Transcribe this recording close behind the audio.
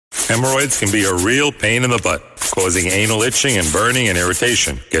Hemorrhoids can be a real pain in the butt, causing anal itching and burning and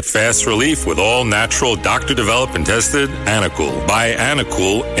irritation. Get fast relief with all natural, doctor-developed and tested Anacool. Buy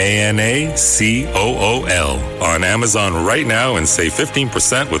Anacool, Anacool, on Amazon right now and save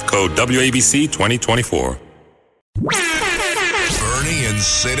 15% with code WABC2024. Bernie and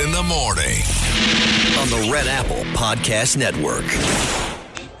Sid in the morning on the Red Apple Podcast Network.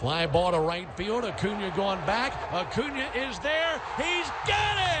 Fly ball to right field. Acuna going back. Acuna is there. He's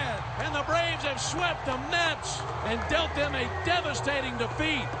got it! And the Braves have swept the Mets and dealt them a devastating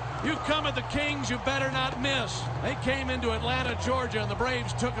defeat. You come at the Kings, you better not miss. They came into Atlanta, Georgia, and the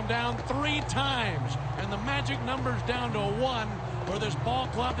Braves took them down 3 times. And the magic number's down to 1 for this ball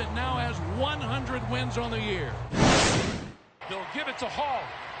club that now has 100 wins on the year. They'll give it to Hall.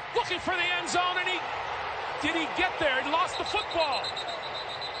 Looking for the end zone, and did he get there? He lost the football.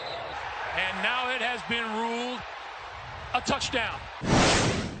 And now it has been ruled a touchdown.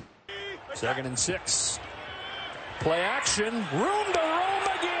 2nd and 6. Play action. Room to roam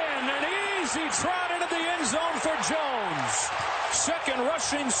again. An easy trot into the end zone for Jones. 2nd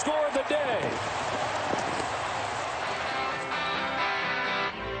rushing score of the day.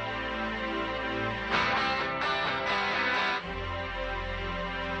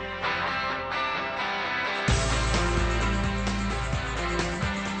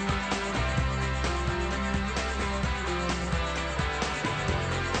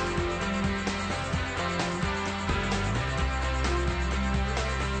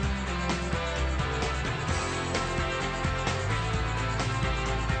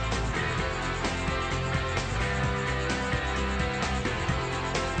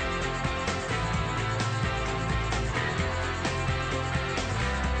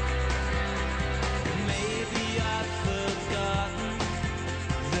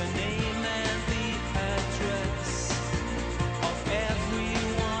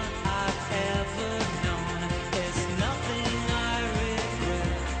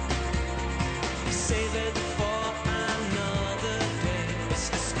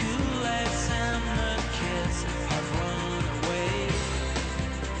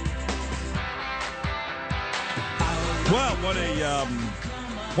 Well,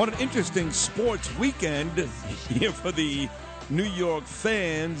 what an interesting sports weekend here for the New York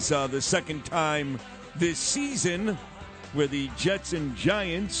fans. The second time this season where the Jets and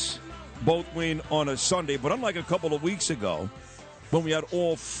Giants both win on a Sunday. But unlike a couple of weeks ago when we had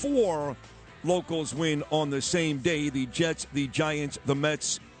all 4 locals win on the same day, the Jets, the Giants, the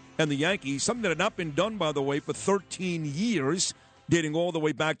Mets, and the Yankees, something that had not been done, by the way, for 13 years, dating all the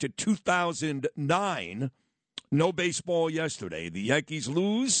way back to 2009. No baseball yesterday. The Yankees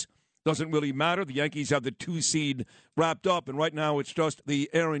lose. Doesn't really matter. The Yankees have the 2 seed wrapped up, and right now it's just the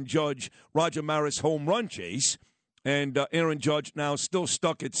Aaron Judge, Roger Maris home run chase. And Aaron Judge now still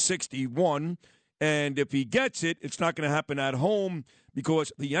stuck at 61. And if he gets it, it's not going to happen at home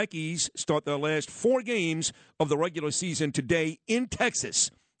because the Yankees start their last 4 games of the regular season today in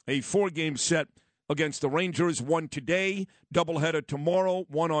Texas. A 4-game set against the Rangers, 1 today, doubleheader tomorrow,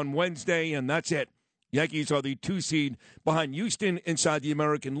 1 on Wednesday, and that's it. Yankees are the 2 seed behind Houston inside the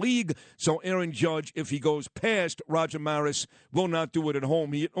American League. So Aaron Judge, if he goes past Roger Maris, will not do it at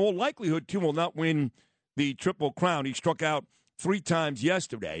home. He, in all likelihood, too, will not win the Triple Crown. He struck out 3 times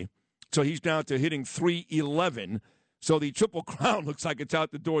yesterday, so he's down to hitting .311. So the Triple Crown looks like it's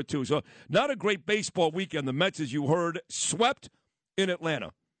out the door, too. So not a great baseball weekend. The Mets, as you heard, swept in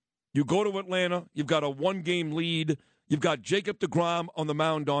Atlanta. You go to Atlanta, you've got a 1-game lead. You've got Jacob deGrom on the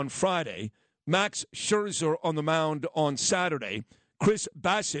mound on Friday. Max Scherzer on the mound on Saturday, Chris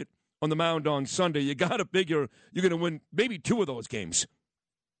Bassett on the mound on Sunday. You got to figure you're going to win maybe 2 of those games.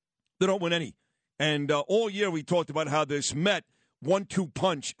 They don't win any. And all year we talked about how this Met 1-2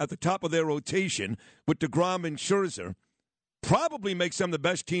 punch at the top of their rotation with deGrom and Scherzer probably makes them the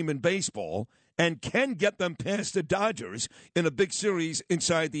best team in baseball and can get them past the Dodgers in a big series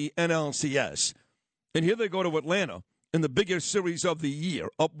inside the NLCS. And here they go to Atlanta in the biggest series of the year,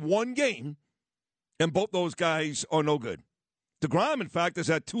 up 1 game. And both those guys are no good. deGrom, in fact, has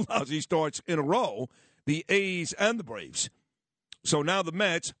had 2 lousy starts in a row, the A's and the Braves. So now the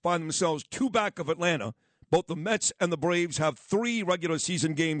Mets find themselves 2 back of Atlanta. Both the Mets and the Braves have 3 regular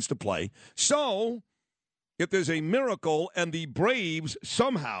season games to play. So if there's a miracle and the Braves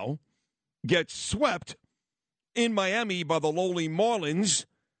somehow get swept in Miami by the lowly Marlins,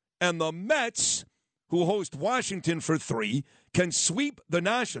 and the Mets, who host Washington for 3, can sweep the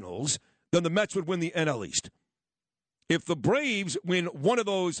Nationals, then the Mets would win the NL East. If the Braves win one of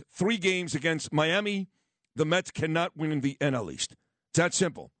those 3 games against Miami, the Mets cannot win the NL East. It's that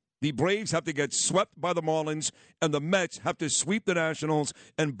simple. The Braves have to get swept by the Marlins, and the Mets have to sweep the Nationals,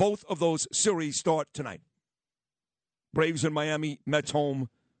 and both of those series start tonight. Braves in Miami, Mets home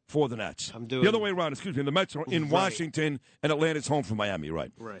for the Nets. The other way around, excuse me. The Mets are in Washington, and Atlanta's home for Miami,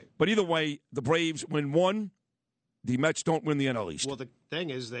 right? Right. But either way, the Braves win one. The Mets don't win the NL East. Well, the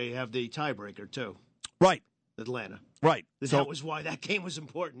thing is they have the tiebreaker, too. Right. Atlanta. Right. That was why that game was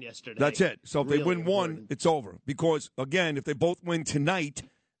important yesterday. That's it. So if really they win important. one, it's over. Because, again, if they both win tonight,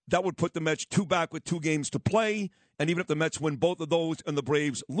 that would put the Mets two back with 2 games to play. And even if the Mets win both of those and the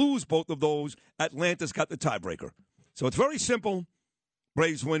Braves lose both of those, Atlanta's got the tiebreaker. So it's very simple.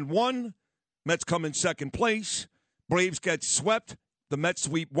 Braves win one. Mets come in second place. Braves get swept. The Mets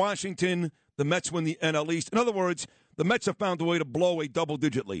sweep Washington. The Mets win the NL East. In other words, the Mets have found a way to blow a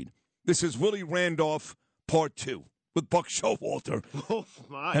double-digit lead. This is Willie Randolph Part 2 with Buck Showalter. Oh,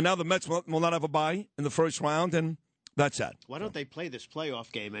 my. And now the Mets will not have a bye in the first round, and that's that. Why don't they play this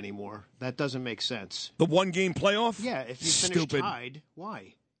playoff game anymore? That doesn't make sense. The one-game playoff? Yeah, if you finish tied,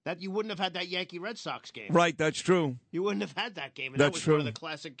 why? That you wouldn't have had that Yankee-Red Sox game. Right, that's true. You wouldn't have had that game. And that's that was true. One of the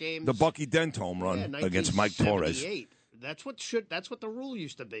classic games. The Bucky Dent home run against Mike Torres. That's what the rule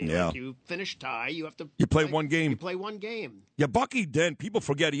used to be. Yeah. Like you finish tie, you have to play one game. You play one game. Yeah, Bucky Dent, people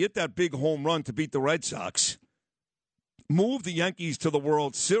forget, he hit that big home run to beat the Red Sox, moved the Yankees to the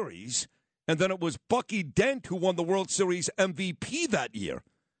World Series, and then it was Bucky Dent who won the World Series MVP that year.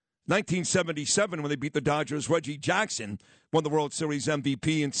 1977, when they beat the Dodgers, Reggie Jackson won the World Series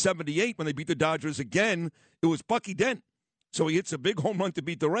MVP. In 78, when they beat the Dodgers again, it was Bucky Dent. So he hits a big home run to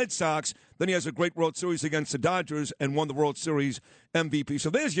beat the Red Sox. Then he has a great World Series against the Dodgers and won the World Series MVP. So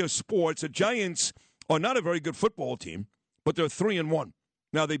there's your sports. The Giants are not a very good football team, but they're 3-1.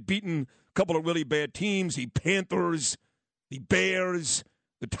 Now, they've beaten a couple of really bad teams, the Panthers, the Bears,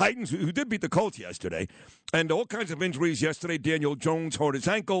 the Titans, who did beat the Colts yesterday, and all kinds of injuries yesterday. Daniel Jones hurt his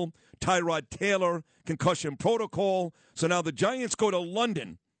ankle. Tyrod Taylor, concussion protocol. So now the Giants go to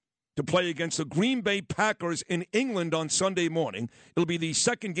London to play against the Green Bay Packers in England on Sunday morning. It'll be the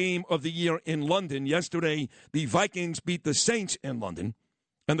second game of the year in London. Yesterday, the Vikings beat the Saints in London.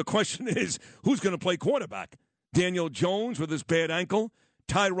 And the question is, who's going to play quarterback? Daniel Jones with his bad ankle,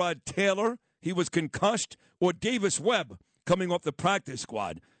 Tyrod Taylor, he was concussed, or Davis Webb coming off the practice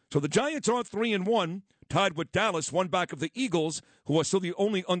squad. So the Giants are 3-1, tied with Dallas, one back of the Eagles, who are still the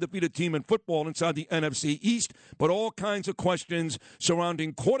only undefeated team in football inside the NFC East. But all kinds of questions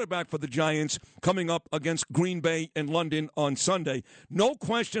surrounding quarterback for the Giants coming up against Green Bay in London on Sunday. No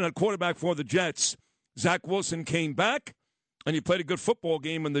question at quarterback for the Jets. Zach Wilson came back, and he played a good football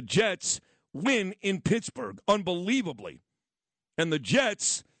game, and the Jets win in Pittsburgh, unbelievably. And the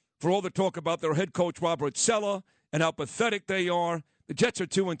Jets, for all the talk about their head coach, Robert Saleh, and how pathetic they are, the Jets are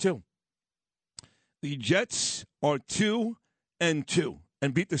 2-2. The Jets are 2-2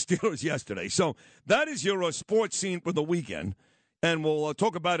 and beat the Steelers yesterday. So that is your sports scene for the weekend. And we'll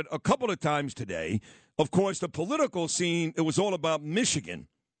talk about it a couple of times today. Of course, the political scene, it was all about Michigan.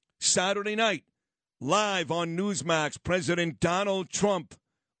 Saturday night, live on Newsmax, President Donald Trump,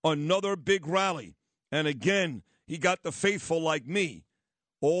 another big rally. And again, he got the faithful like me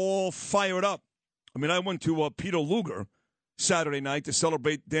all fired up. I mean, I went to Peter Luger Saturday night to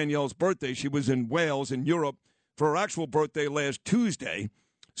celebrate Danielle's birthday. She was in Wales, in Europe, for her actual birthday last Tuesday.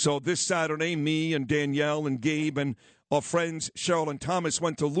 So this Saturday, me and Danielle and Gabe and our friends Cheryl and Thomas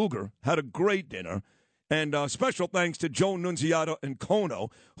went to Luger, had a great dinner. And special thanks to Joe Nunziata and Kono,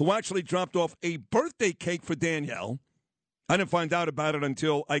 who actually dropped off a birthday cake for Danielle. I didn't find out about it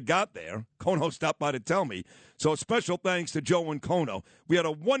until I got there. Kono stopped by to tell me. So special thanks to Joe and Kono. We had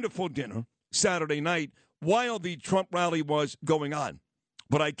a wonderful dinner Saturday night while the Trump rally was going on.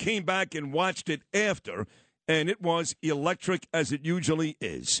 But I came back and watched it after, and it was electric as it usually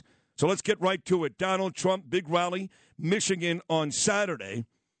is. So let's get right to it. Donald Trump, big rally, Michigan on Saturday.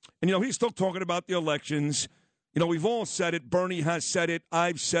 And, you know, he's still talking about the elections. You know, we've all said it. Bernie has said it.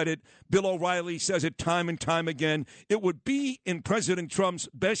 I've said it. Bill O'Reilly says it time and time again. It would be in President Trump's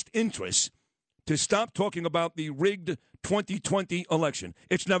best interest to stop talking about the rigged 2020 election.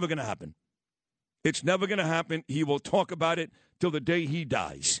 It's never going to happen. It's never going to happen. He will talk about it till the day he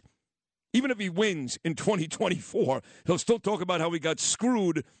dies. Even if he wins in 2024, he'll still talk about how he got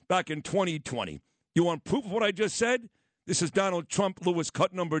screwed back in 2020. You want proof of what I just said? This is Donald Trump, Lewis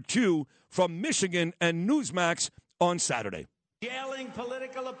Cut number 2 from Michigan and Newsmax on Saturday. Jailing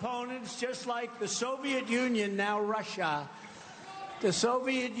political opponents just like the Soviet Union, now Russia. The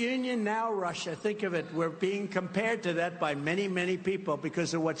Soviet Union, now Russia. Think of it. We're being compared to that by many, many people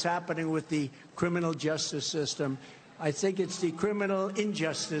because of what's happening with the criminal justice system. I think it's the criminal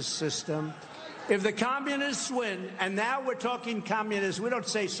injustice system. If the communists win, and now we're talking communists, we don't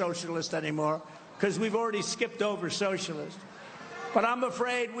say socialist anymore because we've already skipped over socialist. But I'm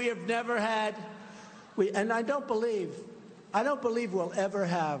afraid we have never had, and I don't believe we'll ever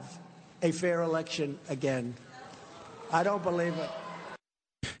have a fair election again. I don't believe it.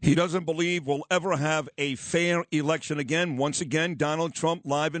 He doesn't believe we'll ever have a fair election again. Once again, Donald Trump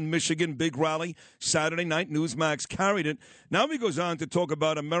live in Michigan, big rally, Saturday night. Newsmax carried it. Now he goes on to talk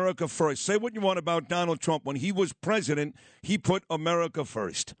about America first. Say what you want about Donald Trump. When he was president, he put America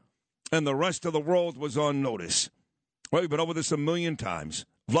first. And the rest of the world was on notice. Well, we've been over this a million times.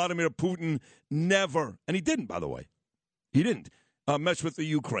 Vladimir Putin never, and he didn't, by the way, he didn't mess with the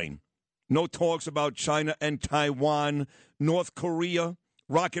Ukraine. No talks about China and Taiwan, North Korea.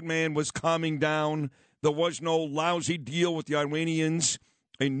 Rocket Man was calming down. There was no lousy deal with the Iranians,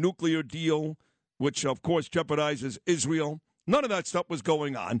 a nuclear deal, which, of course, jeopardizes Israel. None of that stuff was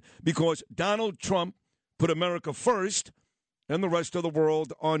going on because Donald Trump put America first and the rest of the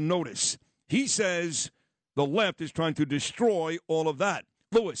world on notice. He says the left is trying to destroy all of that.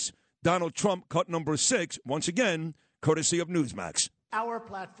 Lewis, Donald Trump cut number 6, once again, courtesy of Newsmax. Our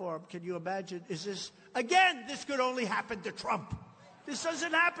platform, can you imagine, is this, again, this could only happen to Trump. This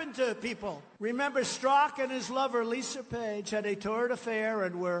doesn't happen to people. Remember, Strzok and his lover, Lisa Page, had a torrid affair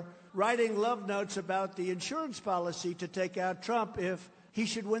and were writing love notes about the insurance policy to take out Trump if he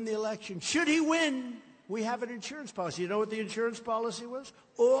should win the election. Should he win, we have an insurance policy. You know what the insurance policy was?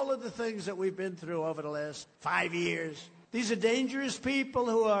 All of the things that we've been through over the last 5 years. These are dangerous people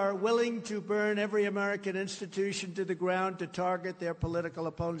who are willing to burn every American institution to the ground to target their political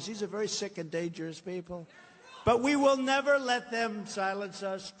opponents. These are very sick and dangerous people. But we will never let them silence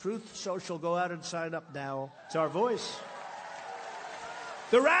us. Truth Social, go out and sign up now. It's our voice.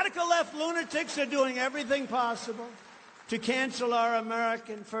 The radical left lunatics are doing everything possible to cancel our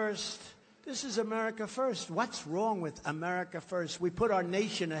American first. This is America first. What's wrong with America first? We put our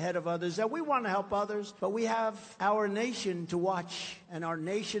nation ahead of others. And we want to help others, but we have our nation to watch. And our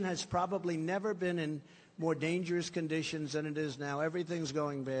nation has probably never been in more dangerous conditions than it is now. Everything's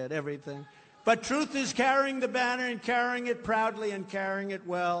going bad, everything. But truth is carrying the banner and carrying it proudly and carrying it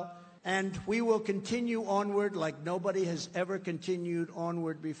well. And we will continue onward like nobody has ever continued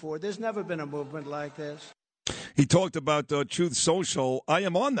onward before. There's never been a movement like this. He talked about Truth Social. I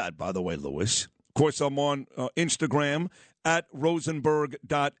am on that, by the way, Lewis. Of course, I'm on Instagram at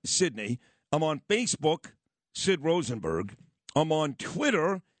rosenberg.sydney. I'm on Facebook, Sid Rosenberg. I'm on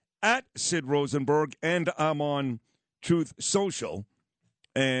Twitter at Sid Rosenberg. And I'm on Truth Social.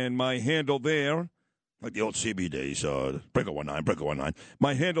 And my handle there, like the old CB days, Breaker19.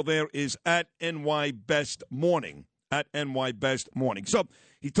 My handle there is at NYBestMorning, at NYBestMorning. So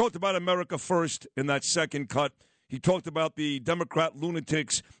he talked about America first in that second cut. He talked about the Democrat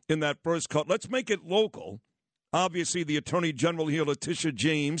lunatics in that first cut. Let's make it local. Obviously, the Attorney General here, Letitia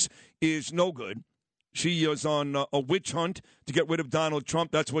James, is no good. She is on a witch hunt to get rid of Donald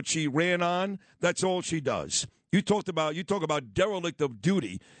Trump. That's what she ran on. That's all she does. You talk about derelict of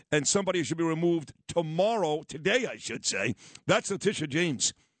duty, and somebody should be removed today, I should say. That's Letitia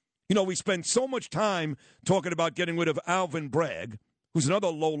James. You know, we spend so much time talking about getting rid of Alvin Bragg, who's another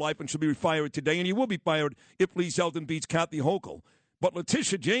lowlife and should be fired today, and he will be fired if Lee Zeldin beats Kathy Hochul. But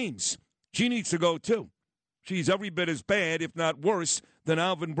Letitia James, she needs to go too. She's every bit as bad, if not worse, than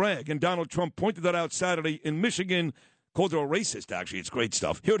Alvin Bragg. And Donald Trump pointed that out Saturday in Michigan, called her a racist, actually. It's great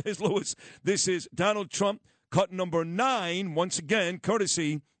stuff. Here it is, Lewis. This is Donald Trump. Cut number 9, once again,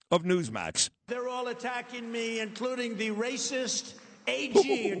 courtesy of Newsmax. They're all attacking me, including the racist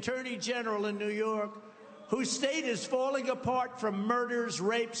AG, Attorney General in New York, whose state is falling apart from murders,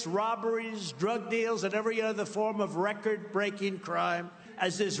 rapes, robberies, drug deals, and every other form of record-breaking crime.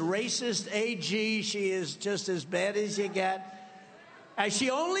 As this racist AG, she is just as bad as you get. As she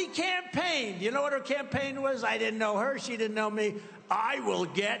only campaigned, you know what her campaign was? I didn't know her, she didn't know me. I will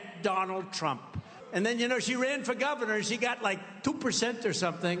get Donald Trump. And then, you know, she ran for governor. She got like 2% or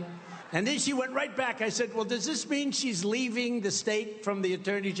something. And then she went right back. I said, well, does this mean she's leaving the state from the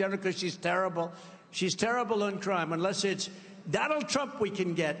Attorney General because she's terrible? She's terrible on crime, unless it's Donald Trump we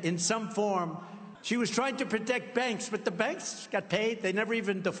can get in some form. She was trying to protect banks, but the banks got paid. They never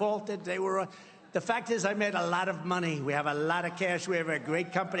even defaulted. They were. The fact is, I made a lot of money. We have a lot of cash. We have a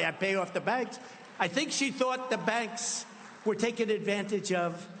great company. I pay off the banks. I think she thought the banks were taken advantage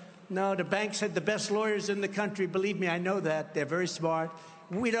of. No, the banks had the best lawyers in the country. Believe me, I know that. They're very smart.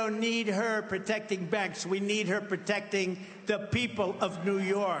 We don't need her protecting banks. We need her protecting the people of New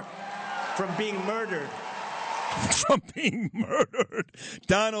York from being murdered. from being murdered.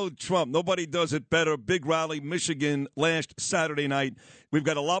 Donald Trump. Nobody does it better. Big rally, Michigan, last Saturday night. We've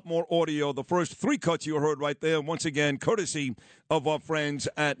got a lot more audio. The first 3 cuts you heard right there, once again, courtesy of our friends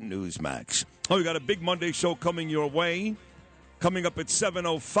at Newsmax. Oh, we got a big Monday show coming your way. Coming up at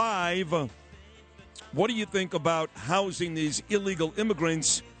 7:05. What do you think about housing these illegal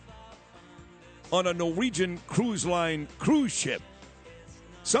immigrants on a Norwegian cruise line cruise ship?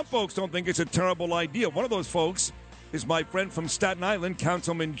 Some folks don't think it's a terrible idea. One of those folks is my friend from Staten Island,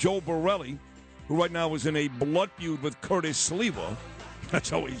 Councilman Joe Borelli, who right now is in a blood feud with Curtis Sliwa.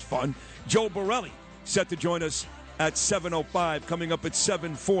 That's always fun. Joe Borelli set to join us at 7:05, coming up at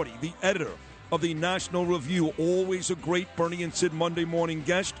 7:40. The editor of the National Review, always a great Bernie and Sid Monday morning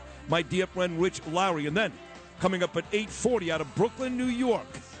guest, my dear friend Rich Lowry. And then coming up at 8:40 out of Brooklyn, New York,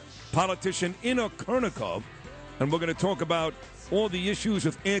 politician Ina Kurnikov. And we're going to talk about all the issues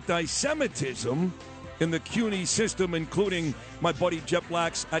with anti-Semitism in the CUNY system, including my buddy Jeff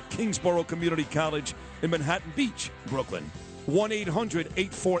Lax at Kingsborough Community College in Manhattan Beach, Brooklyn.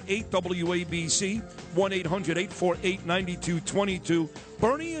 1-800-848-WABC, 1-800-848-9222.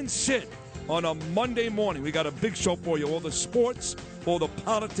 Bernie and Sid on a Monday morning. We got a big show for you. All the sports, all the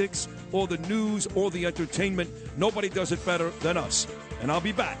politics, all the news, all the entertainment. Nobody does it better than us. And I'll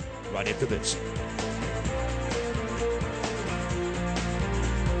be back right after this.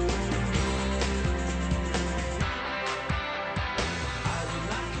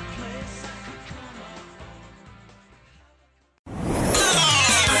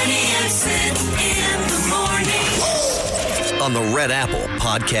 On the Red Apple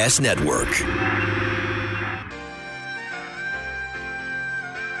Podcast Network.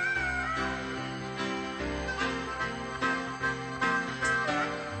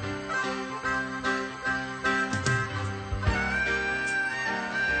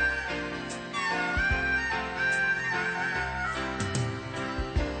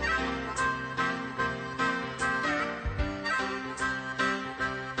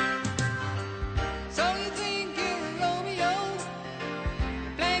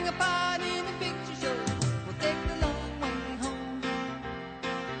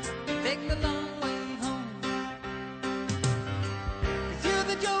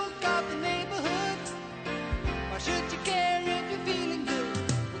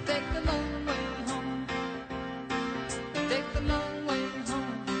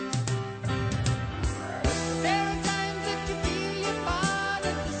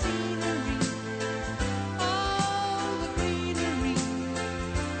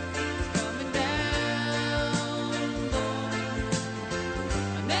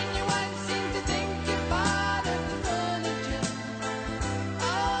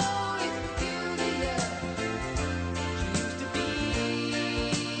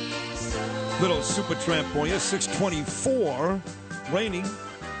 Little Supertramp for you, 624, raining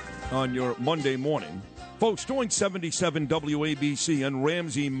on your Monday morning. Folks, join 77 WABC and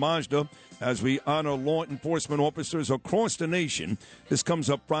Ramsey Mazda as we honor law enforcement officers across the nation. This comes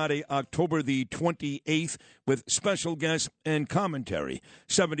up Friday, October the 28th, with special guests and commentary.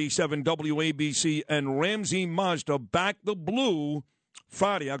 77 WABC and Ramsey Mazda back the blue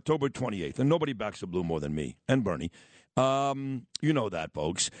Friday, October 28th. And nobody backs the blue more than me and Bernie. You know that,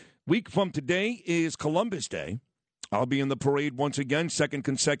 folks. Week from today is Columbus Day. I'll be in the parade once again, second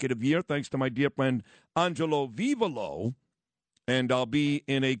consecutive year, thanks to my dear friend Angelo Vivolo. And I'll be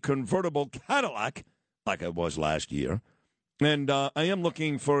in a convertible Cadillac, like I was last year. And I am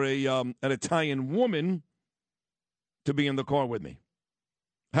looking for an Italian woman to be in the car with me.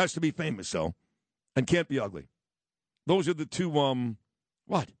 Has to be famous, though, and can't be ugly. Those are the two,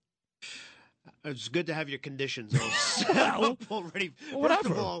 what? It's good to have your conditions Well, already. whatever.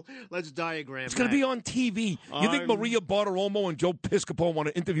 First of all, let's diagram. It's going to be on TV. You think Maria Bartiromo and Joe Piscopo want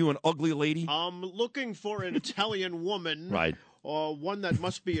to interview an ugly lady? I'm looking for an Italian woman. Right. One that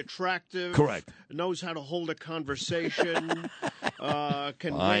must be attractive. Correct. Knows how to hold a conversation.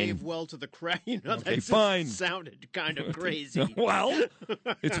 Can wave well to the crowd. You know, Okay, that fine. Sounded kind of crazy. Well,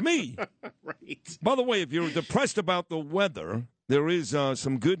 it's me. Right. By the way, if you're depressed about the weather, there is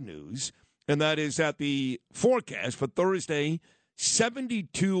some good news. And that is that the forecast for Thursday,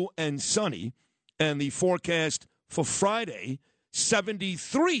 72 and sunny. And the forecast for Friday,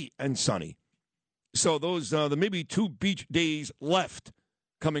 73 and sunny. So those, there may be 2 beach days left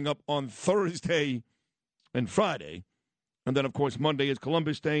coming up on Thursday and Friday. And then, of course, Monday is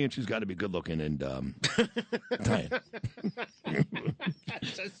Columbus Day, and she's got to be good looking and Italian. That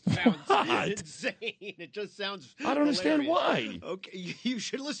just sounds insane. It just sounds I don't understand hilarious. why. Okay, you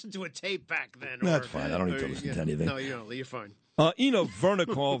should listen to a tape back then. That's fine. I don't need to listen to anything. No, you're fine. Ina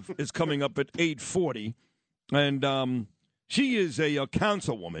Vernikov is coming up at 8:40. And she is a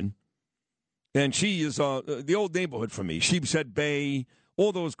councilwoman, and she is the old neighborhood for me. Sheepshead Bay,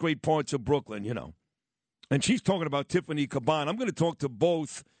 all those great parts of Brooklyn, you know. And she's talking about Tiffany Caban. I'm going to talk to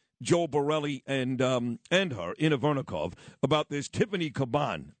both Joe Borelli and her, Ina Vernikov, about this Tiffany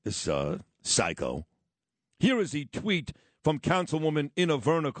Caban, this psycho. Here is the tweet from Councilwoman Ina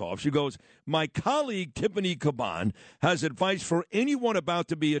Vernikov. She goes, "My colleague Tiffany Caban has advice for anyone about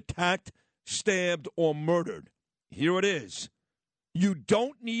to be attacked, stabbed, or murdered. Here it is. You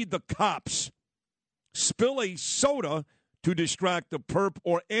don't need the cops. Spill a soda to distract the perp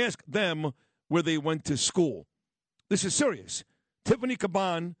or ask them where they went to school." This is serious. Tiffany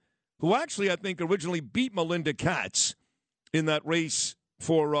Caban, who actually I think originally beat Melinda Katz in that race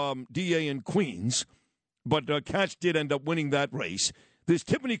for DA in Queens, but Katz did end up winning that race. This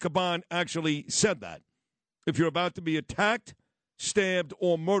Tiffany Caban actually said that. If you're about to be attacked, stabbed,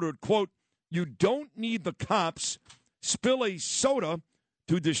 or murdered, quote, you don't need the cops. Spill a soda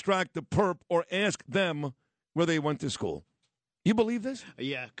to distract the perp or ask them where they went to school. You believe this?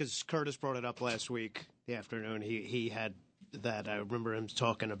 Yeah, because Curtis brought it up last week, the afternoon. He had that. I remember him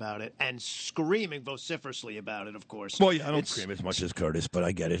talking about it and screaming vociferously about it, of course. Well, yeah, I don't scream as much as Curtis, but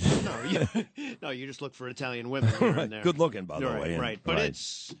I get it. No, you just look for Italian women here and there. Good looking, by the way. Right, but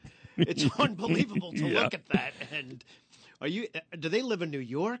it's unbelievable to look at that. And do they live in New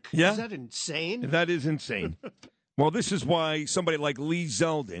York? Yeah. Is that insane? That is insane. Well, this is why somebody like Lee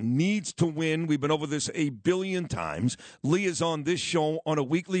Zeldin needs to win. We've been over this a billion times. Lee is on this show on a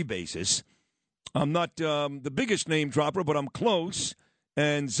weekly basis. I'm not the biggest name dropper, but I'm close.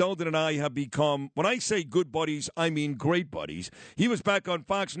 And Zeldin and I have become, when I say good buddies, I mean great buddies. He was back on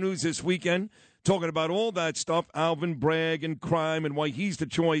Fox News this weekend talking about all that stuff, Alvin Bragg and crime, and why he's the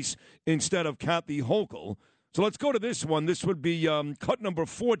choice instead of Kathy Hochul. So let's go to this one. This would be cut number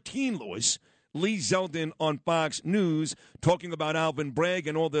 14, Lewis. Lee Zeldin on Fox News talking about Alvin Bragg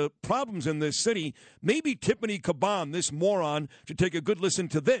and all the problems in this city. Maybe Tiffany Caban, this moron, should take a good listen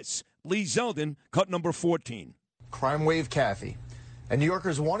to this. Lee Zeldin, cut number 14. Crime wave Kathy. And New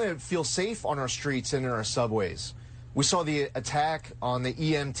Yorkers want to feel safe on our streets and in our subways. We saw the attack on the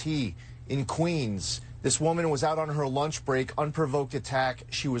EMT in Queens. This woman was out on her lunch break, unprovoked attack.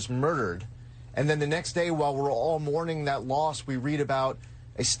 She was murdered. And then the next day, while we're all mourning that loss, we read about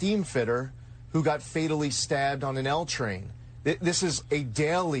a steam fitter who got fatally stabbed on an L train. This is a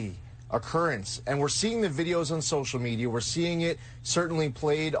daily occurrence, and we're seeing the videos on social media. We're seeing it certainly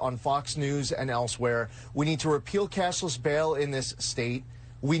played on Fox News and elsewhere. We need to repeal cashless bail in this state.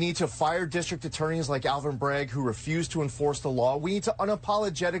 We need to fire district attorneys like Alvin Bragg who refuse to enforce the law. We need to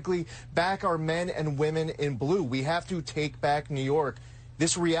unapologetically back our men and women in blue. We have to take back New York.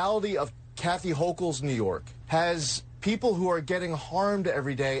 This reality of Kathy Hochul's New York has people who are getting harmed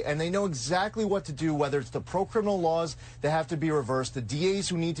every day, and they know exactly what to do, whether it's the pro-criminal laws that have to be reversed, the DAs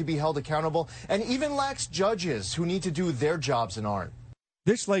who need to be held accountable, and even lax judges who need to do their jobs and aren't.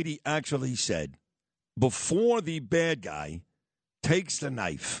 This lady actually said, before the bad guy takes the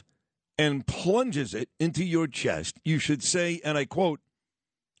knife and plunges it into your chest, you should say, and I quote,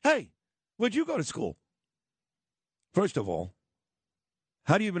 "Hey, where'd you go to school?" First of all,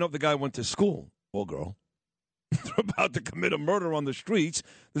 how do you even know if the guy went to school or girl? They're about to commit a murder on the streets.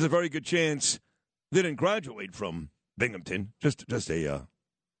 There's a very good chance they didn't graduate from Binghamton. Just a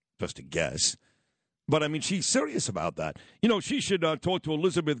guess. But, I mean, she's serious about that. You know, she should talk to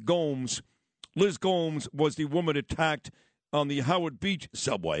Elizabeth Gomes. Liz Gomes was the woman attacked on the Howard Beach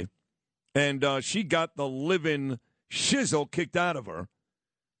subway, and she got the living shizzle kicked out of her.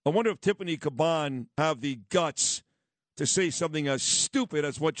 I wonder if Tiffany Caban have the guts to say something as stupid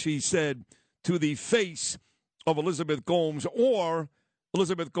as what she said to the face of Elizabeth Gomes or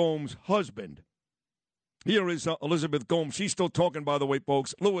Elizabeth Gomes' husband. Here is Elizabeth Gomes. She's still talking, by the way,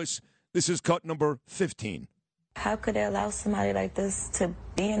 folks. Lewis, this is cut number 15. How could they allow somebody like this to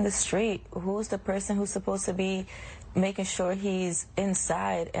be in the street? Who's the person who's supposed to be making sure he's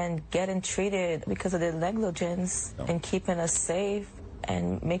inside and getting treated because of their negligence and keeping us safe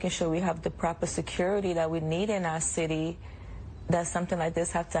and making sure we have the proper security that we need in our city? That something like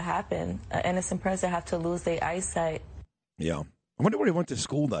this have to happen. An innocent person have to lose their eyesight. Yeah. I wonder where he went to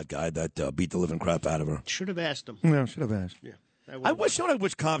school, that guy that beat the living crap out of her. Should have asked him. Yeah, should have asked. Yeah. I wish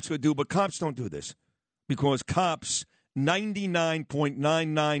cops would do, but cops don't do this. Because cops,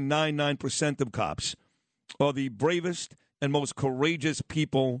 99.9999% of cops are the bravest and most courageous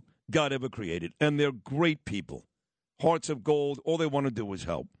people God ever created. And they're great people. Hearts of gold. All they want to do is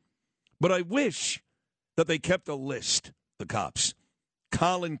help. But I wish that they kept a list. The cops,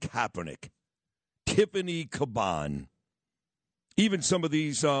 Colin Kaepernick, Tiffany Caban, even some of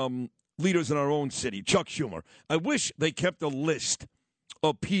these leaders in our own city, Chuck Schumer. I wish they kept a list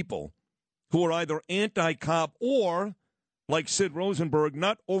of people who are either anti-cop or, like Sid Rosenberg,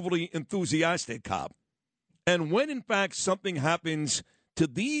 not overly enthusiastic cop. And when, in fact, something happens to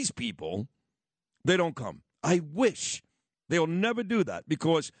these people, they don't come. I wish they'll never do that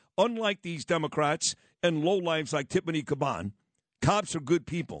because, unlike these Democrats and lowlifes like Tiffany Caban, cops are good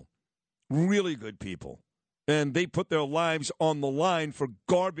people, really good people. And they put their lives on the line for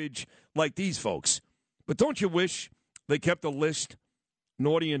garbage like these folks. But don't you wish they kept a list,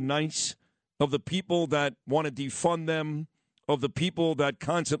 naughty and nice, of the people that want to defund them, of the people that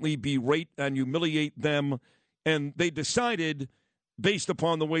constantly berate and humiliate them, and they decided, based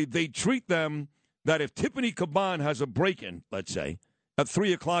upon the way they treat them, that if Tiffany Caban has a break-in, let's say, at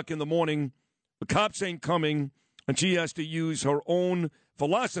 3 o'clock in the morning, the cops ain't coming, and she has to use her own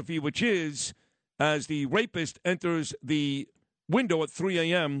philosophy, which is, as the rapist enters the window at 3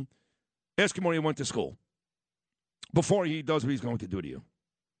 a.m., ask him where he went to school before he does what he's going to do to you.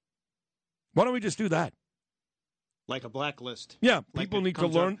 Why don't we just do that? Like a blacklist. Yeah, people need to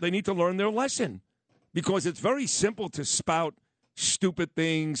learn. They need to learn their lesson because it's very simple to spout stupid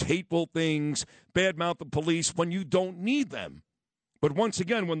things, hateful things, badmouth the police when you don't need them. But once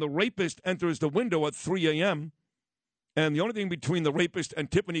again, when the rapist enters the window at 3 a.m., and the only thing between the rapist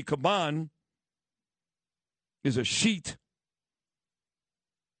and Tiffany Caban is a sheet,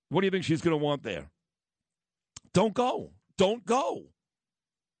 what do you think she's going to want there? Don't go. Don't go.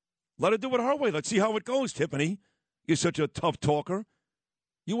 Let her do it her way. Let's see how it goes, Tiffany. You're such a tough talker.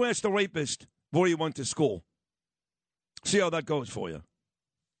 You ask the rapist where he went to school. See how that goes for you.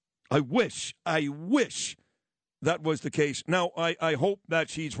 I wish that was the case. Now, I hope that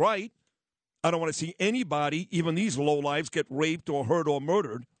she's right. I don't want to see anybody, even these lowlives, get raped or hurt or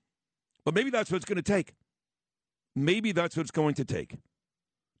murdered. But maybe that's what it's going to take. Maybe that's what it's going to take.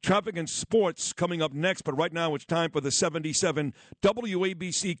 Traffic and sports coming up next, but right now it's time for the 77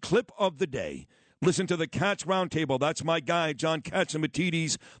 WABC clip of the day. Listen to the Cats Roundtable. That's my guy, John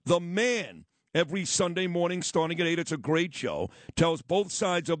Catsimatidis, the man. Every Sunday morning starting at 8. It's a great show. Tells both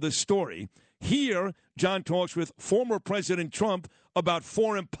sides of the story. Here, John talks with former President Trump about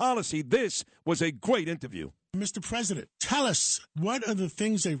foreign policy. This was a great interview. Mr. President, tell us, what are the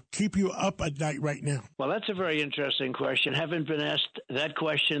things that keep you up at night right now? Well, that's a very interesting question. Haven't been asked that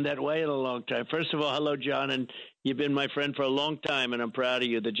question that way in a long time. First of all, hello, John, and you've been my friend for a long time, and I'm proud of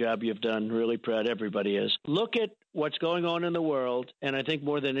you, the job you've done. Really proud. Everybody is. Look at what's going on in the world, and I think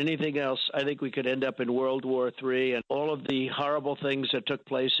more than anything else, I think we could end up in World War III, and all of the horrible things that took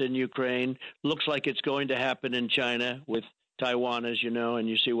place in Ukraine. Looks like it's going to happen in China with Taiwan, as you know, and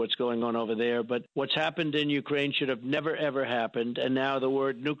you see what's going on over there. But what's happened in Ukraine should have never, ever happened, and now the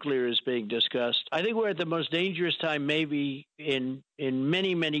word nuclear is being discussed. I think we're at the most dangerous time maybe in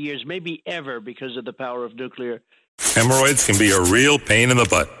many, many years, maybe ever, because of the power of nuclear. Hemorrhoids can be a real pain in the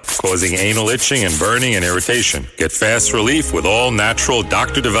butt, causing anal itching and burning and irritation. Get fast relief with all natural,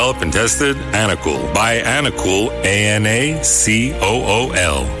 doctor-developed and tested Anacool. Buy Anacool, ANACOOL,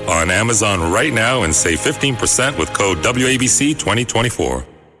 on Amazon right now and save 15% with code WABC2024.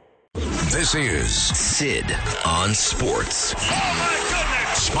 This is Sid on Sports. Oh, my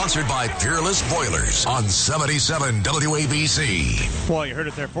goodness! Sponsored by Peerless Boilers on 77 WABC. Well, you heard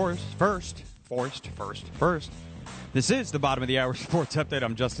it there first. This is the bottom of the hour sports update.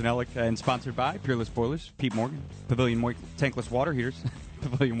 I'm Justin Ellick, and sponsored by Peerless Boilers, Pete Morgan, Pavilion Tankless Water Heaters,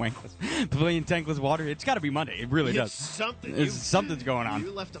 Pavilion Tankless Water. It's got to be Monday. It really does. Something's going on.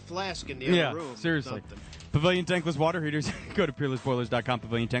 You left a flask in the other room. Yeah, seriously. Pavilion Tankless Water Heaters. Go to peerlessboilers.com,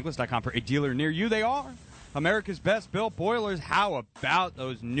 paviliontankless.com for a dealer near you. They are America's best built boilers. How about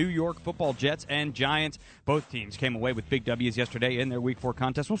those New York Football Jets and Giants? Both teams came away with big W's yesterday in their Week 4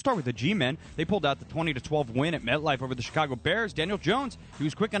 contest. We'll start with the G-Men. They pulled out the 20-12 win at MetLife over the Chicago Bears. Daniel Jones, he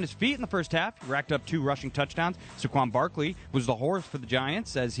was quick on his feet in the first half. He racked up 2 rushing touchdowns. Saquon Barkley was the horse for the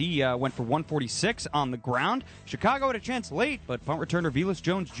Giants as he went for 146 on the ground. Chicago had a chance late, but punt returner Velus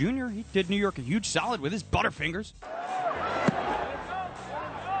Jones Jr., he did New York a huge solid with his butterfingers.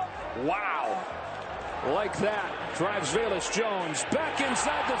 Wow. Like that, drives Velus Jones back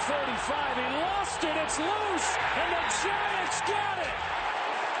inside the 35. He lost it. It's loose, and the Giants got it.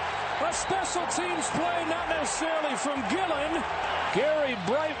 A special teams play, not necessarily from Gillen. Gary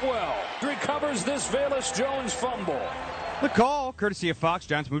Brightwell recovers this Velus Jones fumble. The call, courtesy of Fox.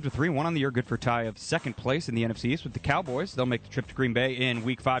 Giants moved to 3-1 on the year, good for a tie of second place in the NFC East with the Cowboys. They'll make the trip to Green Bay in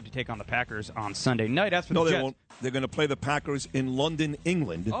Week 5 to take on the Packers on Sunday night. As for the Jets, they won't. They're going to play the Packers in London,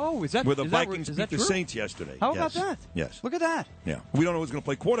 England. Oh, is that where the is Vikings that, is beat that the true? Saints yesterday? How yes. about that? Yes. Look at that. Yeah. We don't know who's going to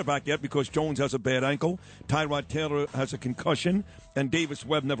play quarterback yet because Jones has a bad ankle, Tyrod Taylor has a concussion, and Davis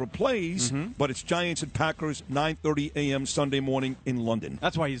Webb never plays. Mm-hmm. But it's Giants and Packers, 9:30 a.m. Sunday morning in London.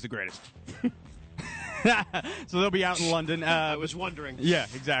 That's why he's the greatest. So they'll be out in London. I was wondering. Yeah,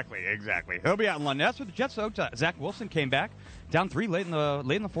 exactly. They'll be out in London. That's where the Jets. Zach Wilson came back down 3 late in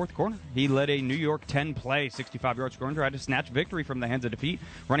the fourth quarter. He led a New York 10-play, 65-yard scoring drive to snatch victory from the hands of defeat.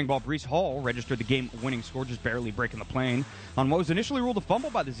 Running ball Breece Hall registered the game-winning score, just barely breaking the plane. On what was initially ruled a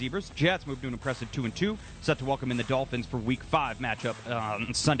fumble by the Zebras, Jets moved to an impressive 2-2, set to welcome in the Dolphins for Week 5 matchup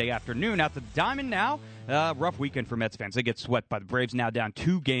on Sunday afternoon. Out to the Diamond now. Rough weekend for Mets fans. They get swept by the Braves, now down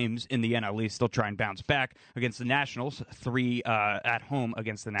 2 games in the NL East. They'll try and bounce back against the Nationals, 3 at home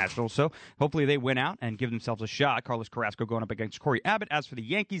against the Nationals. So hopefully they win out and give themselves a shot. Carlos Carrasco going up against Corey Abbott. As for the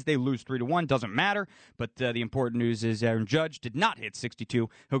Yankees, they lose 3-1. Doesn't matter. But the important news is Aaron Judge did not hit 62.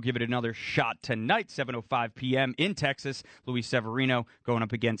 He'll give it another shot tonight, 7:05 p.m. in Texas. Luis Severino going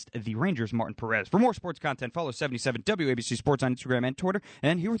up against the Rangers' Martin Perez. For more sports content, follow 77 WABC Sports on Instagram and Twitter.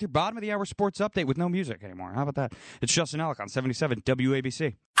 And here with your bottom of the hour sports update with no music anymore. How about that? It's Justin Alec on 77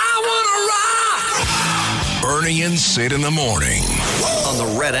 WABC. I want to rock! Bernie and Sid in the morning on the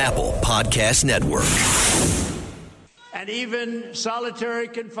Red Apple Podcast Network. And even solitary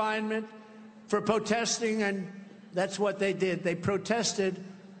confinement for protesting, and that's what they did. They protested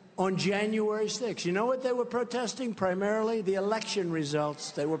on January 6th. You know what they were protesting? Primarily the election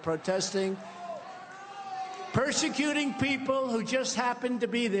results. They were protesting persecuting people who just happened to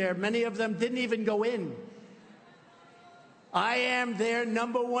be there. Many of them didn't even go in. I am their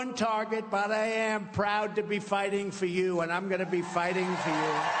number one target, but I am proud to be fighting for you, and I'm going to be fighting for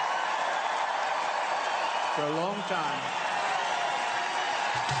you for a long time.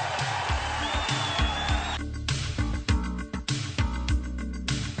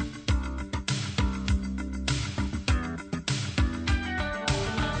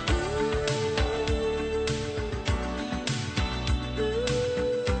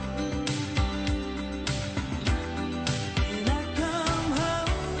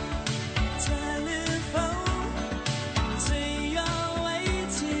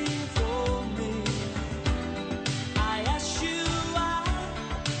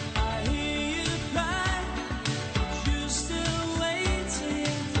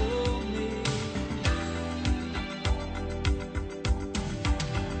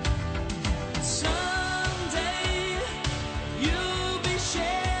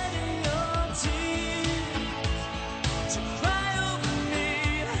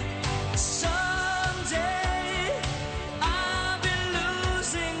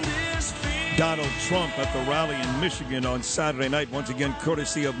 Donald Trump at the rally in Michigan on Saturday night, once again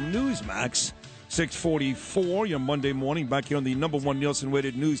courtesy of Newsmax. 6:44, your Monday morning, back here on the number one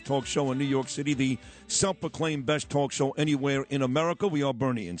Nielsen-rated news talk show in New York City, the self-proclaimed best talk show anywhere in America. We are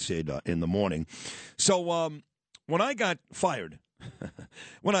Bernie and Sid in the morning. So when I got fired,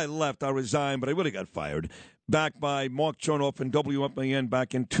 when I left, I resigned, but I really got fired, back by Mark Chernoff and WFAN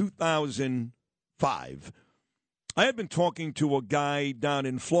back in 2005. I had been talking to a guy down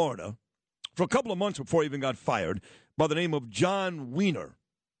in Florida for a couple of months before I even got fired by the name of John Wiener.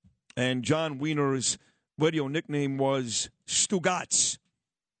 And John Wiener's radio nickname was Stugatz.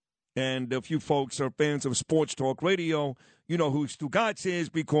 And if you folks are fans of sports talk radio, you know who Stugatz is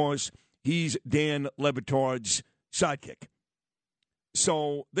because he's Dan Le Batard's sidekick.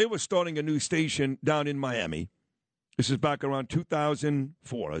 So they were starting a new station down in Miami. This is back around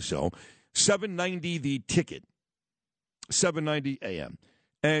 2004 or so. 790 The Ticket. 790 a.m.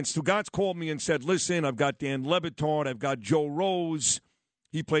 And Stugatz called me and said, listen, I've got Dan Le Batard, I've got Joe Rose.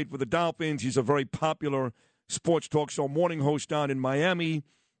 He played for the Dolphins. He's a very popular sports talk show morning host down in Miami.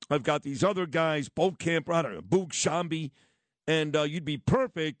 I've got these other guys, Bo Camper, I don't know, Boog Shambi. And you'd be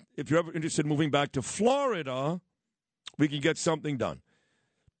perfect if you're ever interested in moving back to Florida. We can get something done.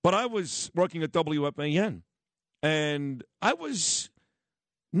 But I was working at WFAN, and I was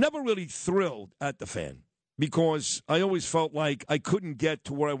never really thrilled at the Fan because I always felt like I couldn't get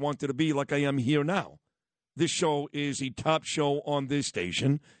to where I wanted to be like I am here now. This show is the top show on this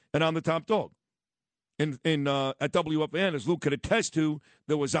station, and I'm the top dog. At WFAN, as Luke could attest to,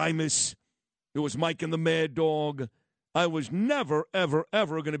 there was Imus, there was Mike and the Mad Dog. I was never, ever,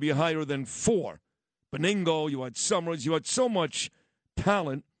 ever going to be higher than 4. Beningo, you had Summers, you had so much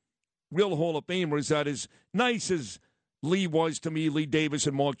talent, real Hall of Famers, that as nice as Lee was to me, Lee Davis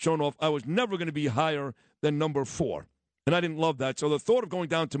and Mark Chernoff, I was never going to be higher than number 4. And I didn't love that. So the thought of going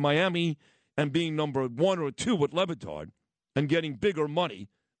down to Miami and being number 1 or 2 with Le Batard and getting bigger money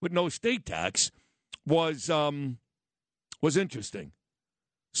with no state tax was interesting.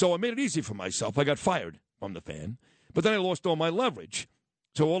 So I made it easy for myself. I got fired from the Fan, but then I lost all my leverage.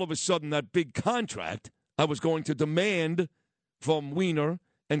 So all of a sudden, that big contract I was going to demand from Wiener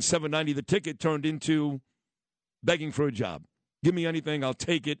and $7.90 the ticket turned into begging for a job. Give me anything, I'll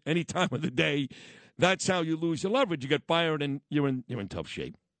take it any time of the day. That's how you lose your leverage. You get fired and you're in tough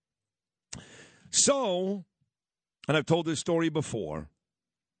shape. So, and I've told this story before,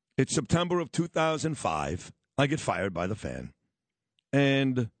 it's September of 2005. I get fired by the Fan.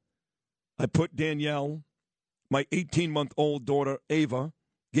 And I put Danielle, my 18-month-old daughter, Ava,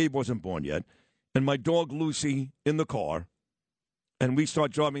 Gabe wasn't born yet, and my dog, Lucy, in the car. And we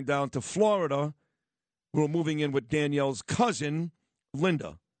start driving down to Florida. We were moving in with Danielle's cousin,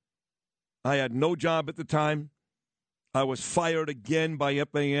 Linda. I had no job at the time. I was fired again by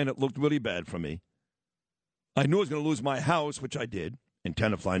FAN. It looked really bad for me. I knew I was going to lose my house, which I did, in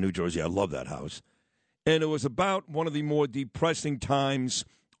Tenafly, New Jersey. I love that house. And it was about one of the more depressing times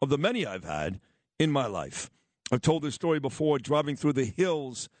of the many I've had in my life. I've told this story before, driving through the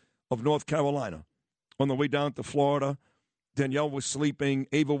hills of North Carolina. On the way down to Florida, Danielle was sleeping,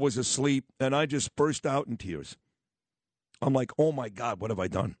 Ava was asleep, and I just burst out in tears. I'm like, oh, my God, what have I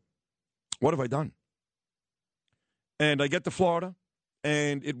done? What have I done? And I get to Florida,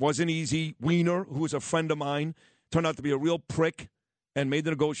 and it wasn't easy. Wiener, who was a friend of mine, turned out to be a real prick and made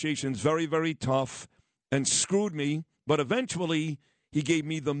the negotiations very, very tough and screwed me. But eventually, he gave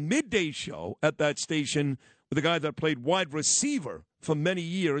me the midday show at that station with a guy that played wide receiver for many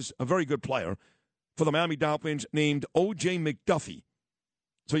years, a very good player, for the Miami Dolphins named O.J. McDuffie.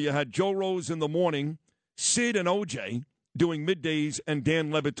 So you had Joe Rose in the morning, Sid and O.J. doing middays, and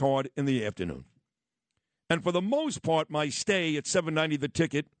Dan Le Batard in the afternoon. And for the most part, my stay at $7.90 the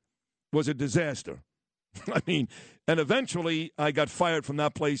ticket was a disaster. I mean, and eventually I got fired from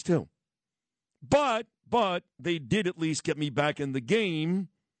that place too. But they did at least get me back in the game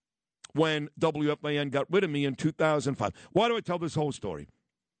when WFAN got rid of me in 2005. Why do I tell this whole story?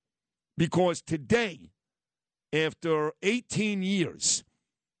 Because today, after 18 years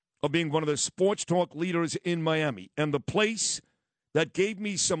of being one of the sports talk leaders in Miami, and the place that gave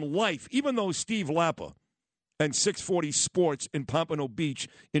me some life, even though Steve Lappa and 640 Sports in Pompano Beach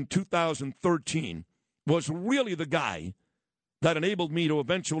in 2013 was really the guy that enabled me to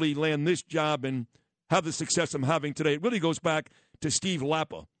eventually land this job and have the success I'm having today. It really goes back to Steve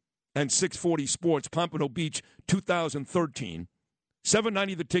Lappa and 640 Sports, Pompano Beach, 2013.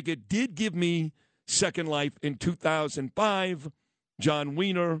 $7.90 the ticket did give me second life in 2005. John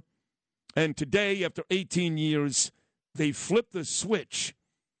Wiener. And today, after 18 years, they flipped the switch,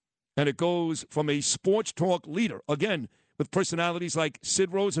 and it goes from a sports talk leader, again, with personalities like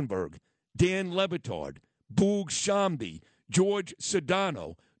Sid Rosenberg, Dan Le Batard, Boog Shambi, George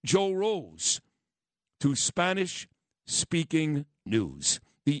Sedano, Joe Rose, to Spanish-speaking news.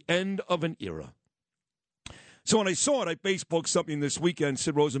 The end of an era. So when I saw it, I Facebooked something this weekend,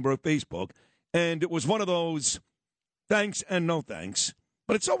 Sid Rosenberg Facebook, and it was one of those thanks and no thanks.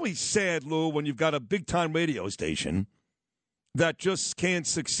 But it's always sad, Lou, when you've got a big-time radio station that just can't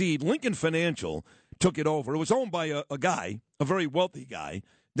succeed. Lincoln Financial took it over. It was owned by a guy, a very wealthy guy,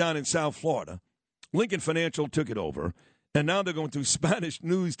 down in South Florida. Lincoln Financial took it over, and now they're going to Spanish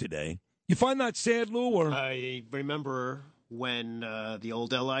news today. You find that sad, Lou? Or? I remember when the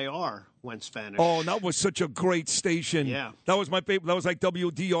old LIR went Spanish. Oh, that was such a great station. Yeah. That was my favorite. That was like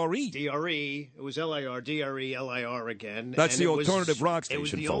WDRE. DRE. It was LIR, DRE, LIR again. That's the alternative rock station,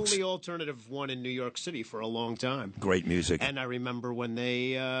 folks. It was the only alternative one in New York City for a long time. Great music. And I remember when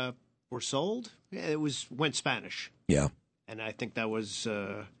they were sold, it went Spanish. Yeah. And I think that was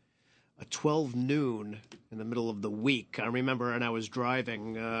a 12 noon in the middle of the week. I remember, and I was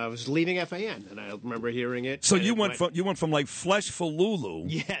driving. I was leaving FAN, and I remember hearing it. So you went from like Flesh for Lulu,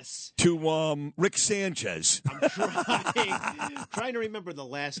 yes, to Rick Sanchez. I'm trying to remember the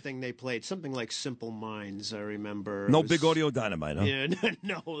last thing they played. Something like Simple Minds. I remember. No Big Audio Dynamite, huh? Yeah,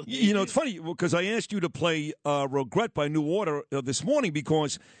 no. You know, it's funny because I asked you to play "Regret" by New Order this morning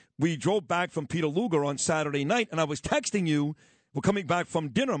because we drove back from Peter Luger on Saturday night, and I was texting you. We're coming back from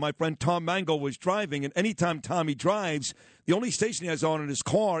dinner. My friend Tom Mango was driving, and anytime Tommy drives, the only station he has on in his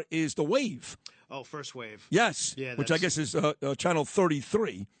car is the Wave. Oh, First Wave. Yes, yeah, which I guess is channel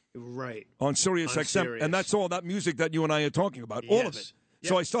 33. Right. On Sirius XM. Sirius. And that's all that music that you and I are talking about. Yeah, all of it.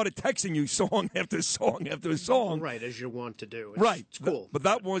 So I started texting you song after song after song. Right, as you want to do. It's cool. But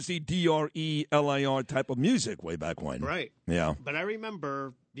that was the DRELIR type of music way back when. Right. Yeah. But I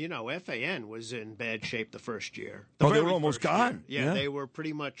remember, FAN was in bad shape the first year. They were almost gone. Yeah, they were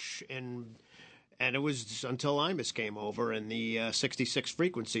pretty much in... And it was until Imus came over and the 66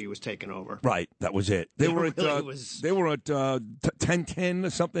 frequency was taken over. Right, that was it. They were at 1010 or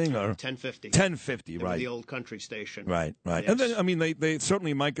something, or 1050. 1050, They right? were the old country station. Right. Yes. And then they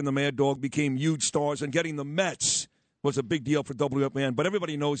certainly Mike and the Mad Dog became huge stars, and getting the Mets was a big deal for WFAN. But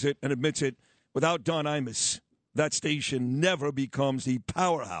everybody knows it and admits it. Without Don Imus, that station never becomes the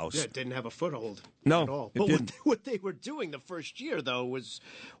powerhouse. Yeah, it didn't have a foothold no, at all. It But didn't. what they were doing the first year, though, was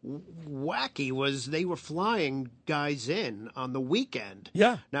wacky. Was they were flying guys in on the weekend.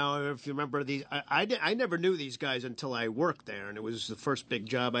 Yeah. Now, if you remember these, I never knew these guys until I worked there, and it was the first big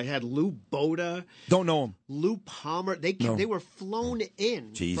job I had. Lou Boda. Don't know him. Lou Palmer. They were flown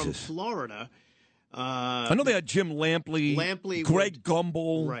in from Florida. I know they had Jim Lampley, Greg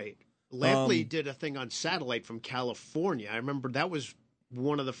Gumbel. Right. Lampley did a thing on satellite from California. I remember that was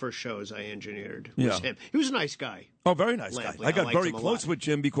one of the first shows I engineered. Was him. He was a nice guy. Oh, very nice guy. I got very close with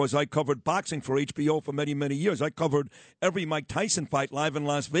Jim because I covered boxing for HBO for many, many years. I covered every Mike Tyson fight live in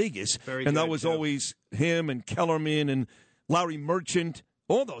Las Vegas. That was always him and Kellerman and Larry Merchant,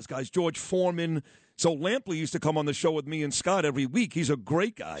 all those guys, George Foreman. So Lampley used to come on the show with me and Scott every week. He's a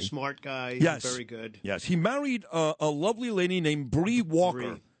great guy. Smart guy. Yes. Very good. Yes. He married a lovely lady named Bree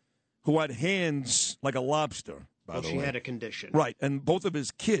Walker. Who had hands like a lobster, by the way. She had a condition. Right, and both of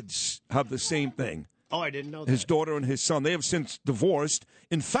his kids have the same thing. Oh, I didn't know that. His daughter and his son. They have since divorced.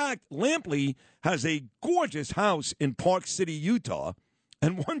 In fact, Lampley has a gorgeous house in Park City, Utah.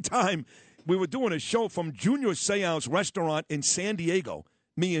 And one time, we were doing a show from Junior Seau's restaurant in San Diego,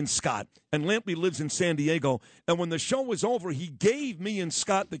 me and Scott. And Lampley lives in San Diego. And when the show was over, he gave me and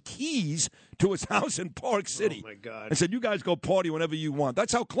Scott the keys to his house in Park City. Oh, my God. And said, you guys go party whenever you want.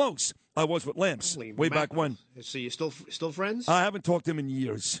 That's how close I was with Lamps way back when. So you still friends? I haven't talked to him in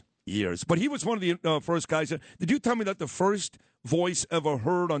years. But he was one of the first guys. Did you tell me that the first voice ever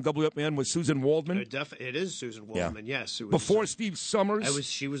heard on WFAN was Susan Waldman? It is Susan Waldman, yes. It was, before Steve Summers?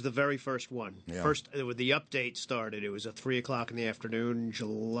 She was the very first one. Yeah. First, the update started. It was at 3 o'clock in the afternoon,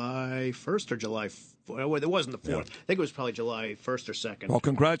 July 1st or July 4th. Well, it wasn't the 4th. I think it was probably July 1st or 2nd. Well,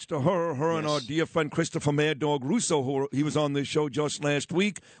 congrats to her and our dear friend Christopher Mad Dog Russo, he was on this show just last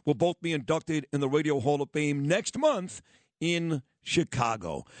week, will both be inducted in the Radio Hall of Fame next month in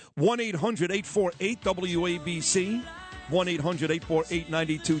Chicago. 1-800-848-WABC,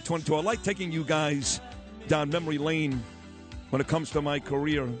 1-800-848-9222. I like taking you guys down memory lane when it comes to my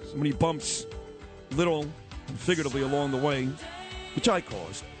career. So many bumps, literal and figuratively, along the way, which I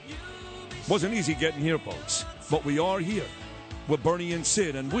caused. Wasn't easy getting here, folks, but we are here. We're Bernie and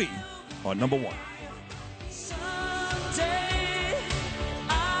Sid, and we are number one.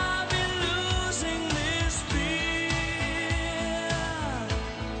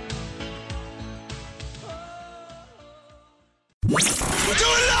 We'll do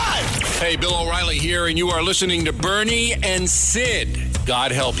it live! Hey, Bill O'Reilly here, and you are listening to Bernie and Sid.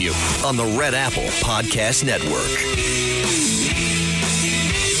 God help you. On the Red Apple Podcast Network.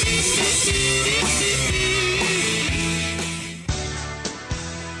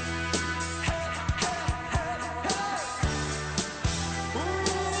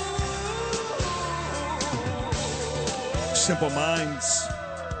 Simple Minds.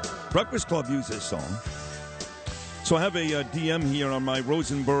 Breakfast Club used this song. So I have a DM here on my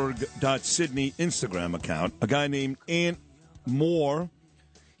Rosenberg.Sydney Instagram account. A guy named Ant Moore.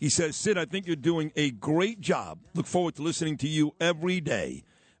 He says, Sid, I think you're doing a great job. Look forward to listening to you every day.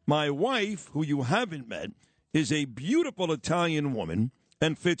 My wife, who you haven't met, is a beautiful Italian woman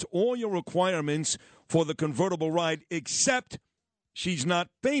and fits all your requirements for the convertible ride, except she's not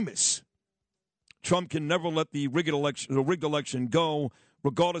famous. Trump can never let the rigged election go.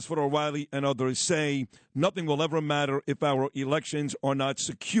 Regardless what O'Reilly and others say, nothing will ever matter if our elections are not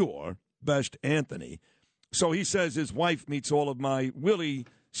secure. Best Anthony. So he says his wife meets all of my really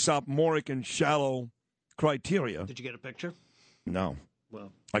sophomoric and shallow criteria. Did you get a picture? No.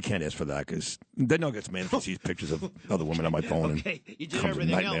 Well, I can't ask for that because then I'll get mad if he sees pictures of other women on my phone. Okay, you did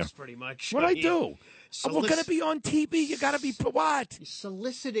everything else pretty much. What'd I do? We're going to be on TV. You got to be what?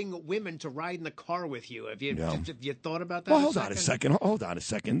 Soliciting women to ride in the car with you. Have you thought about that? Well, hold on a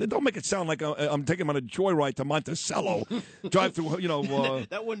second. Don't make it sound like I'm taking him on a joyride to Monticello. Drive through,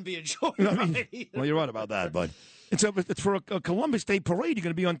 that wouldn't be a joyride. I mean, well, you're right about that, but it's for a Columbus Day parade. You're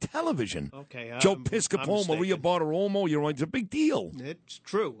going to be on television. Okay. Joe Piscopo, Maria Bartiromo. It's a big deal. It's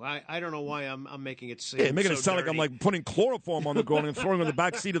true. true. I don't know why I'm making it seem making so it sound dirty. like I'm like putting chloroform on the groin and throwing it in the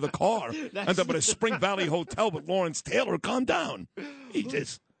back seat of the car. End up at a Spring Valley hotel with Lawrence Taylor. Calm down. He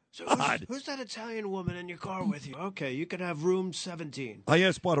just... So who's that Italian woman in your car with you? Okay, you could have room 17. I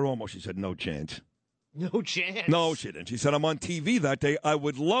asked Bartiromo. She said, no chance. No chance? No, she didn't. She said, I'm on TV that day. I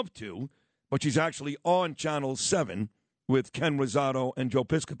would love to, but she's actually on Channel 7 with Ken Rosado and Joe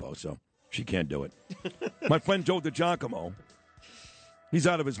Piscopo, so she can't do it. My friend Joe DiGiacomo, he's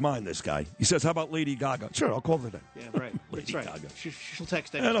out of his mind, this guy. He says, how about Lady Gaga? Sure, I'll call her then. Yeah, right. Lady That's right. Gaga. She'll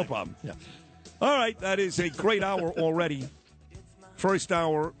text Yeah, anything. no problem. Yeah. All right, that is a great hour already. First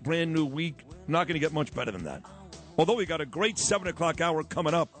hour, brand new week. Not going to get much better than that. Although we got a great 7 o'clock hour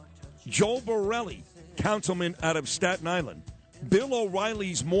coming up. Joe Borelli, councilman out of Staten Island. Bill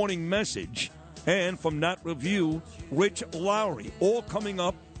O'Reilly's morning message. And from Nat Review, Rich Lowry. All coming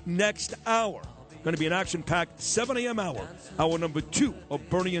up next hour. Going to be an action-packed 7 a.m. hour. Hour number 2 of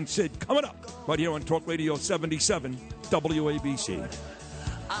Bernie and Sid coming up right here on Talk Radio 77 WABC.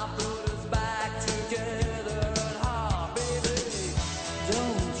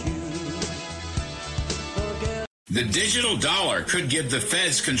 The digital dollar could give the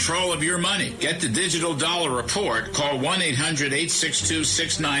feds control of your money. Get the digital dollar report. Call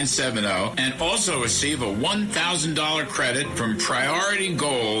 1-800-862-6970 and also receive a $1,000 credit from Priority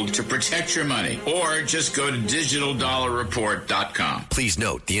Gold to protect your money. Or just go to digitaldollarreport.com. Please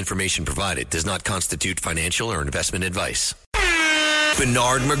note, the information provided does not constitute financial or investment advice.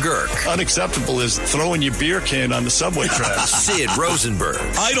 Bernard McGurk. Unacceptable is throwing your beer can on the subway tracks. Sid Rosenberg.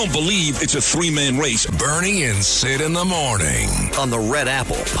 I don't believe it's a three-man race. Bernie and Sid in the morning on the Red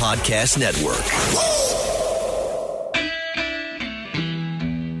Apple Podcast Network.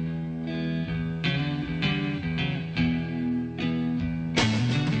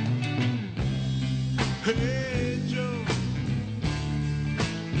 Hey, Joe,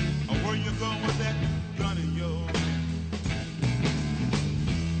 where you going with that gun of yours?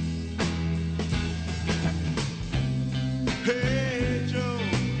 Hey, Joe,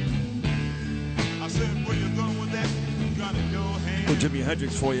 I said, where you going with that gun in your hand? Well, Jimi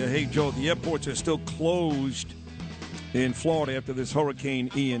Hendrix for you. Hey, Joe, the airports are still closed in Florida after this Hurricane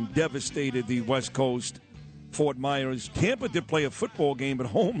Ian devastated the West Coast. Fort Myers. Tampa did play a football game at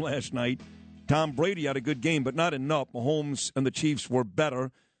home last night. Tom Brady had a good game, but not enough. Mahomes and the Chiefs were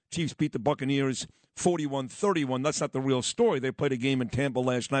better. Chiefs beat the Buccaneers 41-31. That's not the real story. They played a game in Tampa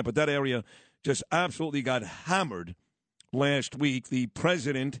last night, but that area just absolutely got hammered last week. The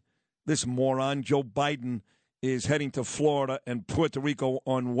president, this moron, Joe Biden, is heading to Florida and Puerto Rico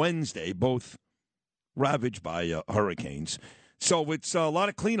on Wednesday, both ravaged by hurricanes. So it's a lot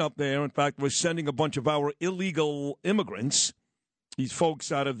of cleanup there. In fact, we're sending a bunch of our illegal immigrants, these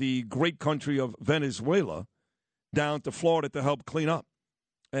folks out of the great country of Venezuela, down to Florida to help clean up.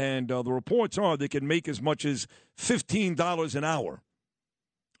 And the reports are they can make as much as $15 an hour.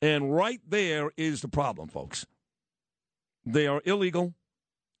 And right there is the problem, folks. They are illegal.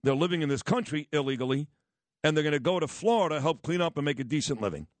 They're living in this country illegally. And they're going to go to Florida, help clean up, and make a decent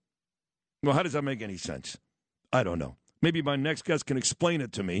living. Well, how does that make any sense? I don't know. Maybe my next guest can explain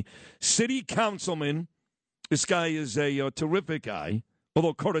it to me. City Councilman, this guy is a terrific guy,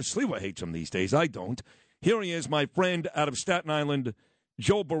 although Curtis Sliwa hates him these days. I don't. Here he is, my friend out of Staten Island,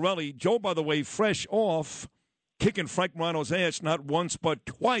 Joe Borelli. Joe, by the way, fresh off, kicking Frank Morano's ass not once but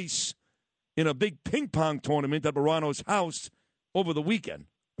twice in a big ping pong tournament at Morano's house over the weekend.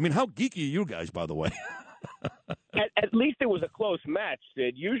 I mean, how geeky are you guys, by the way? At least it was a close match,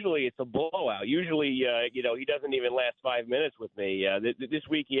 Sid. Usually it's a blowout. Usually, he doesn't even last 5 minutes with me. This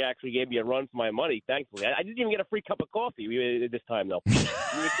week he actually gave me a run for my money, thankfully. I didn't even get a free cup of coffee this time, though.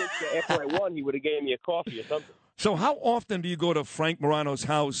 You would think after I won, he would have gave me a coffee or something. So how often do you go to Frank Morano's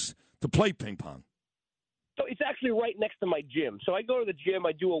house to play ping pong? So it's actually right next to my gym. So I go to the gym,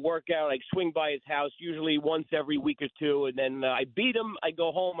 I do a workout, I swing by his house usually once every week or two, and then I beat him. I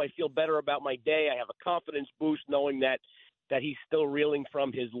go home, I feel better about my day. I have a confidence boost knowing that he's still reeling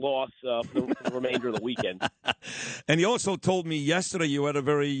from his loss for the remainder of the weekend. And you also told me yesterday you had a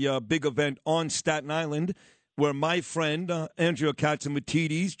very big event on Staten Island where my friend Andrea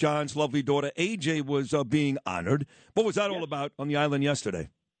Katzimatidis, John's lovely daughter AJ, was being honored. What was that all about on the island yesterday?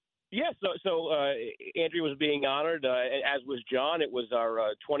 Yeah, so Andrea was being honored, as was John. It was our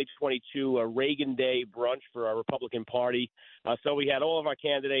 2022 Reagan Day brunch for our Republican Party. So we had all of our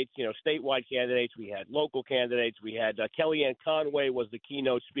candidates, statewide candidates. We had local candidates. We had Kellyanne Conway was the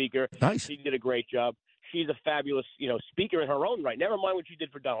keynote speaker. Nice. She did a great job. she's a fabulous, speaker in her own right. Never mind what she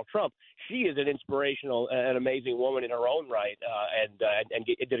did for Donald Trump. She is an inspirational and amazing woman in her own right, and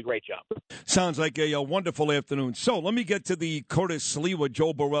did a great job. Sounds like a wonderful afternoon. So let me get to the Curtis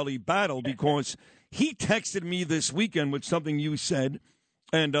Sliwa-Joe Borelli battle, because he texted me this weekend with something you said,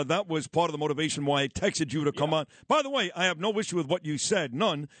 and that was part of the motivation why I texted you to come on. By the way, I have no issue with what you said,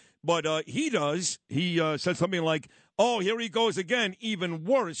 none, but he does. He said something like, oh, here he goes again, even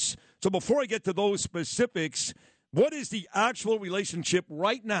worse. So before I get to those specifics, what is the actual relationship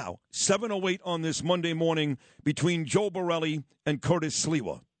right now, 7:08 on this Monday morning, between Joe Borelli and Curtis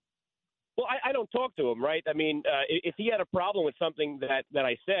Sliwa? Well, I don't talk to him, right? I mean, if he had a problem with something that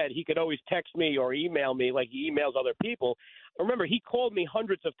I said, he could always text me or email me like he emails other people. Remember, he called me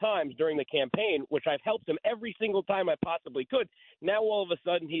hundreds of times during the campaign, which I've helped him every single time I possibly could. Now, all of a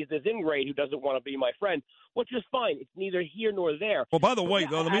sudden, he's this ingrate who doesn't want to be my friend, which is fine. It's neither here nor there. Well, by the way,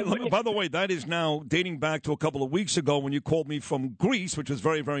 by the way, that is now dating back to a couple of weeks ago when you called me from Greece, which was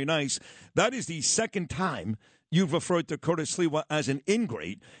very, very nice. That is the second time you've referred to Curtis Sliwa as an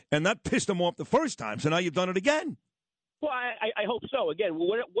ingrate, and that pissed him off the first time, so now you've done it again. Well, I hope so. Again,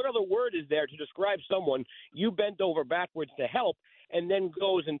 what other word is there to describe someone you bent over backwards to help and then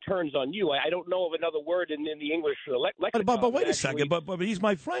goes and turns on you? I don't know of another word in the English lexicon. But wait a second, but he's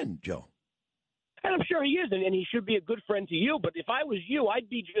my friend, Joe. And I'm sure he is, and he should be a good friend to you. But if I was you, I'd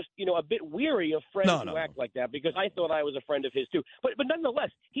be just, a bit weary of friends who act like that, because I thought I was a friend of his too. But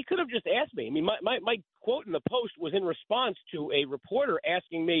nonetheless, he could have just asked me. I mean, my quote in the Post was in response to a reporter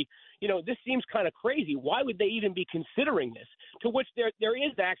asking me, this seems kind of crazy. Why would they even be considering this? To which there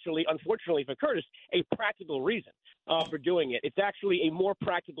is actually, unfortunately for Curtis, a practical reason for doing it. It's actually a more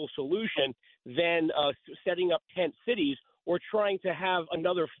practical solution than setting up tent cities or trying to have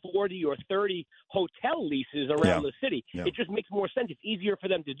another 40 or 30 hotel leases around the city. Yeah. It just makes more sense. It's easier for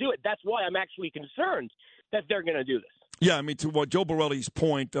them to do it. That's why I'm actually concerned that they're going to do this. Yeah, I mean, to what Joe Borelli's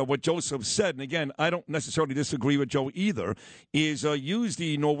point, what Joseph said, and again, I don't necessarily disagree with Joe either, is use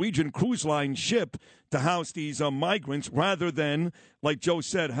the Norwegian cruise line ship to house these migrants rather than, like Joe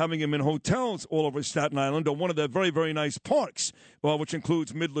said, having them in hotels all over Staten Island or one of the very, very nice parks, which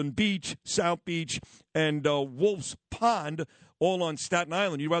includes Midland Beach, South Beach, and Wolf's Pond, all on Staten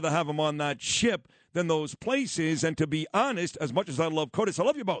Island. You'd rather have them on that ship than those places. And to be honest, as much as I love Curtis, I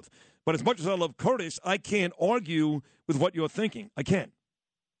love you both, but as much as I love Curtis, I can't argue with what you're thinking. I can't.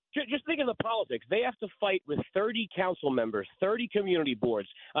 Just think of the politics. They have to fight with 30 council members, 30 community boards,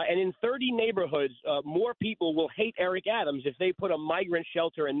 and in 30 neighborhoods, more people will hate Eric Adams if they put a migrant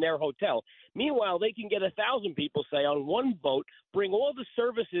shelter in their hotel. Meanwhile, they can get 1,000 people, say, on one boat, bring all the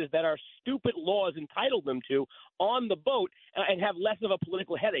services that our stupid laws entitle them to on the boat, and have less of a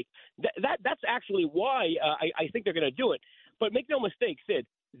political headache. That's actually why I think they're going to do it. But make no mistake, Sid,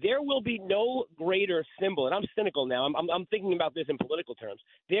 there will be no greater symbol, and I'm cynical now. I'm thinking about this in political terms.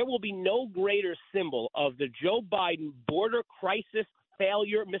 There will be no greater symbol of the Joe Biden border crisis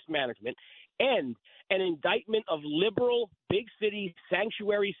failure mismanagement and an indictment of liberal, big city,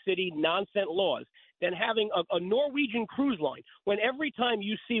 sanctuary city nonsense laws than having a Norwegian cruise line, when every time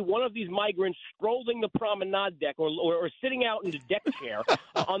you see one of these migrants strolling the promenade deck or sitting out in the deck chair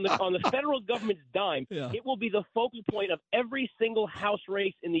on the federal government's dime, it will be the focal point of every single House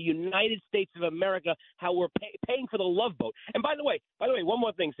race in the United States of America, how we're paying for the Love Boat. And by the way, one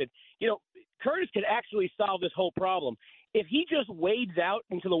more thing, Sid. Curtis could actually solve this whole problem. If he just wades out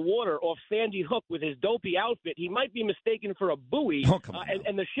into the water off Sandy Hook with his dopey outfit, he might be mistaken for a buoy,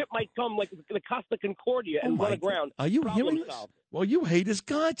 and the ship might come like the Costa Concordia and run aground. Are you hearing this? Well, you hate his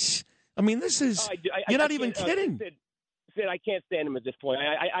guts. I mean, this is you're not even kidding. Sid, I can't stand him at this point.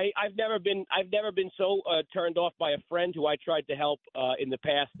 I've never been so turned off by a friend who I tried to help in the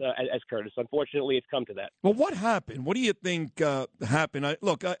past as Curtis. Unfortunately, it's come to that. Well, what happened? What do you think happened?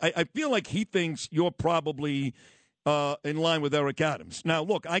 I feel like he thinks you're probably in line with Eric Adams. Now,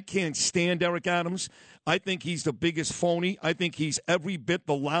 look, I can't stand Eric Adams. I think he's the biggest phony. I think he's every bit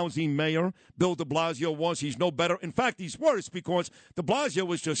the lousy mayor Bill de Blasio was. He's no better. In fact, he's worse because de Blasio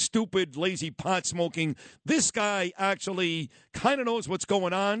was just stupid, lazy, pot-smoking. This guy actually kind of knows what's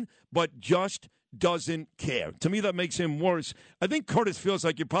going on, but just doesn't care. To me, that makes him worse. I think Curtis feels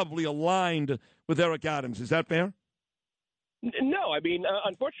like you're probably aligned with Eric Adams. Is that fair? No, I mean,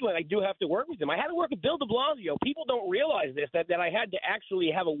 unfortunately, I do have to work with him. I had to work with Bill de Blasio. People don't realize this, that I had to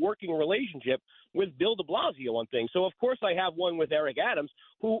actually have a working relationship with Bill de Blasio on things. So, of course, I have one with Eric Adams,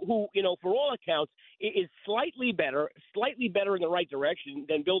 who for all accounts, is slightly better in the right direction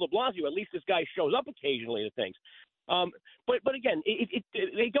than Bill de Blasio. At least this guy shows up occasionally to things. But again,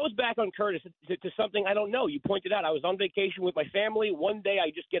 it goes back on Curtis to something I don't know. You pointed out I was on vacation with my family. One day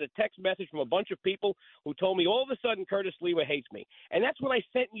I just get a text message from a bunch of people who told me all of a sudden Curtis Lewa hates me. And that's when I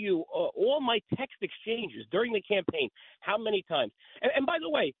sent you all my text exchanges during the campaign. How many times? And by the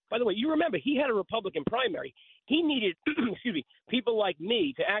way, you remember he had a Republican primary. He needed, people like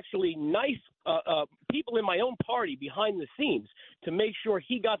me to actually knife people in my own party behind the scenes to make sure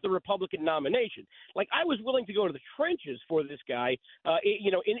he got the Republican nomination. Like, I was willing to go to the trenches for this guy,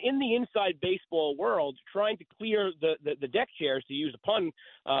 in the inside baseball world, trying to clear the deck chairs, to use a pun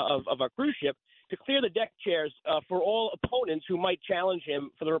of our cruise ship, to clear the deck chairs for all opponents who might challenge him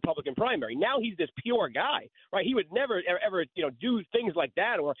for the Republican primary. Now he's this pure guy, right? He would never, ever, do things like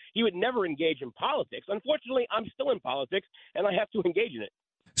that, or he would never engage in politics. Unfortunately, I'm still in politics, and I have to engage in it.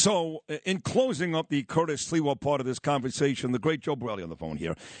 So, in closing up the Curtis Lewa part of this conversation, the great Joe Borelli on the phone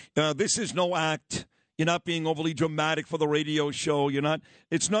here. This is no act. You're not being overly dramatic for the radio show.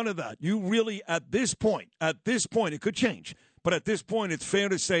 It's none of that. You really, at this point, it could change. But at this point, it's fair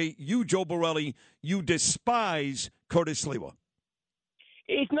to say you, Joe Borelli, you despise Curtis Lewa.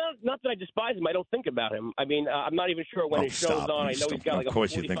 It's not that I despise him. I don't think about him. I mean, I'm not even sure when his show's on. I know he's got like a 45-minute thing. Of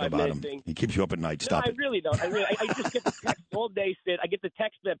course you think about him. He keeps you up at night. Stop it. I really don't. I just get the text all day, Sid. I get the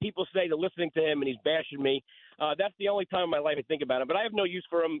text that people say they're listening to him and he's bashing me. That's the only time in my life I think about him. But I have no use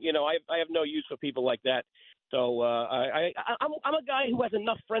for him. I have no use for people like that. So I'm a guy who has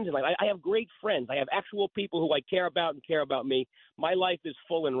enough friends in life. I have great friends. I have actual people who I care about and care about me. My life is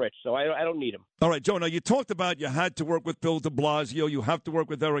full and rich, so I don't need them. All right, Joe, now you talked about you had to work with Bill de Blasio. You have to work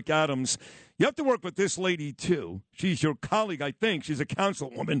with Eric Adams. You have to work with this lady, too. She's your colleague, I think. She's a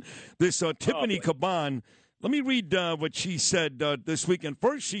councilwoman. This Tiffany Caban. Let me read what she said this weekend.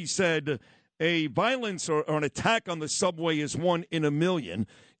 First, she said a violence or an attack on the subway is 1 in a million.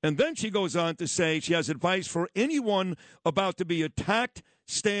 And then she goes on to say she has advice for anyone about to be attacked,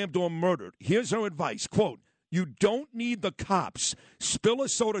 stabbed, or murdered. Here's her advice, quote, "You don't need the cops. Spill a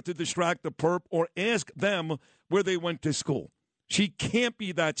soda to distract the perp or ask them where they went to school." She can't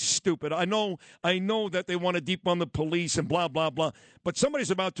be that stupid. I know that they want to defund the police and blah, blah, blah. But somebody's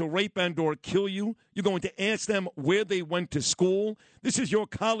about to rape and or kill you. You're going to ask them where they went to school. This is your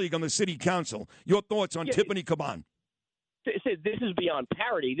colleague on the city council. Your thoughts on Tiffany Caban? This is beyond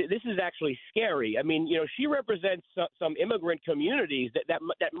parody. This is actually scary. I mean, she represents some immigrant communities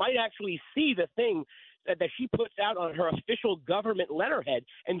that might actually see the thing that she puts out on her official government letterhead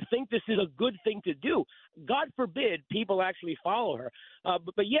and think this is a good thing to do. God forbid people actually follow her.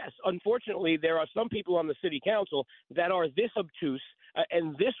 But yes, unfortunately, there are some people on the city council that are this obtuse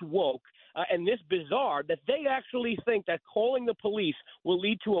and this woke and this bizarre that they actually think that calling the police will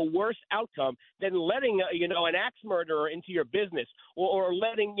lead to a worse outcome than letting an axe murderer into your business or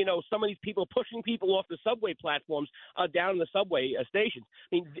letting some of these people pushing people off the subway platforms down in the subway stations.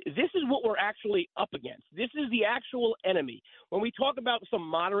 I mean, this is what we're actually up against. This is the actual enemy. When we talk about some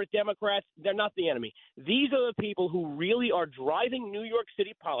moderate Democrats, they're not the enemy. These are the people who really are driving New York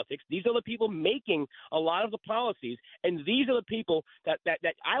City politics. These are the people making a lot of the policies, and these are the people that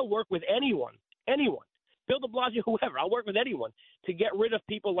I'll work with anyone, Bill de Blasio, whoever, I'll work with anyone to get rid of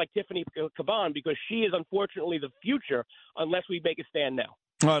people like Tiffany Caban because she is unfortunately the future unless we make a stand now.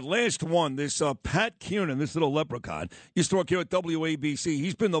 All right, last one. This Pat Kiernan, this little leprechaun, used to work here at WABC.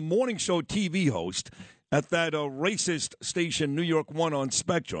 He's been the morning show TV host at that racist station, New York 1 on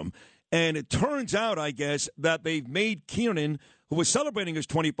Spectrum. And it turns out, I guess, that they've made Kiernan, who was celebrating his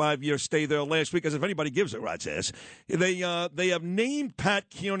 25-year stay there last week, as if anybody gives a rat's ass, they have named Pat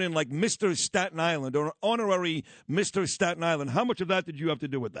Kiernan like Mr. Staten Island or honorary Mr. Staten Island. How much of that did you have to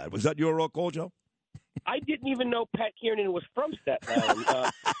do with that? Was that your call, Joe? I didn't even know Pat Kiernan was from Staten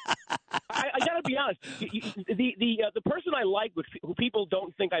Island. I got to be honest. The person I like, who people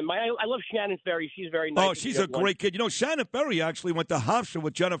don't think I might, I love Shannon Ferry. She's very nice. Oh, she's a great kid. Shannon Ferry actually went to Hofstra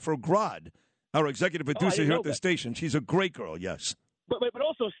with Jennifer Grod, our executive producer here at the station. She's a great girl, yes. But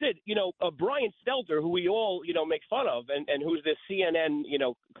also, Sid, Brian Stelter, who we all, make fun of, and who's this CNN,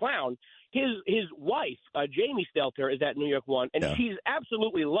 clown, his wife, Jamie Stelter, is at New York 1, and she's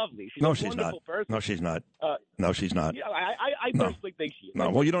absolutely lovely. She's a wonderful person. No, she's not. No, she's not. I personally think she is. No,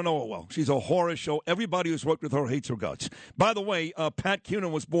 well, you don't know her well. She's a horror show. Everybody who's worked with her hates her guts. By the way, Pat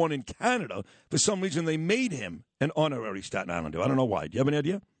Kiernan was born in Canada. For some reason, they made him an honorary Staten Islander. I don't know why. Do you have any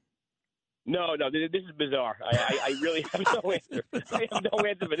idea? No, this is bizarre. I really have no answer. I have no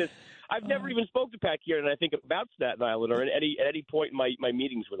answer for this. I've never even spoke to Pat Kieran, I think, about Staten Island or at any point in my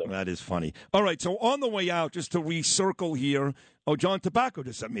meetings with him. That is funny. All right, so on the way out, just to recircle here, John Tobacco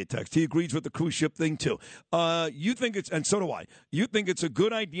just sent me a text. He agrees with the cruise ship thing, too. You think it's, and so do I, you think it's a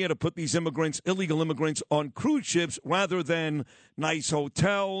good idea to put these illegal immigrants, on cruise ships rather than nice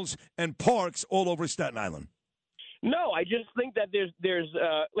hotels and parks all over Staten Island? No, I just think that there's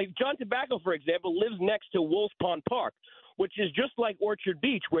like John Tobacco, for example, lives next to Wolf Pond Park, which is just like Orchard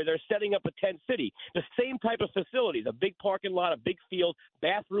Beach, where they're setting up a tent city. The same type of facilities, a big parking lot, a big field,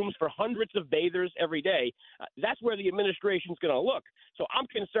 bathrooms for hundreds of bathers every day. That's where the administration's going to look. So I'm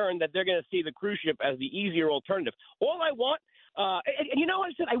concerned that they're going to see the cruise ship as the easier alternative. All I want, and you know what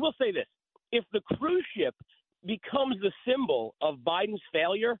I said? I will say this. If the cruise ship becomes the symbol of Biden's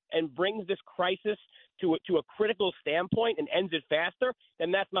failure and brings this crisis to a critical standpoint and ends it faster, then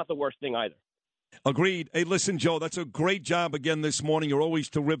that's not the worst thing either. Agreed. Hey, listen, Joe, that's a great job again this morning. You're always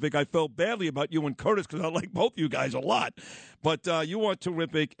terrific. I felt badly about you and Curtis because I like both you guys a lot. But you are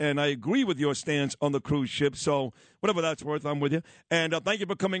terrific, and I agree with your stance on the cruise ship. So whatever that's worth, I'm with you. And thank you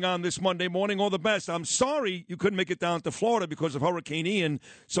for coming on this Monday morning. All the best. I'm sorry you couldn't make it down to Florida because of Hurricane Ian,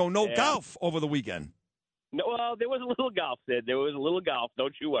 so no golf over the weekend. No, well, there was a little golf, Sid. There was a little golf.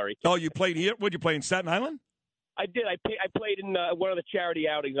 Don't you worry. Oh, you played here? Where'd you play, in Staten Island? I did. I played in one of the charity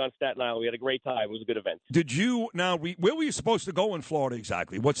outings on Staten Island. We had a great time. It was a good event. Did you where were you supposed to go in Florida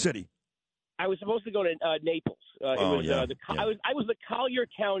exactly? What city? I was supposed to go to Naples. I was the Collier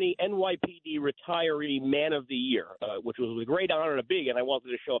County NYPD Retiree Man of the Year, which was a great honor to be, and I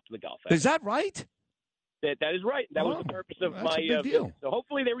wanted to show up to the golf. Is that right? That is right. That was the purpose of my visit. So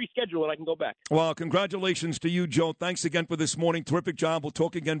hopefully they reschedule and I can go back. Well, congratulations to you, Joe. Thanks again for this morning. Terrific job. We'll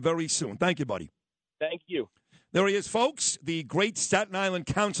talk again very soon. Thank you, buddy. Thank you. There he is, folks, the great Staten Island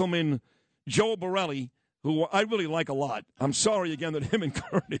Councilman Joe Borelli, who I really like a lot. I'm sorry again that him and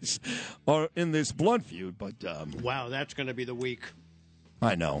Curtis are in this blood feud, but wow, that's going to be the week.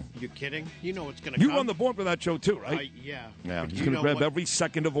 I know. You kidding? You know it's going to You come. run the board for that show, too, right? Yeah. Yeah, he's going to grab every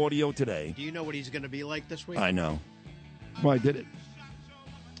second of audio today. Do you know what he's going to be like this week? I know. Well, I did it.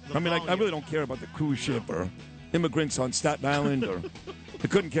 I really don't care about the cruise ship or immigrants on Staten Island, or I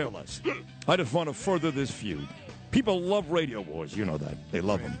couldn't care less. I just want to further this feud. People love radio wars. You know that. They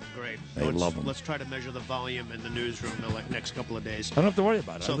love them. Great. They love them. Let's try to measure the volume in the newsroom the next couple of days. I don't have to worry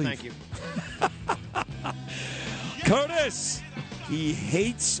about it. So thank you. Curtis! He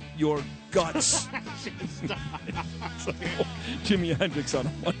hates your guts. So, Jimi Hendrix on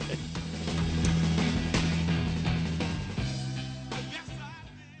a Monday.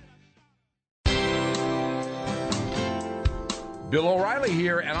 Bill O'Reilly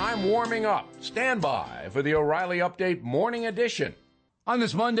here, and I'm warming up. Stand by for the O'Reilly Update Morning Edition. On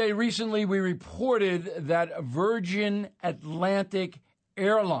this Monday, recently we reported that Virgin Atlantic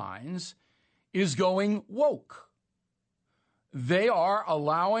Airlines is going woke. They are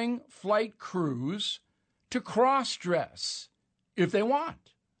allowing flight crews to cross-dress if they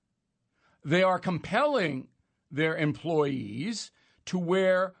want. They are compelling their employees to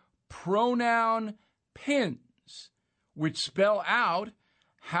wear pronoun pins, which spell out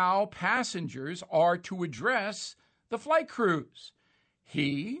how passengers are to address the flight crews.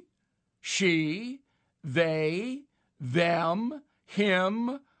 He, she, they, them,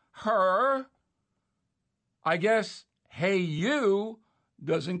 him, her. I guess hey you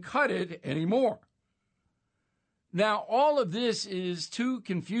doesn't cut it anymore. Now, all of this is too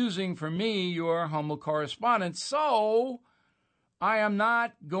confusing for me, your humble correspondent, so I am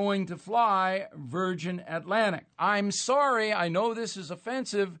not going to fly Virgin Atlantic. I'm sorry, I know this is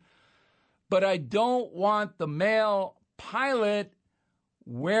offensive, but I don't want the male pilot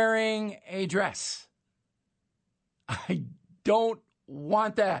wearing a dress. I don't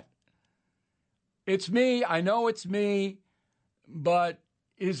want that. It's me, I know it's me, but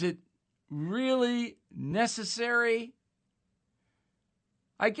is it really necessary?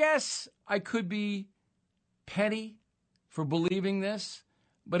 I guess I could be petty for believing this,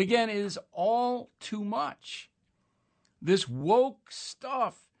 but again, it is all too much. This woke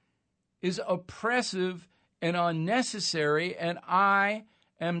stuff is oppressive and unnecessary, and I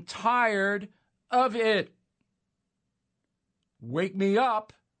am tired of it. Wake me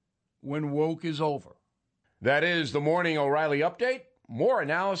up when woke is over. That is the Morning O'Reilly Update. More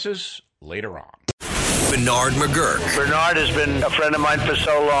analysis later on. Bernard McGurk. Bernard has been a friend of mine for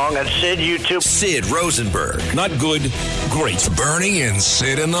so long. And Sid, you too. Sid Rosenberg. Not good, great. Bernie and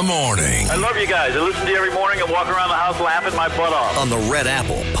Sid in the morning. I love you guys. I listen to you every morning and walk around the house laughing my butt off. On the Red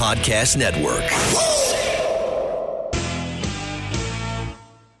Apple Podcast Network.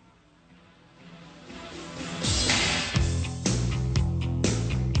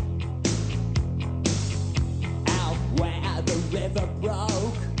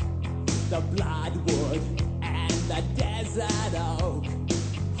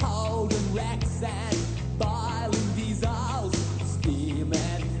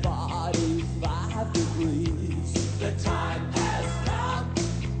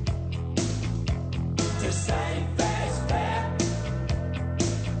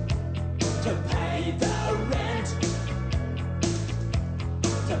 to pay the rent,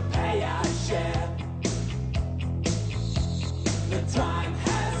 to pay our share. The time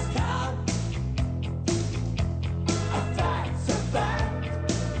has come. A fact's a fact.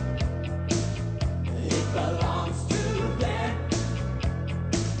 It belongs to them.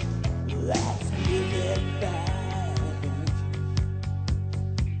 Let's give it back.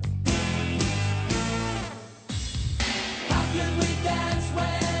 How can we dance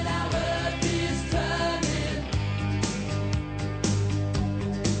when our earth is turning?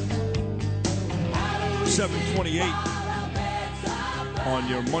 7:28 on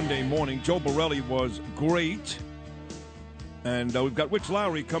your Monday morning. Joe Borelli was great. And we've got Rich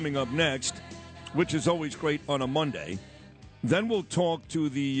Lowry coming up next, which is always great on a Monday. Then we'll talk to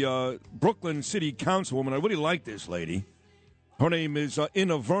the Brooklyn City Councilwoman. I really like this lady. Her name is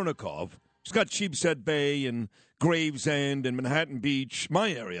Inna Vernikov. She's got Sheepshead Bay and Gravesend and Manhattan Beach,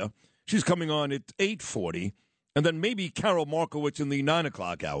 my area. She's coming on at 8:40. And then maybe Carol Markowitz in the 9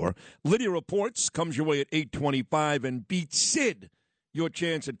 o'clock hour. Lydia Reports comes your way at 8:25. And Beat Sid, your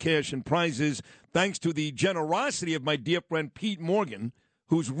chance at cash and prizes, thanks to the generosity of my dear friend Pete Morgan,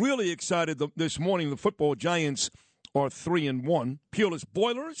 who's really excited this morning. The football Giants are 3-1. Peerless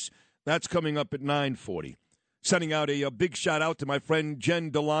Boilers, that's coming up at 9:40. Sending out a big shout-out to my friend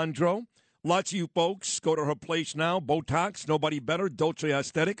Jen DeLandro. Lots of you folks go to her place now. Botox, nobody better. Dolce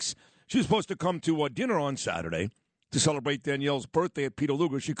Aesthetics. She was supposed to come to dinner on Saturday to celebrate Danielle's birthday at Peter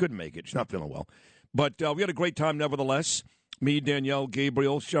Luger. She couldn't make it. She's not feeling well. But we had a great time nevertheless. Me, Danielle,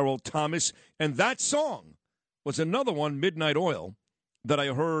 Gabriel, Cheryl, Thomas. And that song was another one, Midnight Oil, that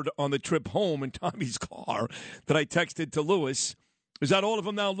I heard on the trip home in Tommy's car that I texted to Lewis. Is that all of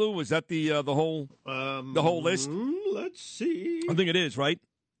them now, Lou? Is that the whole list? Let's see. I think it is, right?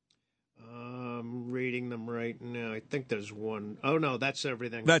 I'm reading them right now. I think there's one. Oh, no, that's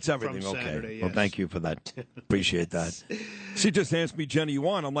everything. That's everything, from okay. Saturday, yes. Well, thank you for that. Appreciate that. She just asked me, Jenny, you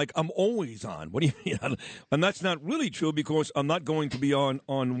on? I'm like, I'm always on. What do you mean? And that's not really true because I'm not going to be on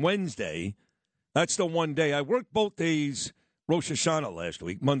Wednesday. That's the one day. I worked both days, Rosh Hashanah last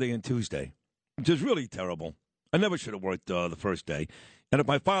week, Monday and Tuesday, which is really terrible. I never should have worked the first day. And if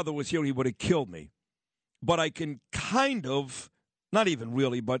my father was here, he would have killed me. But I can kind of, not even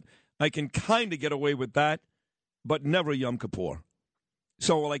really, but I can kind of get away with that, but never Yom Kippur.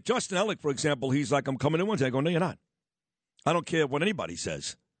 So, like Justin Ellick, for example, he's like, I'm coming in Wednesday. I go, no, you're not. I don't care what anybody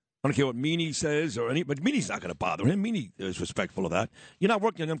says. I don't care what Meany says but Meany's not going to bother him. Meany is respectful of that. You're not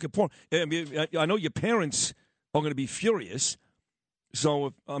working on Yom Kippur. I know your parents are going to be furious. So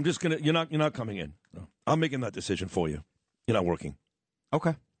if I'm just going to, you're not coming in. No. I'm making that decision for you. You're not working.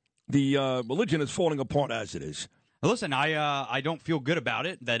 Okay. The religion is falling apart as it is. Listen, I don't feel good about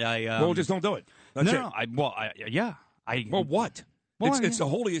it. That I well, just don't do it. That's it. No. Well, what? Well, it's the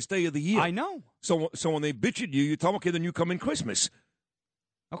holiest day of the year. I know. So when they bitch at you, you tell them, okay, then you come in Christmas.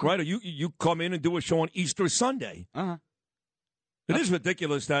 Okay. Right? Or you come in and do a show on Easter Sunday. Uh-huh. It is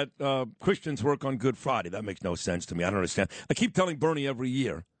ridiculous that Christians work on Good Friday. That makes no sense to me. I don't understand. I keep telling Bernie every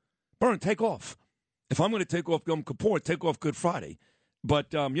year, Bernie, take off. If I'm going to take off Yom Kippur, take off Good Friday.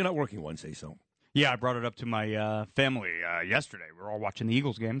 But you're not working Wednesday, so. Yeah, I brought it up to my family yesterday. We were all watching the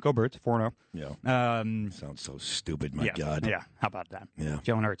Eagles game. Go Birds, 4-0. Yeah. Sounds so stupid, my yeah, God. Yeah, how about that? Yeah.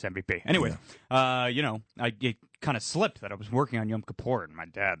 Jalen Hurts MVP. Anyway, it kind of slipped that I was working on Yom Kippur, and my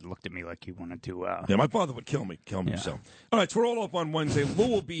dad looked at me like he wanted to. Yeah, my father would kill me. Yeah. So. All right, so we're all up on Wednesday. Lou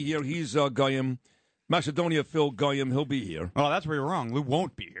will be here. He's Goyim. Macedonia Phil Goyim, he'll be here. Oh, that's where you're wrong. Lou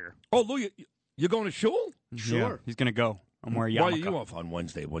won't be here. Oh, Lou, you're going to shul? Sure. Yeah, he's going to go. I'm wearing yarmulke. Why are you off on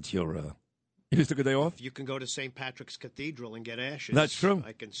Wednesday? What's your... You just took a day off? You can go to St. Patrick's Cathedral and get ashes. That's true.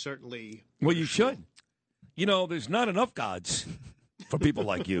 I can certainly... Well, you should. You know, there's not enough gods for people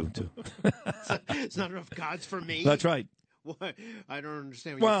like you. It's not enough gods for me? That's right. What? I don't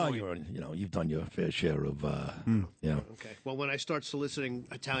understand what you've done your fair share of, Okay. Well, when I start soliciting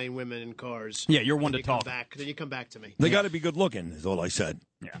Italian women in cars... Yeah, you're one to talk. Then you come back to me. They got to be good looking, is all I said.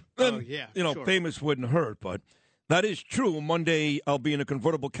 Yeah. And, yeah, sure. Famous wouldn't hurt, but... That is true. Monday, I'll be in a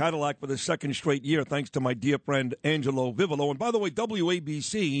convertible Cadillac for the second straight year, thanks to my dear friend Angelo Vivolo. And by the way,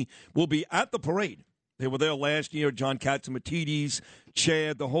 WABC will be at the parade. They were there last year, John Katsimatidis,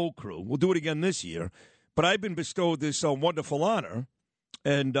 Chad, the whole crew. We'll do it again this year. But I've been bestowed this wonderful honor,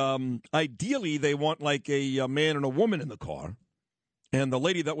 and ideally they want like a man and a woman in the car. And the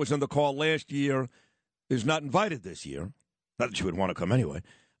lady that was in the car last year is not invited this year. Not that she would want to come anyway.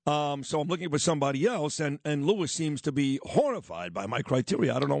 So I'm looking for somebody else, and Lewis seems to be horrified by my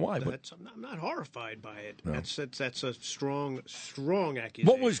criteria. I don't know why. But I'm not horrified by it. No. That's a strong accusation.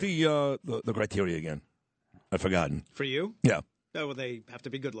 What was the criteria again? I've forgotten. For you? Yeah. Oh, well, they have to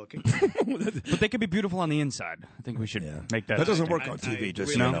be good looking. But they could be beautiful on the inside. I think we should make that. That doesn't work on TV. I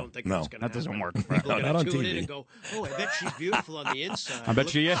just really so don't think no, that's gonna that doesn't work. People are not going on to tune TV. in and go, oh, I bet she's beautiful on the inside. I bet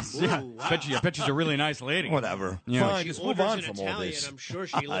she is. Ooh, Yeah. wow. I bet she's a really nice lady. Whatever. Yeah. Fine, She just move orders on in from all Italian, this. I'm sure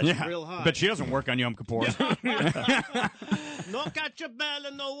she lives real high. But she doesn't work on Yom Kippur. No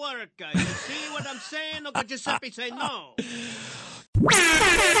cacciabella, no work. You see what I'm saying? Uncle Giuseppe say no.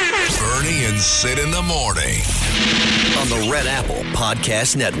 Bernie and Sid in the morning on the Red Apple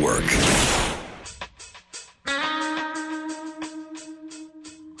Podcast Network.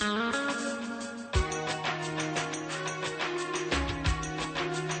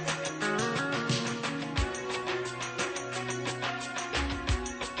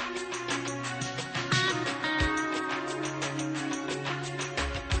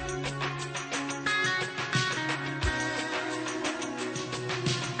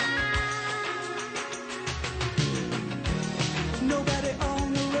 Nobody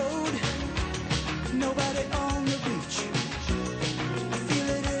on the road, nobody on the beach. I feel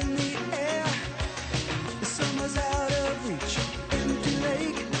it in the air, the summer's out of reach. Empty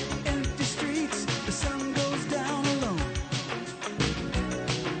lake, empty streets, the sun goes down alone.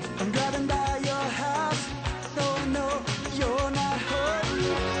 I'm driving by your house, though I know you're not home.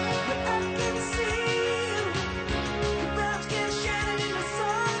 But I can see you, your brown skin shining in the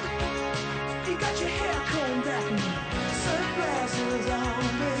sun. You got your hair combed back now. Sunglasses on,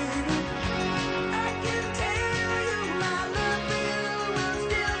 baby. I can tell you my love for you will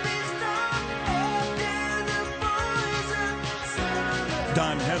still be strong after the boys of summer.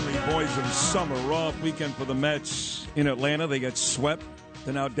 Don Henley, Boys of Summer, off weekend for the Mets in Atlanta. They get swept.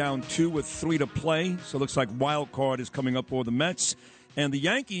 They're now down 2 with 3 to play. So it looks like wild card is coming up for the Mets. And the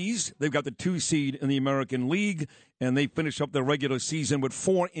Yankees, they've got the 2 seed in the American League, and they finish up their regular season with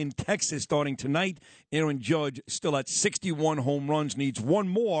 4 in Texas starting tonight. Aaron Judge still at 61 home runs, needs 1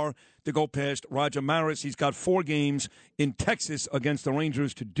 more to go past Roger Maris. He's got 4 games in Texas against the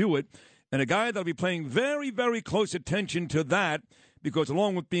Rangers to do it. And a guy that'll be paying very, very close attention to that, because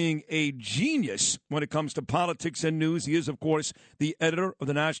along with being a genius when it comes to politics and news, he is, of course, the editor of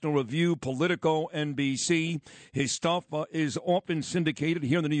the National Review, Politico, NBC. His stuff is often syndicated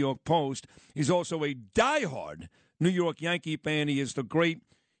here in the New York Post. He's also a diehard New York Yankee fan. He is the great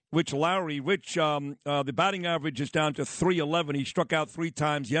Rich Lowry. Rich, the batting average is down to .311. He struck out 3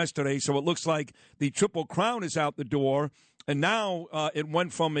 times yesterday, so it looks like the Triple Crown is out the door. And now it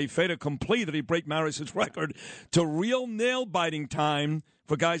went from a fait accompli that he break Maris's record to real nail-biting time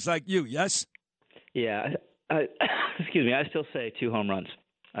for guys like you, yes? Yeah. Excuse me. I still say 2 home runs.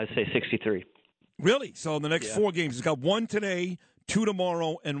 I say 63. Really? So in the next 4 games, he's got 1 today, 2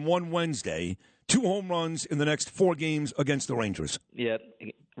 tomorrow, and 1 Wednesday. 2 home runs in the next 4 games against the Rangers. Yeah.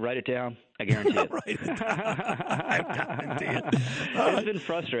 Write it down. I guarantee it. Write it down. I guarantee it. It's been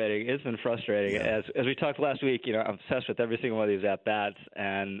frustrating. It's been frustrating. Yeah. As we talked last week, I'm obsessed with every single one of these at-bats,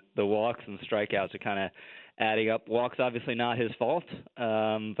 and the walks and strikeouts are kind of adding up. Walks, obviously not his fault,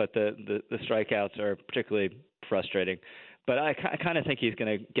 but the strikeouts are particularly frustrating. But I kind of think he's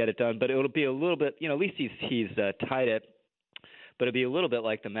going to get it done. But it'll be a little bit, at least he's tied it. But it'd be a little bit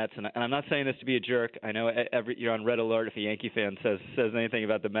like the Mets, and I'm not saying this to be a jerk. I know you're on red alert if a Yankee fan says anything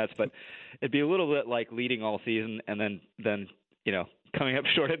about the Mets, but it'd be a little bit like leading all season and then coming up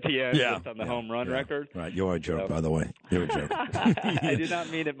short at the end just on the home run record. Right, you're a jerk, by the way. You're a jerk. I did not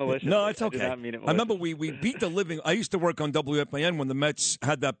mean it maliciously. No, it's okay. I did not mean it I remember we beat the living. I used to work on WFAN when the Mets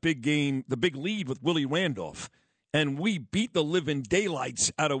had that big game, the big lead with Willie Randolph. And we beat the living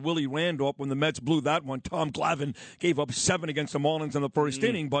daylights out of Willie Randolph when the Mets blew that one. Tom Glavine gave up 7 against the Marlins in the first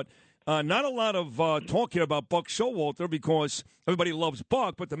inning. But not a lot of talk here about Buck Showalter because everybody loves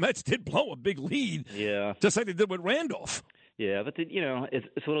Buck, but the Mets did blow a big lead. Yeah. Just like they did with Randolph. Yeah, but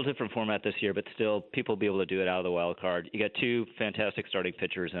it's a little different format this year, but still people will be able to do it out of the wild card. You got 2 fantastic starting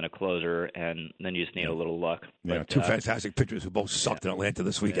pitchers and a closer, and then you just need a little luck. Yeah, but, 2 fantastic pitchers who both sucked in Atlanta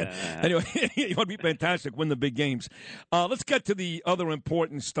this weekend. Anyway, you want to be fantastic, win the big games. Let's get to the other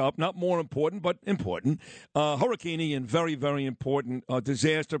important stuff. Not more important, but important. Hurricane Ian, very, very important.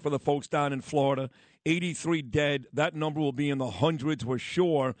 Disaster for the folks down in Florida. 83 dead. That number will be in the hundreds, we're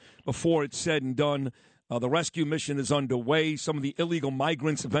sure, before it's said and done. The rescue mission is underway. Some of the illegal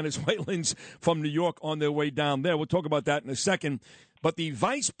migrants, Venezuelans from New York, on their way down there. We'll talk about that in a second. But the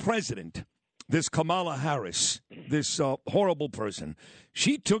vice president, this Kamala Harris, this horrible person,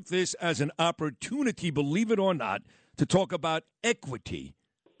 she took this as an opportunity, believe it or not, to talk about equity.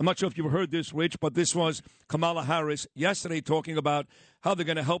 I'm not sure if you've heard this, Rich, but this was Kamala Harris yesterday talking about how they're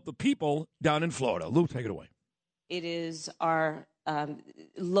going to help the people down in Florida. Lou, take it away. It is our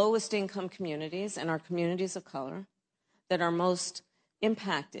lowest income communities and our communities of color that are most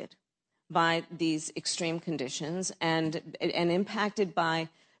impacted by these extreme conditions and impacted by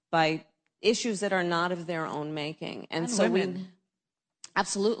issues that are not of their own making. And so women.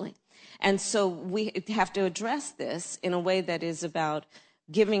 Absolutely. And so we have to address this in a way that is about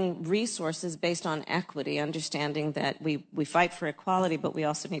giving resources based on equity, understanding that we fight for equality, but we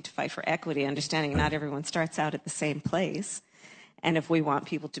also need to fight for equity, understanding not everyone starts out at the same place. And if we want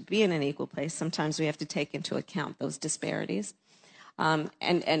people to be in an equal place, sometimes we have to take into account those disparities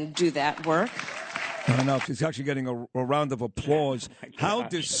and do that work. I know, she's actually getting a round of applause. How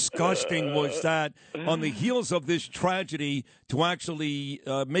disgusting was that on the heels of this tragedy to actually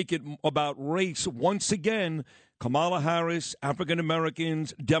make it about race once again? Kamala Harris, African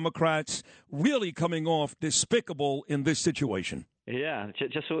Americans, Democrats, really coming off despicable in this situation. Yeah,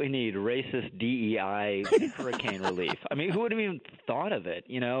 just what we need, racist DEI hurricane relief. I mean, who would have even thought of it,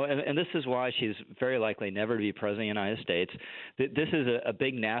 you know? And this is why she's very likely never to be president of the United States. This is a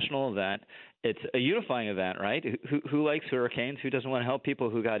big national event. It's a unifying event, right? Who likes hurricanes? Who doesn't want to help people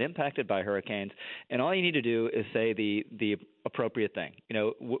who got impacted by hurricanes? And all you need to do is say the appropriate thing. You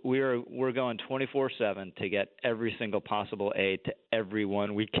know, we're going 24/7 to get every single possible aid to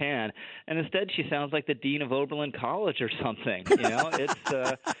everyone we can. And instead, she sounds like the dean of Oberlin College or something. You know,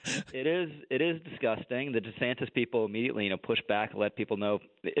 it is disgusting. The DeSantis people immediately push back and let people know,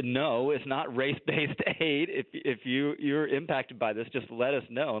 no, it's not race-based aid. If you're impacted by this, just let us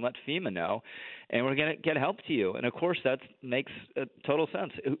know and let FEMA know, and we're going to get help to you. And of course, that makes total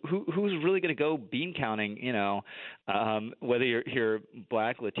sense. Who's really going to go bean counting? You know, whether you're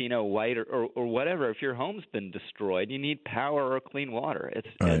black, Latino, white, or whatever. If your home's been destroyed, you need power or clean water.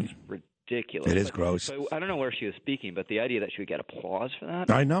 It's ridiculous. It is gross. So I don't know where she was speaking, but the idea that she would get applause for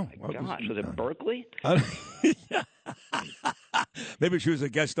that. I know. Oh my gosh, was it Berkeley? Maybe she was a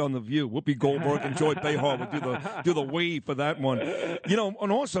guest on The View. Whoopi Goldberg and Joy Behar would do the wave for that one. You know,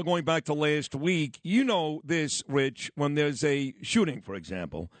 and also going back to last week, you know this, Rich, when there's a shooting, for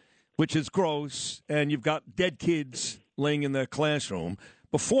example, which is gross, and you've got dead kids laying in their classroom,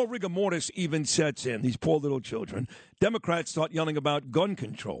 before rigor mortis even sets in, these poor little children, Democrats start yelling about gun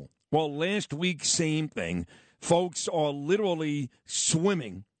control. Well, last week, same thing. Folks are literally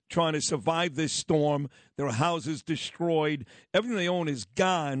swimming, trying to survive this storm. Their houses destroyed. Everything they own is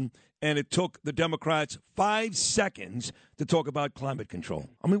gone. And it took the Democrats 5 seconds to talk about climate control.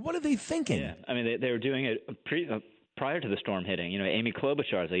 I mean, what are they thinking? Yeah, I mean, they were doing it prior to the storm hitting. You know, Amy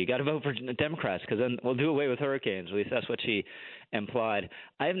Klobuchar was like, you got to vote for Democrats because then we'll do away with hurricanes. At least that's what she implied.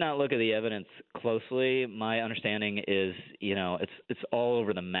 I have not looked at the evidence closely. My understanding is, you know, it's all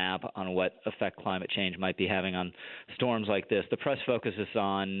over the map on what effect climate change might be having on storms like this. The press focuses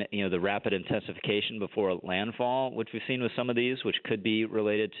on, you know, the rapid intensification before landfall, which we've seen with some of these, which could be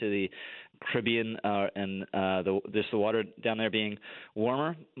related to the Caribbean and the water down there being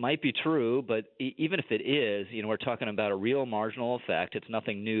warmer. Might be true, but even if it is, you know, we're talking about a real marginal effect. It's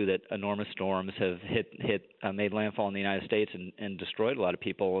nothing new that enormous storms have made landfall in the United States and destroyed a lot of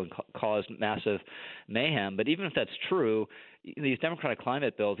people and caused massive mayhem. But even if that's true, these Democratic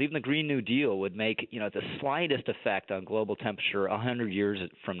climate bills, even the Green New Deal, would make, you know, the slightest effect on global temperature 100 years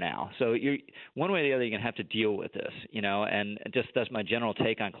from now. So you're, one way or the other, you're going to have to deal with this, you know, and just that's my general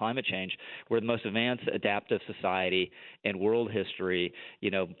take on climate change. We're the most advanced adaptive society in world history. You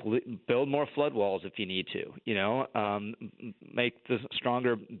know, build more flood walls if you need to, you know, make the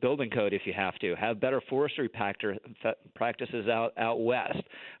stronger building code if you have to, have better forestry practices out west.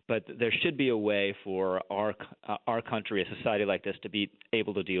 But there should be a way for our country, a society like this, to be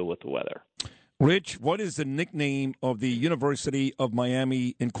able to deal with the weather. Rich, what is the nickname of the University of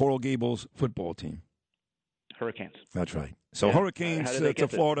Miami in Coral Gables football team? Hurricanes. That's right. So yeah. Hurricanes to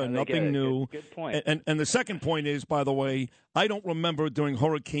Florida, nothing new. Good point. And the second point is, by the way, I don't remember during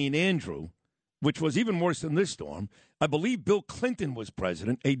Hurricane Andrew, which was even worse than this storm, I believe Bill Clinton was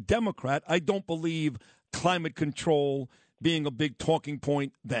president, a Democrat. I don't believe climate control being a big talking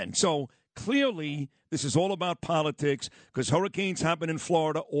point then. So clearly, this is all about politics because hurricanes happen in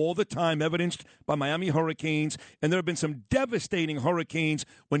Florida all the time, evidenced by Miami hurricanes. And there have been some devastating hurricanes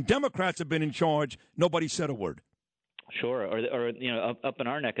when Democrats have been in charge. Nobody said a word. Sure, or you know, up in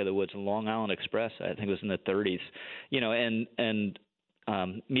our neck of the woods, Long Island Express, I think it was in the 30s. You know, and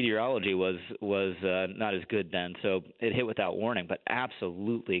meteorology was not as good then, so it hit without warning, but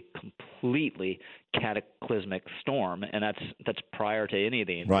absolutely, completely cataclysmic storm, and that's prior to any of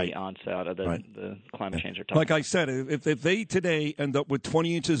the onset of the climate change. Like I said, if they today end up with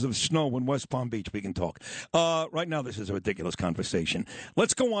 20 inches of snow in West Palm Beach, we can talk. Right now, this is a ridiculous conversation.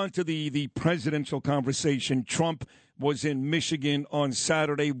 Let's go on to the presidential conversation. Trump was in Michigan on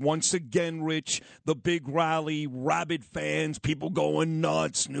Saturday. Once again, Rich, the big rally, rabid fans, people going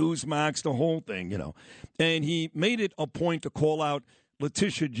nuts, Newsmax, the whole thing, And he made it a point to call out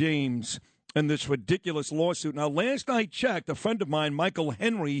Letitia James and this ridiculous lawsuit. Now, last I checked, a friend of mine, Michael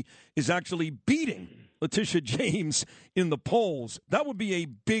Henry, is actually beating Letitia James in the polls. That would be a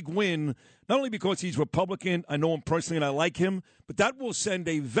big win, not only because he's Republican, I know him personally and I like him, but that will send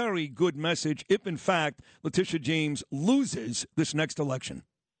a very good message if, in fact, Letitia James loses this next election.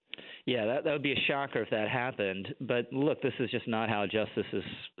 Yeah, that would be a shocker if that happened. But look, this is just not how justice is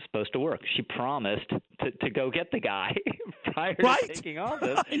supposed to work. She promised to go get the guy prior to taking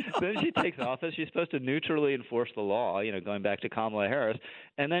office. Then she takes office. She's supposed to neutrally enforce the law, going back to Kamala Harris.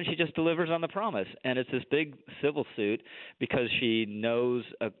 And then she just delivers on the promise. And it's this big civil suit because she knows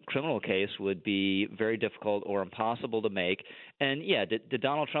a criminal case would be very difficult or impossible to make. And, yeah, did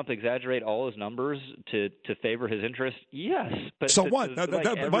Donald Trump exaggerate all his numbers to favor his interests? Yes. But so what? By the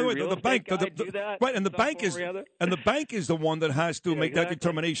way, the bank, and the bank is the one that has to make that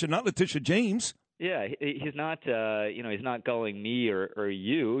determination, not Letitia James. Yeah, he's not. He's not going me or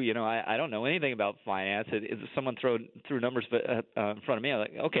you. I don't know anything about finance. If someone threw numbers in front of me, I'm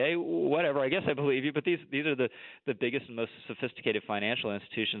like, okay, whatever. I guess I believe you. But these are the biggest and most sophisticated financial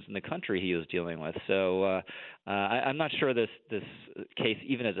institutions in the country he was dealing with. So I'm not sure this case,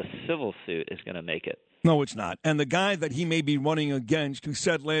 even as a civil suit, is going to make it. No, it's not. And the guy that he may be running against, who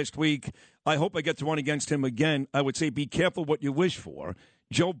said last week, I hope I get to run against him again, I would say be careful what you wish for.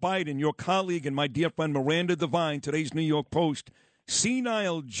 Joe Biden, your colleague and my dear friend Miranda Devine, today's New York Post,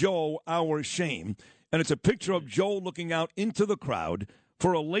 Senile Joe, our shame. And it's a picture of Joe looking out into the crowd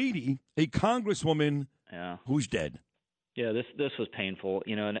for a lady, a congresswoman, who's dead. Yeah, this was painful,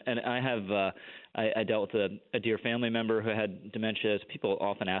 and I have I dealt with a dear family member who had dementia. People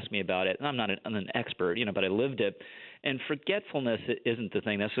often ask me about it, and I'm not an expert, but I lived it. And forgetfulness isn't the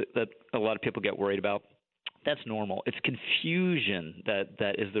thing that a lot of people get worried about. That's normal. It's confusion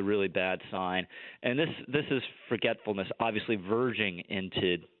that is the really bad sign, and this is forgetfulness, obviously verging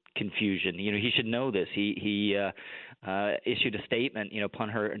into confusion. He should know this. He issued a statement, upon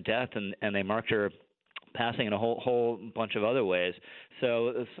her death, and they marked her passing in a whole bunch of other ways.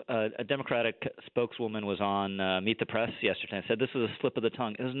 So a Democratic spokeswoman was on Meet the Press yesterday and said this was a slip of the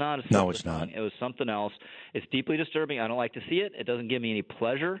tongue. It was not a slip of the tongue. It was something else. It's deeply disturbing. I don't like to see it. It doesn't give me any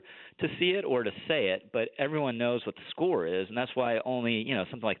pleasure to see it or to say it, but everyone knows what the score is, and that's why only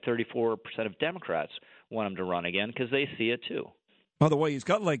something like 34% of Democrats want him to run again, because they see it too. By the way, he's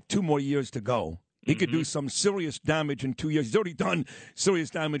got like 2 more years to go. He could do some serious damage in 2 years. He's already done serious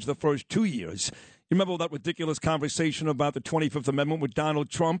damage the first 2 years. You remember that ridiculous conversation about the 25th Amendment with Donald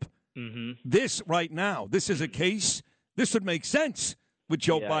Trump? Mm-hmm. This right now, this is a case. This would make sense with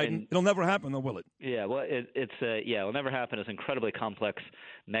Joe Biden. It'll never happen, though, will it? Yeah, well, it'll never happen. It's an incredibly complex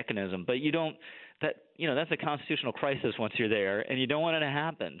mechanism, but that's a constitutional crisis once you're there, and you don't want it to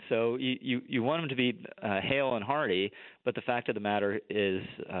happen. So you want him to be hale and hearty, but the fact of the matter is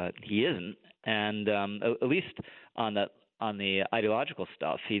he isn't. And at least on the ideological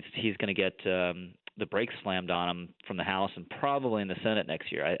stuff, he's going to get the brakes slammed on him from the House and probably in the Senate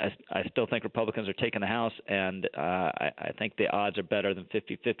next year. I still think Republicans are taking the House, and I think the odds are better than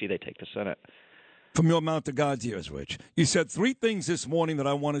 50-50 they take the Senate. From your mouth to God's ears, Rich. You said 3 things this morning that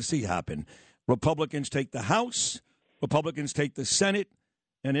I want to see happen. Republicans take the House, Republicans take the Senate,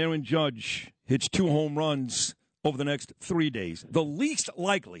 and Aaron Judge hits 2 home runs over the next 3 days. The least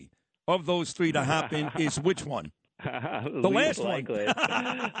likely of those 3 to happen is which one? The last likely.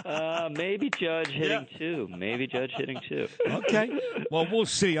 one. Maybe Judge hitting 2. Maybe Judge hitting 2. Okay. Well, we'll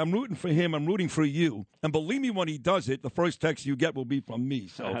see. I'm rooting for him. I'm rooting for you. And believe me, when he does it, the first text you get will be from me.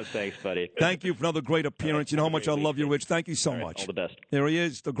 So thanks, buddy. Thank you for another great appearance. You know how much I love you, Rich. Thank you so much. All the best. There he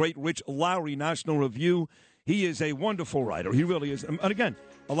is, the great Rich Lowry, National Review. He is a wonderful writer. He really is. And again,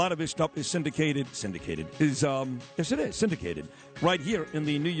 a lot of his stuff is syndicated. Yes, it is syndicated right here in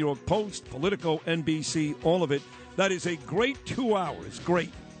the New York Post, Politico, NBC, all of it. That is a great 2 hours.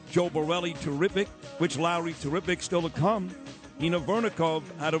 Great. Joe Borelli, terrific. Rich Lowry, terrific. Still to come. Ina Vernikov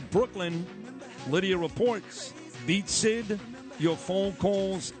out of Brooklyn. Lydia reports. Beat Sid, your phone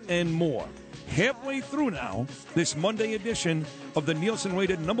calls, and more. Halfway through now, this Monday edition of the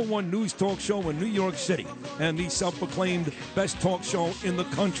Nielsen-rated #1 news talk show in New York City and the self-proclaimed best talk show in the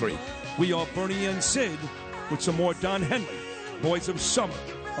country. We are Bernie and Sid with some more Don Henley, Boys of Summer,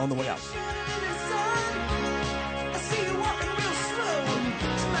 on the way out.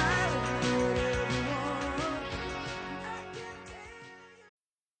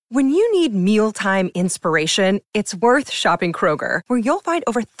 When you need mealtime inspiration, it's worth shopping Kroger, where you'll find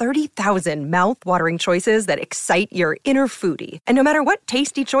over 30,000 mouth-watering choices that excite your inner foodie. And no matter what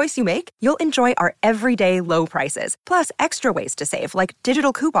tasty choice you make, you'll enjoy our everyday low prices, plus extra ways to save, like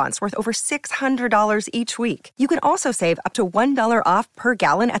digital coupons worth over $600 each week. You can also save up to $1 off per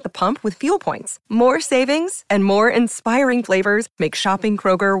gallon at the pump with fuel points. More savings and more inspiring flavors make shopping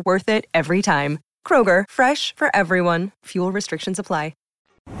Kroger worth it every time. Kroger, fresh for everyone. Fuel restrictions apply.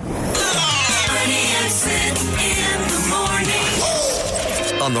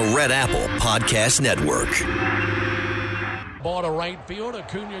 On the Red Apple Podcast Network. Ball to right field.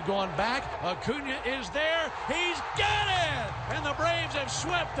 Acuna going back. Acuna is there. He's got it! And the Braves have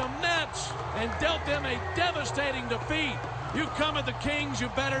swept the Mets and dealt them a devastating defeat. You come at the Kings, you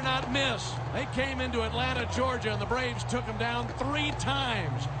better not miss. They came into Atlanta, Georgia, and the Braves took them down 3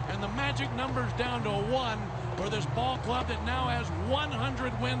 times. And the magic number's down to 1 for this ball club that now has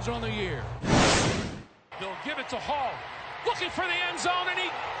 100 wins on the year. They'll give it to Hall. Looking for the end zone, and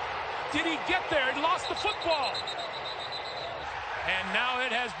did he get there? He lost the football. And now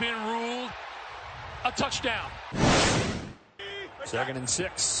it has been ruled a touchdown. 2nd and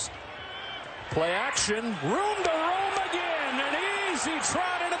 6. Play action. Room to roam again. An easy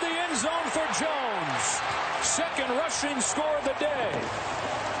trot into the end zone for Jones. 2nd rushing score of the day.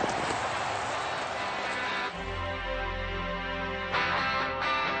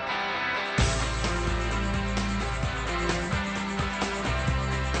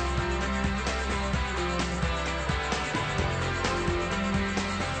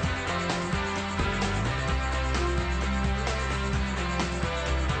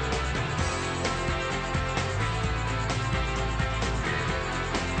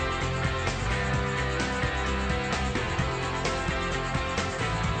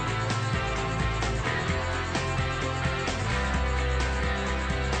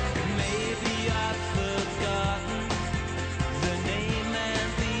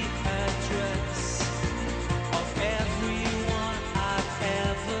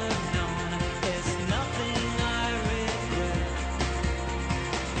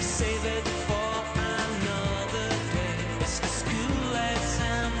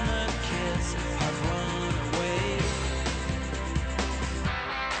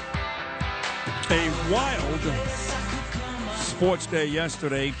 A wild sports day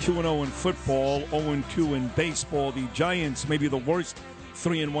yesterday. 2-0 in football, 0-2 in baseball. The Giants may be the worst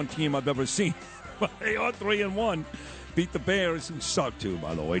 3-1 team I've ever seen. But they are 3-1. Beat the Bears, who suck too,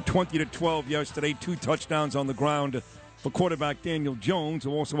 by the way. 20-12 yesterday. 2 touchdowns on the ground for quarterback Daniel Jones,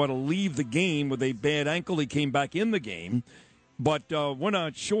 who also had to leave the game with a bad ankle. He came back in the game. But we're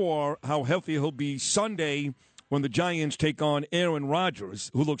not sure how healthy he'll be Sunday when the Giants take on Aaron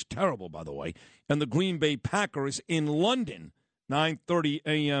Rodgers, who looks terrible, by the way, and the Green Bay Packers in London, 9:30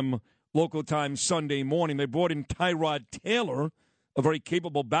 a.m. local time Sunday morning. They brought in Tyrod Taylor, a very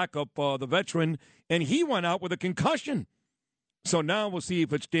capable backup, the veteran, and he went out with a concussion. So now we'll see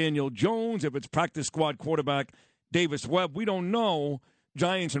if it's Daniel Jones, if it's practice squad quarterback Davis Webb. We don't know.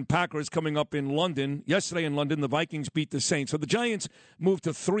 Giants and Packers coming up in London. Yesterday in London, the Vikings beat the Saints. So the Giants moved to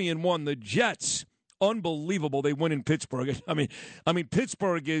 3-1. The Jets, unbelievable. They win in Pittsburgh. I mean,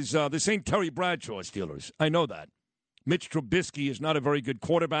 Pittsburgh is this ain't Terry Bradshaw Steelers. I know that. Mitch Trubisky is not a very good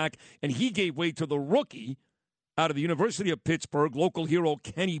quarterback, and he gave way to the rookie out of the University of Pittsburgh, local hero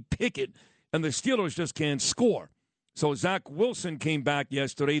Kenny Pickett, and the Steelers just can't score. So Zach Wilson came back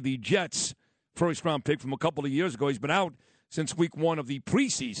yesterday, the Jets' first-round pick from a couple of years ago. He's been out since week 1 of the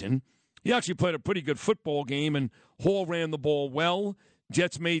preseason. He actually played a pretty good football game, and Hall ran the ball well.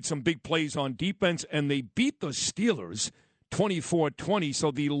 Jets made some big plays on defense, and they beat the Steelers 24-20.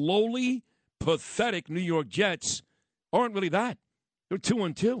 So the lowly, pathetic New York Jets aren't really that. They're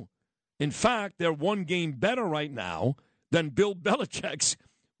 2-2. In fact, they're 1 game better right now than Bill Belichick's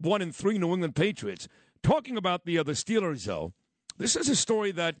 1-3 New England Patriots. Talking about the Steelers, though, this is a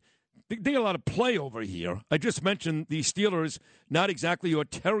story that they get a lot of play over here. I just mentioned the Steelers, not exactly your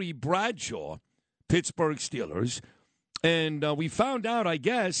Terry Bradshaw Pittsburgh Steelers. And we found out, I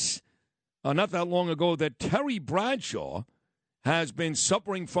guess, not that long ago, that Terry Bradshaw has been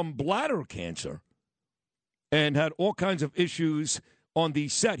suffering from bladder cancer and had all kinds of issues on the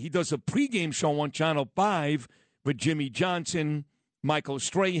set. He does a pregame show on Channel 5 with Jimmy Johnson, Michael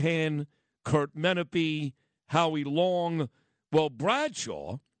Strahan, Kurt Menepee, Howie Long. Well,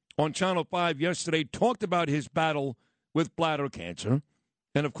 Bradshaw on Channel 5 yesterday talked about his battle with bladder cancer.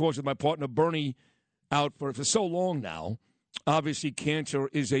 And, of course, with my partner Bernie out for so long now, obviously cancer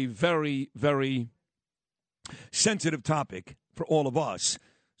is a very, very sensitive topic for all of us.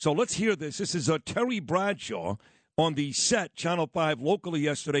 So let's hear this. This is Terry Bradshaw on the set, Channel 5 locally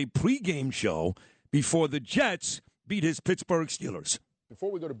yesterday, pregame show before the Jets beat his Pittsburgh Steelers.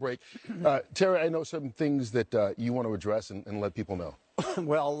 Before we go to break, Terry, I know some things that you want to address and let people know.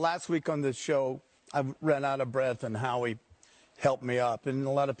 Well, last week on this show, I ran out of breath, and Howie helped me up. And a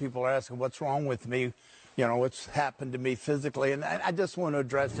lot of people are asking, what's wrong with me? You know, what's happened to me physically? And I just want to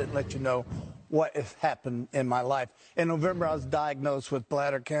address it and let you know what has happened in my life. In November, I was diagnosed with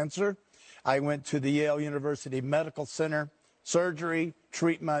bladder cancer. I went to the Yale University Medical Center, surgery,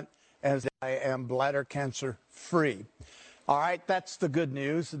 treatment, and I am bladder cancer free. All right, that's the good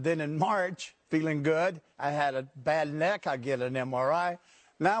news. Then in March, feeling good, I had a bad neck. I get an MRI.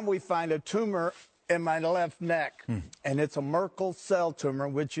 Now we find a tumor in my left neck, and it's a Merkel cell tumor,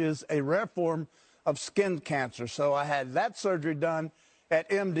 which is a rare form of skin cancer. So I had that surgery done at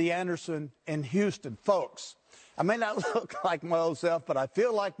MD Anderson in Houston. Folks, I may not look like my old self, but I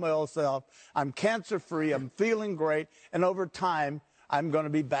feel like my old self. I'm cancer-free. I'm feeling great. And over time, I'm going to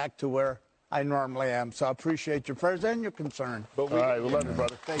be back to where I normally am. So I appreciate your prayers and your concern. All right, we love you,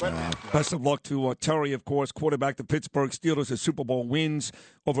 brother. Thank you. Best of luck to Terry, of course, quarterback the Pittsburgh Steelers. The Super Bowl wins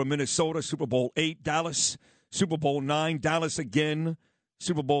over Minnesota, Super Bowl 8, Dallas, Super Bowl 9, Dallas again,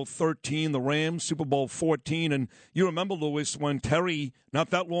 Super Bowl 13, the Rams, Super Bowl 14. And you remember, Lewis, when Terry, not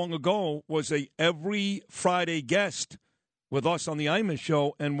that long ago, was a every Friday guest with us on the Iman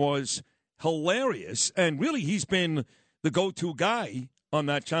Show and was hilarious. And really, he's been the go-to guy on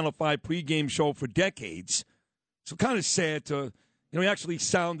that Channel 5 pregame show for decades. So kind of sad to, he actually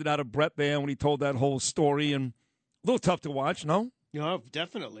sounded out of breath there when he told that whole story, and a little tough to watch, no? No,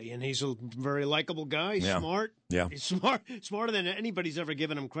 definitely. And he's a very likable guy, Yeah. smart. Yeah. He's smarter than anybody's ever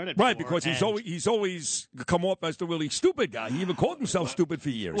given him credit Right, for. because he's always come off as the really stupid guy. He even called himself stupid for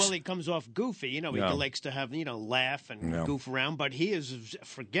years. Well, he comes off goofy. He Yeah. likes to have, laugh and Yeah. goof around, but he is,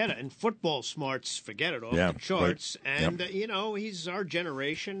 forget it. And football smarts, forget it, off Yeah, the charts. right. And, he's our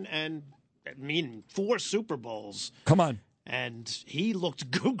generation. And, 4 Super Bowls. Come on. And he looked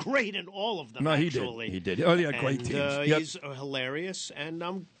great in all of them, No, he actually. did. He did. Oh, yeah, great And, teams. Yep. He's hilarious, and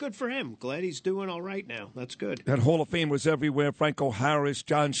I'm good for him. Glad he's doing all right now. That's good. That Hall of Fame was everywhere. Franco Harris,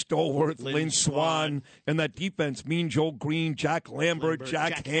 John Stallworth, Lynn Swann, and that defense, Mean Joe Green, Jack Lambert,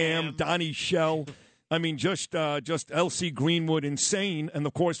 Jack Ham, Donnie Shell. I mean, just L.C. Greenwood, insane, and,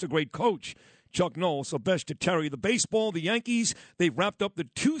 of course, the great coach, Chuck Noll. So best to Terry. The baseball, the Yankees, they've wrapped up the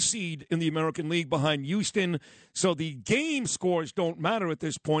 2 seed in the American League behind Houston. So the game scores don't matter at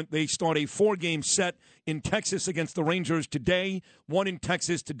this point. They start a 4-game set in Texas against the Rangers today. 1 in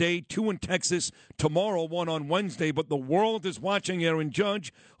Texas today, 2 in Texas tomorrow, 1 on Wednesday. But the world is watching Aaron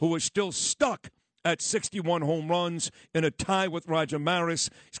Judge, who is still stuck at 61 home runs in a tie with Roger Maris.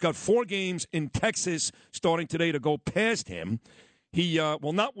 He's got 4 games in Texas starting today to go past him. He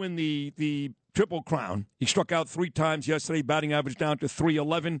will not win the Triple Crown. He struck out 3 times yesterday, batting average down to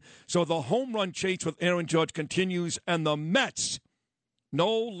 .311. So the home run chase with Aaron Judge continues, and the Mets.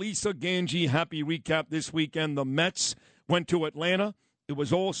 No Lisa Ganji happy recap this weekend. The Mets went to Atlanta. It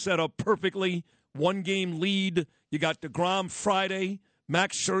was all set up perfectly. 1-game lead. You got DeGrom Friday,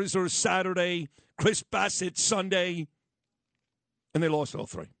 Max Scherzer Saturday, Chris Bassett Sunday, and they lost all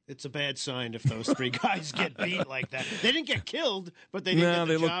 3. It's a bad sign if those 3 guys get beat like that. They didn't get killed, but they didn't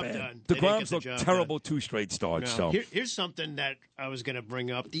get the job done. DeGrom's looked terrible 2 straight starts. No. So Here's something that I was going to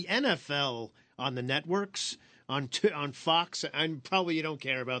bring up. The NFL on the networks, on Fox, and probably you don't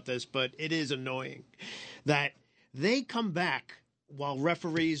care about this, but it is annoying that they come back while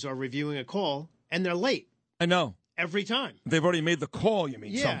referees are reviewing a call, and they're late. I know. Every time. They've already made the call, you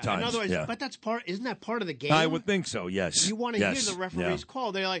mean, sometimes. In other words, yeah. but isn't that part of the game? I would think so, yes. You want to hear the referee's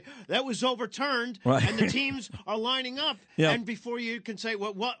call. They're like, that was overturned, right. And the teams are lining up. Yeah. And before you can say,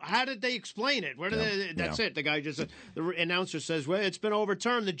 well, how did they explain it? That's it. The guy the announcer says, well, it's been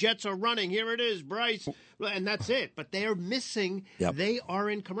overturned. The Jets are running. Here it is, Bryce. And that's it. But they are missing, they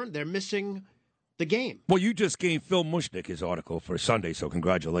are in commercial. They're missing the game. Well, you just gave Phil Mushnick his article for Sunday, so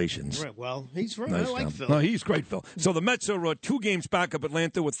congratulations. Right, well, he's right. Nice I like job. Phil. No, he's great, Phil. So the Mets are 2 games back of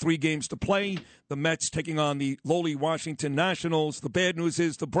Atlanta with 3 games to play. The Mets taking on the lowly Washington Nationals. The bad news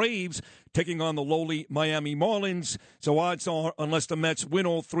is the Braves taking on the lowly Miami Marlins. So odds are, unless the Mets win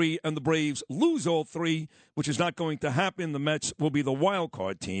all 3 and the Braves lose all 3, which is not going to happen, the Mets will be the wild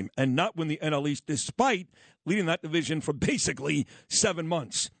card team and not win the NL East, despite leading that division for basically 7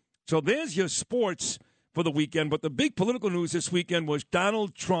 months. So there's your sports for the weekend. But the big political news this weekend was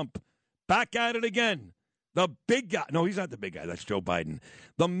Donald Trump back at it again. The big guy. No, he's not the big guy. That's Joe Biden.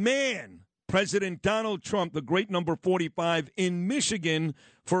 The man, President Donald Trump, the great number 45 in Michigan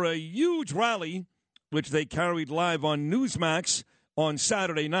for a huge rally, which they carried live on Newsmax on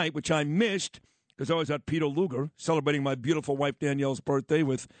Saturday night, which I missed because I was at Peter Luger celebrating my beautiful wife Danielle's birthday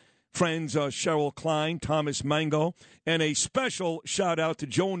with friends Cheryl Klein, Thomas Mango, and a special shout-out to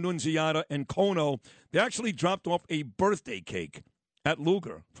Joe Nunziata and Kono. They actually dropped off a birthday cake at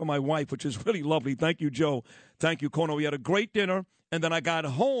Luger for my wife, which is really lovely. Thank you, Joe. Thank you, Kono. We had a great dinner, and then I got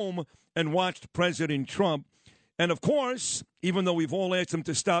home and watched President Trump. And, of course, even though we've all asked him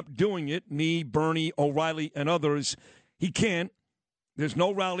to stop doing it, me, Bernie, O'Reilly, and others, he can't. There's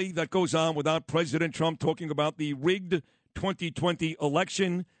no rally that goes on without President Trump talking about the rigged 2020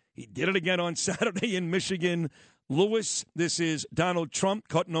 election. He did it again on Saturday in Michigan. Lewis, this is Donald Trump,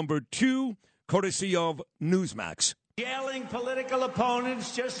 cut number 2, courtesy of Newsmax. Jailing political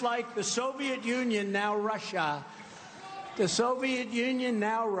opponents just like the Soviet Union, now Russia. The Soviet Union,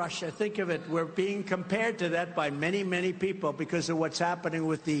 now Russia. Think of it. We're being compared to that by many, many people because of what's happening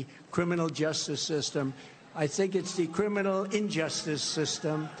with the criminal justice system. I think it's the criminal injustice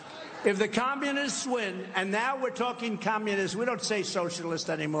system. If the communists win, and now we're talking communists, we don't say socialist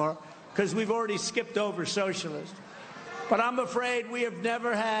anymore because we've already skipped over socialist. But I'm afraid we have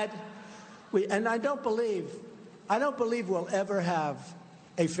never had, and I don't believe we'll ever have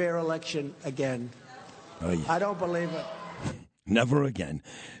a fair election again. I don't believe it. Never again.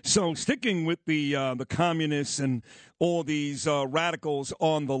 So sticking with the communists and all these radicals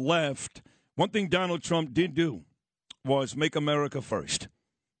on the left, one thing Donald Trump did do was make America first.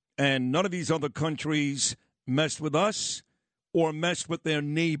 And none of these other countries messed with us or messed with their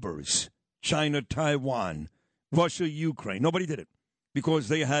neighbors, China, Taiwan, Russia, Ukraine. Nobody did it because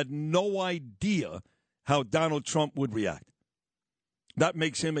they had no idea how Donald Trump would react. That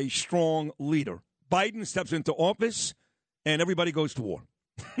makes him a strong leader. Biden steps into office and everybody goes to war.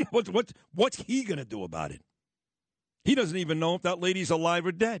 What's he going to do about it? He doesn't even know if that lady's alive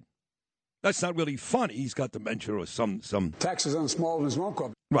or dead. That's not really funny. He's got dementia or some taxes on small business won't go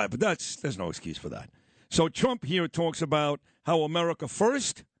up. Right, but there's no excuse for that. So Trump here talks about how America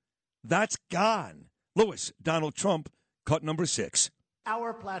first, that's gone. Lewis, Donald Trump, cut number 6.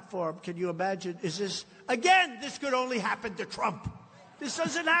 Our platform, can you imagine, is this, again, this could only happen to Trump. This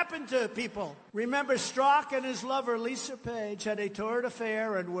doesn't happen to people. Remember, Strzok and his lover, Lisa Page, had a torrid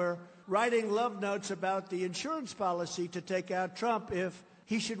affair and were writing love notes about the insurance policy to take out Trump if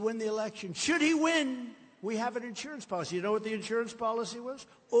he should win the election. Should he win, we have an insurance policy. You know what the insurance policy was?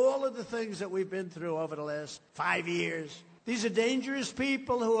 All of the things that we've been through over the last 5 years. These are dangerous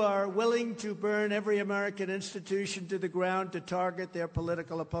people who are willing to burn every American institution to the ground to target their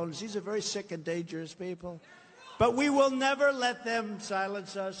political opponents. These are very sick and dangerous people. But we will never let them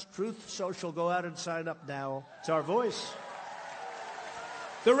silence us. Truth Social, go out and sign up now. It's our voice.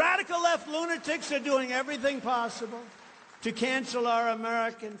 The radical left lunatics are doing everything possible to cancel our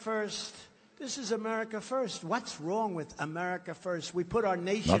American first. This is America first. What's wrong with America first? We put our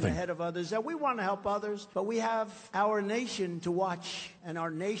nation ahead of others. And we want to help others, but we have our nation to watch. And our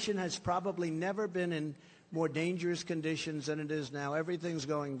nation has probably never been in more dangerous conditions than it is now. Everything's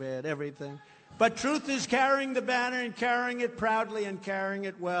going bad, everything. But truth is carrying the banner and carrying it proudly and carrying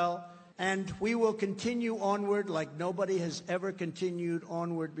it well. And we will continue onward like nobody has ever continued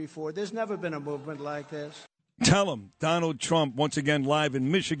onward before. There's never been a movement like this. Tell him, Donald Trump, once again live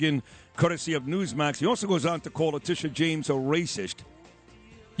in Michigan, courtesy of Newsmax. He also goes on to call Letitia James a racist.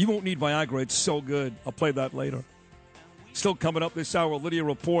 You won't need Viagra. It's so good. I'll play that later. Still coming up this hour, Lydia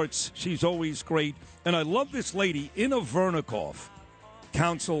reports. She's always great. And I love this lady, Inna Vernikoff,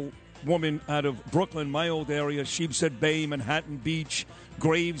 councilwoman out of Brooklyn, my old area, Sheepshead Bay, Manhattan Beach,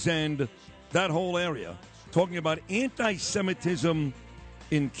 Gravesend, that whole area, talking about anti-Semitism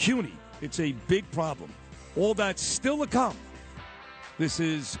in CUNY. It's a big problem. All that's still to come. This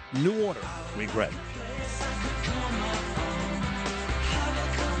is New Order, Regret.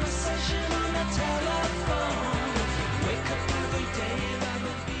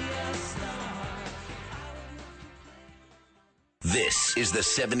 This is the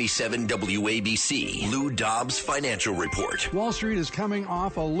 77 WABC Lou Dobbs Financial Report. Wall Street is coming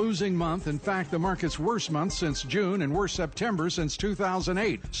off a losing month. In fact, the market's worst month since June and worst September since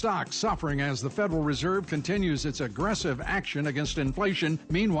 2008. Stocks suffering as the Federal Reserve continues its aggressive action against inflation.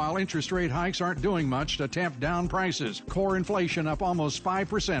 Meanwhile, interest rate hikes aren't doing much to tamp down prices. Core inflation up almost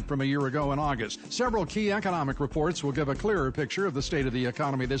 5% from a year ago in August. Several key economic reports will give a clearer picture of the state of the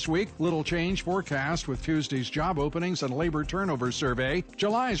economy this week. Little change forecast with Tuesday's job openings and labor turnover Universe survey.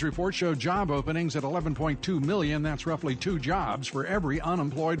 July's report showed job openings at 11.2 million. That's roughly 2 jobs for every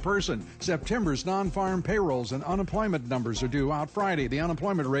unemployed person. September's non-farm payrolls and unemployment numbers are due out Friday. The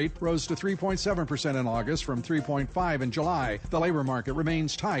unemployment rate rose to 3.7% in August from 3.5% in July. The labor market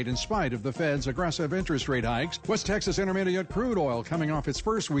remains tight in spite of the Fed's aggressive interest rate hikes. West Texas Intermediate crude oil coming off its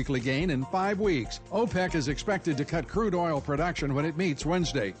first weekly gain in 5 weeks. OPEC is expected to cut crude oil production when it meets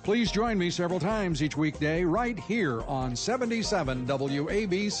Wednesday. Please join me several times each weekday right here on 77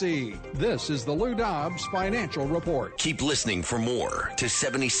 WABC. This is the Lou Dobbs Financial Report. Keep listening for more to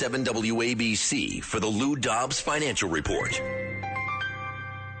 77 WABC for the Lou Dobbs Financial Report.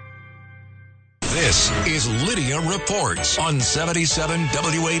 This is Lydia Reports on 77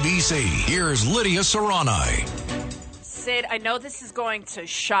 WABC. Here's Lydia Serrani. Sid, I know this is going to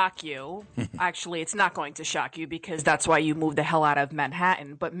shock you. Actually, it's not going to shock you because that's why you moved the hell out of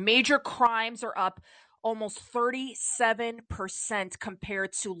Manhattan. But major crimes are up almost 37%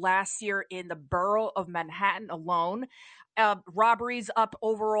 compared to last year in the borough of Manhattan alone. Robberies up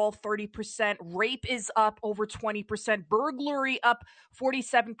overall 30%. Rape is up over 20%. Burglary up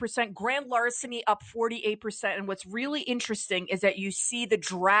 47%. Grand larceny up 48%. And what's really interesting is that you see the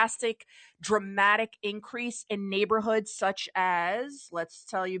dramatic increase in neighborhoods such as, let's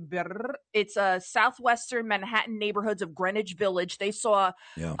tell you, it's southwestern Manhattan neighborhoods of Greenwich Village. They saw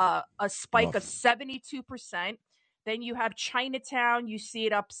a spike of 72%. Then you have Chinatown. You see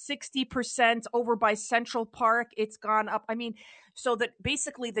it up 60%. Over by Central Park, it's gone up. I mean, so that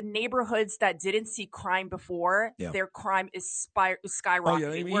basically the neighborhoods that didn't see crime before, their crime is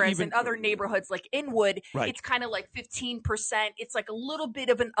skyrocketing. Whereas in other neighborhoods like Inwood, it's kind of like 15%. It's like a little bit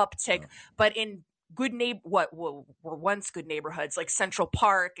of an uptick. But in good what were once good neighborhoods like Central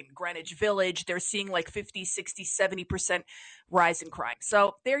Park and Greenwich Village, they're seeing like 50, 60, 70% rise in crime.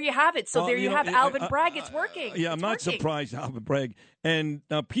 So there you have it. So there you have Alvin Bragg. It's working. Yeah, I'm not surprised, Alvin Bragg. And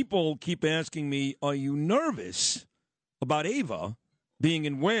people keep asking me, are you nervous about Ava being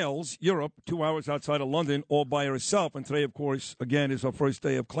in Wales, Europe, 2 hours outside of London, all by herself? And today, of course, again, is her first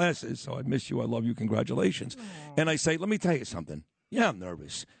day of classes. So I miss you. I love you. Congratulations. Aww. And I say, let me tell you something. Yeah, I'm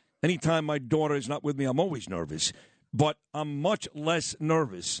nervous. Anytime my daughter is not with me, I'm always nervous. But I'm much less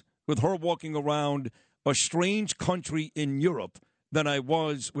nervous with her walking around a strange country in Europe than I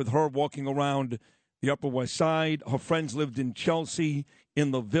was with her walking around the Upper West Side. Her friends lived in Chelsea, in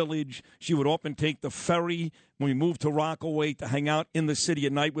the Village. She would often take the ferry when we moved to Rockaway to hang out in the city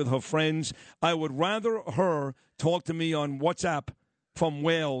at night with her friends. I would rather her talk to me on WhatsApp from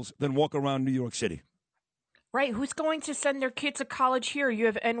Wales than walk around New York City. Right. Who's going to send their kid to college here? You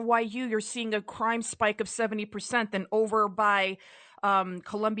have NYU. You're seeing a crime spike of 70%. Then over by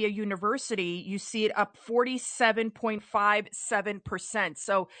Columbia University, you see it up 47.57%.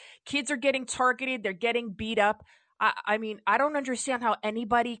 So kids are getting targeted. They're getting beat up. I mean, I don't understand how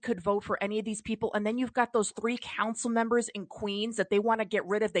anybody could vote for any of these people. And then you've got those 3 council members in Queens that they want to get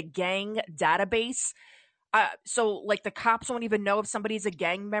rid of the gang database. So like the cops won't even know if somebody's a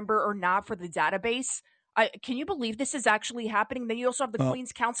gang member or not for the database. Can you believe this is actually happening? Then you also have the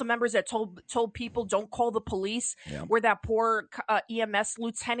Queens council members that told people don't call the police, where that poor EMS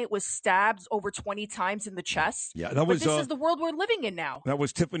lieutenant was stabbed over 20 times in the chest. Yeah, this is the world we're living in now. That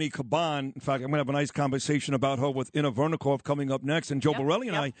was Tiffany Caban. In fact, I'm going to have a nice conversation about her with Inna Vernikov coming up next. And Joe Borelli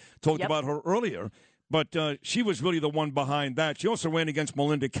and I talked about her earlier. But she was really the one behind that. She also ran against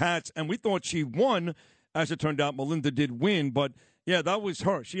Melinda Katz, and we thought she won. As it turned out, Melinda did win, but yeah, that was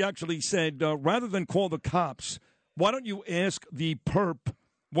her. She actually said, rather than call the cops, why don't you ask the perp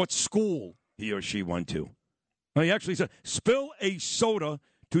what school he or she went to? And he actually said, spill a soda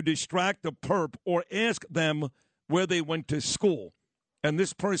to distract the perp or ask them where they went to school. And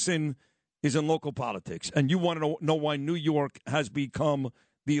this person is in local politics. And you want to know why New York has become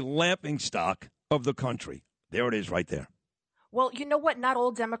the laughingstock of the country. There it is right there. Well, you know what? Not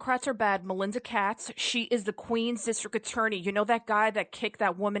all Democrats are bad. Melinda Katz, she is the Queens district attorney. You know that guy that kicked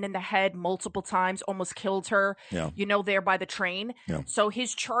that woman in the head multiple times, almost killed her, there by the train? Yeah. So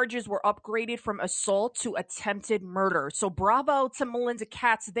his charges were upgraded from assault to attempted murder. So bravo to Melinda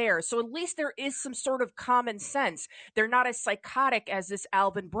Katz there. So at least there is some sort of common sense. They're not as psychotic as this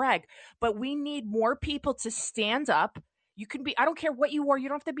Alvin Bragg. But we need more people to stand up. You can be, I don't care what you are. You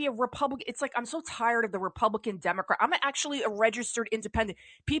don't have to be a Republican. It's like, I'm so tired of the Republican Democrat. I'm actually a registered independent.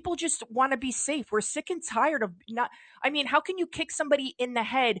 People just want to be safe. We're sick and tired of how can you kick somebody in the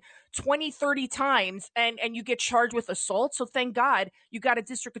head 20, 30 times and you get charged with assault? So thank God you got a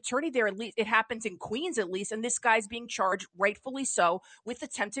district attorney there. At least it happens in Queens, at least. And this guy's being charged, rightfully so, with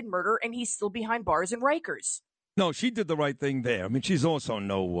attempted murder. And he's still behind bars in Rikers. No, she did the right thing there. I mean, she's also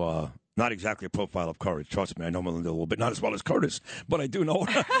no Not exactly a profile of courage. Trust me, I know Melinda a little bit. Not as well as Curtis, but I do know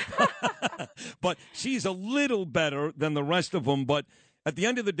her. But she's a little better than the rest of them. But at the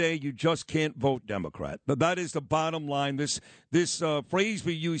end of the day, you just can't vote Democrat. But that is the bottom line. This phrase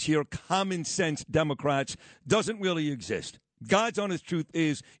we use here, common sense Democrats, doesn't really exist. God's honest truth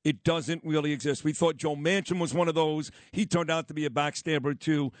is it doesn't really exist. We thought Joe Manchin was one of those. He turned out to be a backstabber,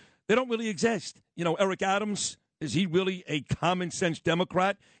 too. They don't really exist. You know, Eric Adams, is he really a common-sense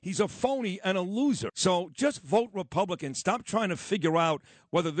Democrat? He's a phony and a loser. So just vote Republican. Stop trying to figure out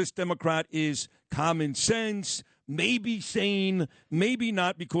whether this Democrat is common sense, maybe sane, maybe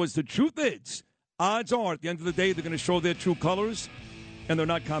not, because the truth is, odds are, at the end of the day, they're going to show their true colors, and they're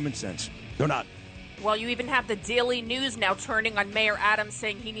not common sense. They're not. Well, you even have the Daily News now turning on Mayor Adams,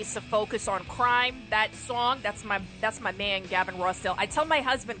 saying he needs to focus on crime. That song, that's my man, Gavin Rossdale. I tell my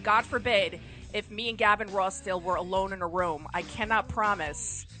husband, God forbid, if me and Gavin Rossdale were alone in a room, I cannot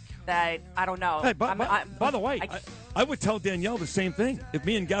promise that, I don't know. Hey, by the way, I would tell Danielle the same thing. If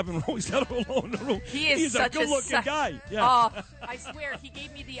me and Gavin Rossdale were alone in a room, he's such a good-looking guy. Yeah. I swear, he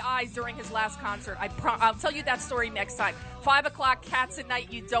gave me the eyes during his last concert. I'll tell you that story next time. 5 o'clock, Cats at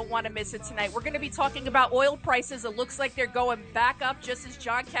Night. You don't want to miss it tonight. We're going to be talking about oil prices. It looks like they're going back up, just as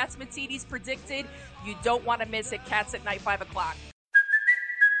John Katzmatidis predicted. You don't want to miss it. Cats at Night, 5 o'clock.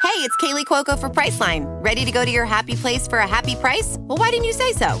 Hey, it's Kaylee Cuoco for Priceline. Ready to go to your happy place for a happy price? Well, why didn't you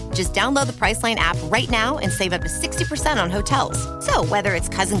say so? Just download the Priceline app right now and save up to 60% on hotels. So whether it's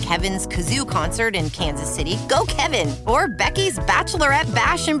Cousin Kevin's Kazoo Concert in Kansas City, go Kevin, or Becky's Bachelorette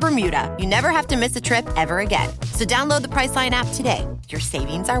Bash in Bermuda, you never have to miss a trip ever again. So download the Priceline app today. Your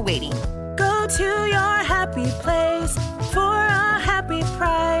savings are waiting. Go to your happy place for a happy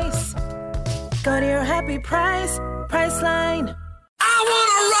price. Go to your happy price, Priceline. I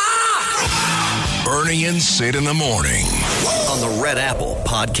want to rock! Bernie and Sid in the morning on the Red Apple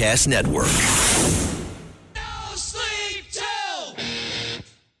Podcast Network. No sleep till.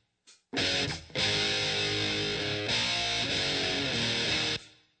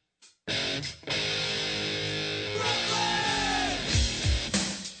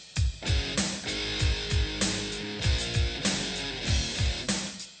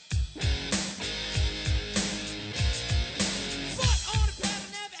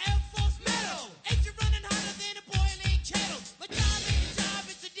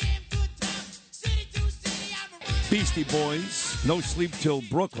 Beastie Boys, No Sleep Till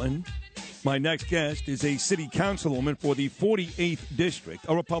Brooklyn. My next guest is a city councilwoman for the 48th District,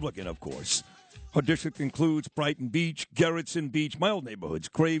 a Republican, of course. Her district includes Brighton Beach, Gerritsen Beach, my old neighborhoods,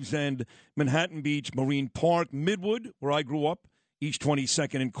 Gravesend, Manhattan Beach, Marine Park, Midwood, where I grew up, East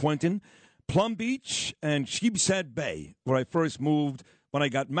 22nd and Quentin, Plum Beach, and Sheepshead Bay, where I first moved when I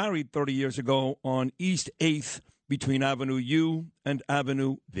got married 30 years ago on East 8th between Avenue U and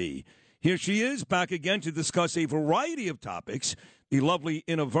Avenue V. Here she is, back again to discuss a variety of topics. The lovely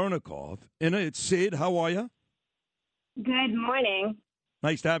Inna Vernikov. Inna, it's Sid. How are you? Good morning.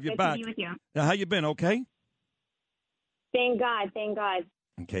 Nice to have you Good back. to be with you. Now, how you been? Okay? Thank God. Thank God.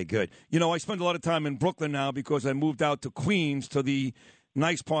 Okay, good. You know, I spend a lot of time in Brooklyn now because I moved out to Queens, to the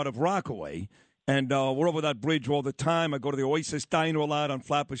nice part of Rockaway. And we're over that bridge all the time. I go to the Oasis Diner a lot on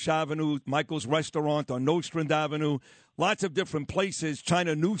Flatbush Avenue, Michael's Restaurant on Nostrand Avenue, lots of different places,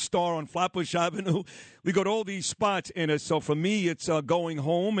 China New Star on Flatbush Avenue. We go to all these spots in it. So for me, it's going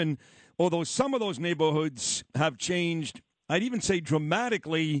home. And although some of those neighborhoods have changed, I'd even say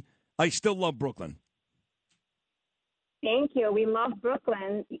dramatically, I still love Brooklyn. Thank you. We love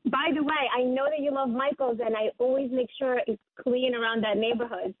Brooklyn. By the way, I know that you love Michael's, and I always make sure it's clean around that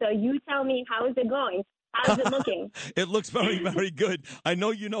neighborhood. So you tell me, how is it going? How's it looking? It looks very, very good. I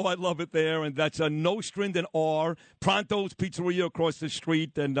know you know I love it there, and that's a Nostrand and R, Pronto's Pizzeria across the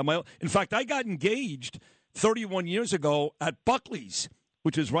street. And in fact, I got engaged 31 years ago at Buckley's,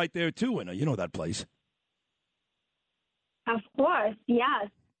 which is right there, too, Inna. You know that place. Of course, yes.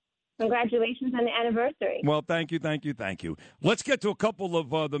 Congratulations on the anniversary. Well, thank you, thank you, thank you. Let's get to a couple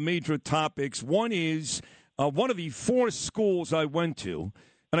of the major topics. One is one of the 4 schools I went to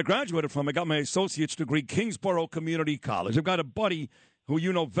and I graduated from. I got my associate's degree, Kingsborough Community College. I've got a buddy who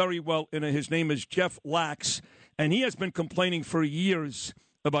you know very well, and his name is Jeff Lax, and he has been complaining for years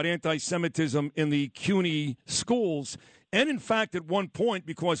about anti-Semitism in the CUNY schools. And, in fact, at one point,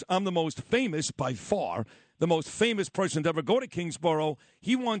 because I'm the most famous by far, the most famous person to ever go to Kingsborough,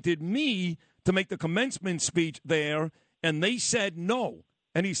 he wanted me to make the commencement speech there, and they said no.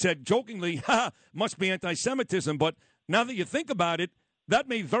 And he said jokingly, must be anti-Semitism. But now that you think about it, that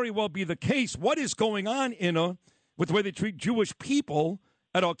may very well be the case. What is going on, Inna, with the way they treat Jewish people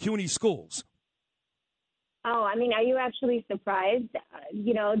at our CUNY schools? Oh, I mean, are you actually surprised?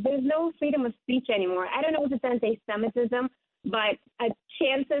 There's no freedom of speech anymore. I don't know if it's anti-Semitism, but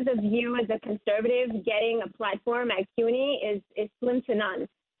chances of you as a conservative getting a platform at CUNY is slim to none,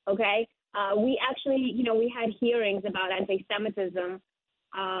 okay? We actually, we had hearings about anti-Semitism,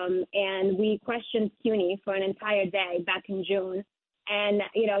 and we questioned CUNY for an entire day back in June. And,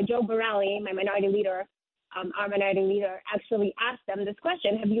 Joe Borelli, my minority leader, our minority leader, actually asked them this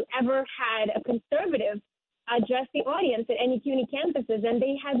question: have you ever had a conservative address the audience at any CUNY campuses? And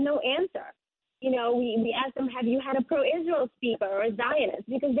they had no answer. We asked them, have you had a pro-Israel speaker or a Zionist?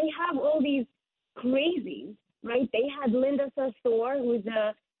 Because they have all these crazies, right? They had Linda Sarsour, who's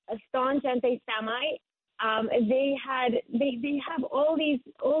a staunch anti-Semite. They have all these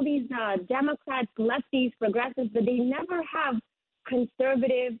Democrats, lefties, progressives, but they never have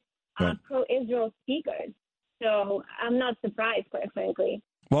conservative pro-Israel speakers. So I'm not surprised, quite frankly.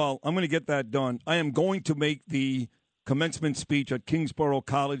 Well, I'm going to get that done. I am going to make the commencement speech at Kingsborough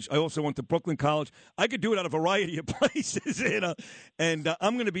College. I also went to Brooklyn College. I could do it at a variety of places, and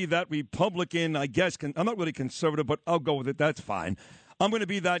I'm going to be that Republican, I guess. I'm not really conservative, but I'll go with it. That's fine. I'm going to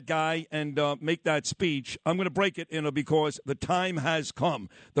be that guy and make that speech. I'm going to break it, because the time has come.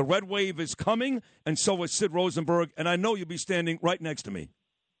 The red wave is coming, and so is Sid Rosenberg, and I know you'll be standing right next to me.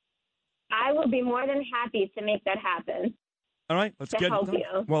 I will be more than happy to make that happen. All right, let's get it done.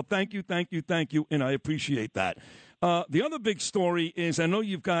 You. Well, thank you, and I appreciate that. The other big story is I know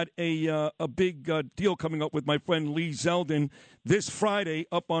you've got a big deal coming up with my friend Lee Zeldin this Friday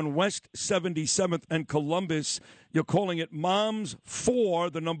up on West 77th and Columbus. You're calling it Moms 4,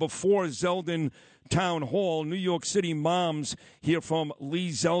 the number 4 Zeldin Town Hall. New York City moms hear from Lee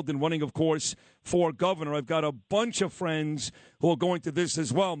Zeldin, running, of course, for governor. I've got a bunch of friends who are going to this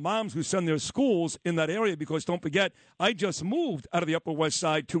as well. Moms who send their schools in that area because, don't forget, I just moved out of the Upper West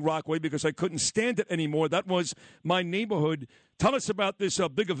Side to Rockaway because I couldn't stand it anymore. That was my neighborhood. Tell us about this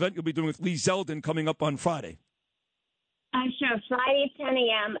big event you'll be doing with Lee Zeldin coming up on Friday. Sure. Friday, 10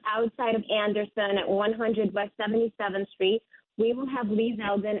 a.m. outside of Anderson at 100 West 77th Street. We will have Lee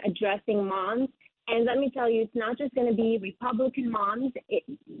Zeldin addressing moms. And let me tell you, it's not just going to be Republican moms.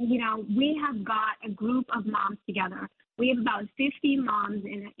 We have got a group of moms together. We have about 50 moms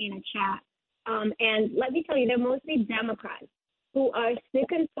in a chat. And let me tell you, they're mostly Democrats who are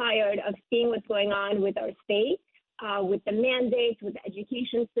sick and tired of seeing what's going on with our state, with the mandates, with the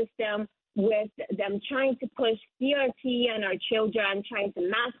education system, with them trying to push CRT on our children, trying to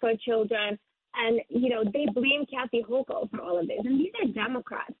mask our children. And, they blame Kathy Hochul for all of this. And these are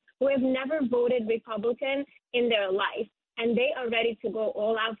Democrats who have never voted Republican in their life. And they are ready to go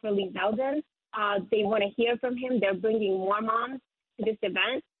all out for Lee Zeldin. They want to hear from him. They're bringing more moms to this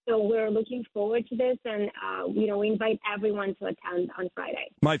event. So we're looking forward to this. And, we invite everyone to attend on Friday.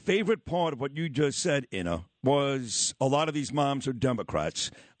 My favorite part of what you just said, Ina, was a lot of these moms are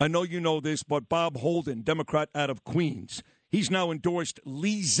Democrats. I know you know this, but Bob Holden, Democrat out of Queens, he's now endorsed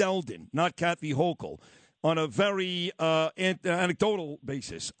Lee Zeldin, not Kathy Hochul, on a very anecdotal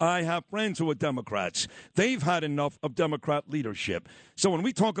basis. I have friends who are Democrats. They've had enough of Democrat leadership. So when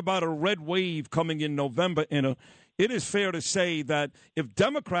we talk about a red wave coming in November, it is fair to say that if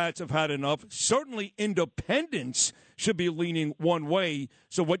Democrats have had enough, certainly independents should be leaning one way.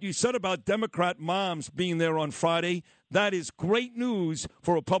 So what you said about Democrat moms being there on Friday, that is great news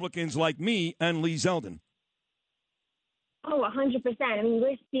for Republicans like me and Lee Zeldin. Oh, 100%. I mean,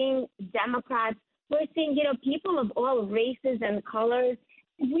 we're seeing Democrats. We're seeing, people of all races and colors.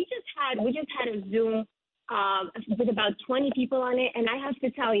 We just had a Zoom with about 20 people on it, and I have to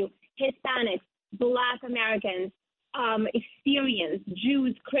tell you, Hispanics, Black Americans, Syrians,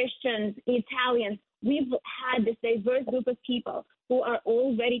 Jews, Christians, Italians. We've had this diverse group of people who are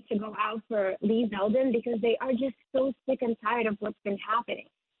all ready to go out for Lee Zeldin because they are just so sick and tired of what's been happening.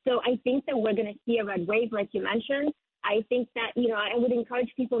 So I think that we're going to see a red wave, like you mentioned. I think that, I would encourage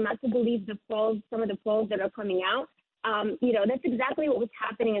people not to believe the polls, some of the polls that are coming out. That's exactly what was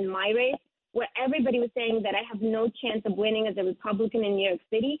happening in my race, where everybody was saying that I have no chance of winning as a Republican in New York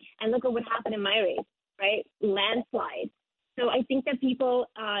City. And look at what happened in my race, right? Landslide. So I think that people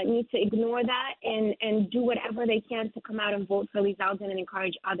need to ignore that and do whatever they can to come out and vote for Lee Zeldin and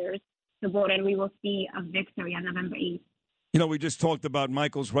encourage others to vote. And we will see a victory on November 8th. We just talked about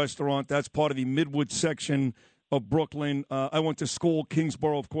Michael's Restaurant. That's part of the Midwood section of Brooklyn. I went to school.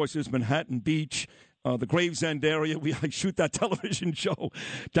 Kingsborough, of course, is Manhattan Beach. The Gravesend area. I shoot that television show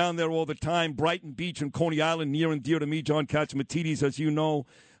down there all the time. Brighton Beach and Coney Island, near and dear to me. John Katsimatidis, as you know,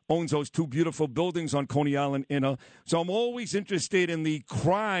 owns those two beautiful buildings on Coney Island. So I'm always interested in the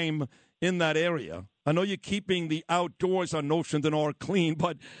crime in that area. I know you're keeping the outdoors on Ocean Denard clean,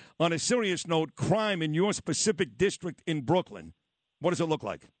 but on a serious note, crime in your specific district in Brooklyn, what does it look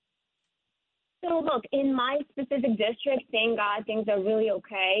like? So, look, in my specific district, thank God things are really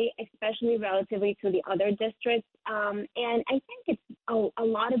okay, especially relatively to the other districts. And I think it's a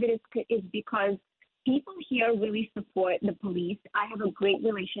lot of it is because people here really support the police. I have a great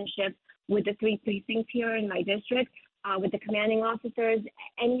relationship with the 3 precincts here in my district, with the commanding officers.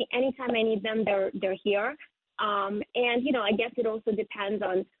 Anytime I need them, they're here. And, I guess it also depends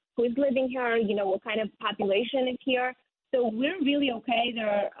on who's living here, what kind of population is here. So we're really okay.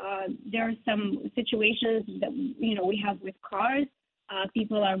 There are some situations that, we have with cars.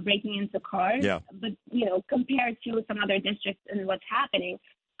 People are breaking into cars. Yeah. But, compared to some other districts and what's happening,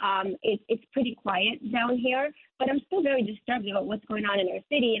 it's pretty quiet down here. But I'm still very disturbed about what's going on in our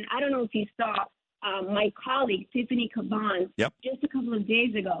city. And I don't know if you saw my colleague, Tiffany Caban, just a couple of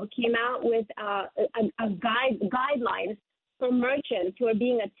days ago, came out with guidelines for merchants who are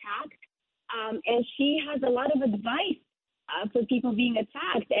being attacked. And she has a lot of advice for people being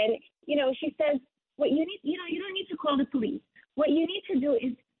attacked. And, she says, what you need, you don't need to call the police. What you need to do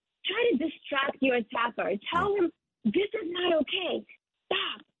is try to distract your attacker. Tell him, this is not okay.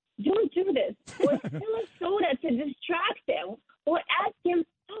 Stop. Don't do this. Or fill a soda to distract him. Or ask him,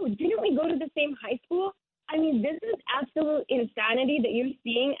 oh, didn't we go to the same high school? I mean, this is absolute insanity that you're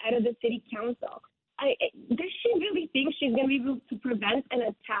seeing out of the city council. Does she really think she's going to be able to prevent an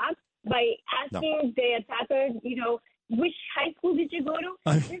attack by asking the attacker, which high school did you go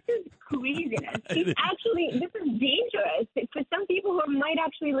to? This is craziness. This is dangerous for some people who might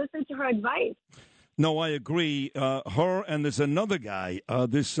actually listen to her advice. No, I agree. Her and there's another guy,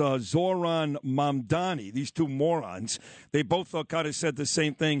 this Zoran Mamdani, these two morons, they both kind of said the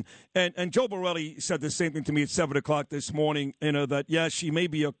same thing. And Joe Borelli said the same thing to me at 7 o'clock this morning, that, yes, she may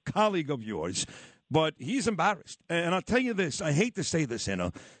be a colleague of yours, but he's embarrassed. And I'll tell you this, I hate to say this,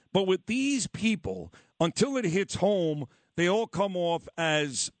 but with these people, until it hits home, they all come off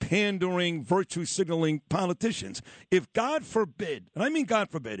as pandering, virtue signaling politicians. If, God forbid, and I mean God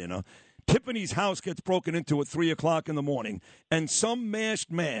forbid, Tiffany's house gets broken into at 3 o'clock in the morning, and some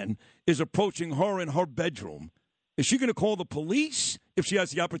masked man is approaching her in her bedroom, is she going to call the police if she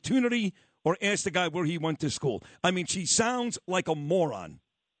has the opportunity, or ask the guy where he went to school? I mean, she sounds like a moron.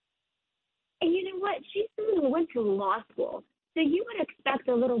 And you know what? She's someone who went to law school, so you would expect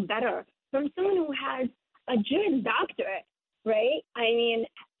a little better from someone who has a Juris Doctorate, right? I mean,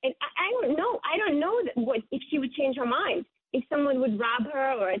 I don't know. I don't know if she would change her mind. If someone would rob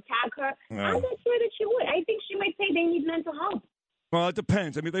her or attack her, I'm not sure that she would. I think she might say they need mental help. Well, it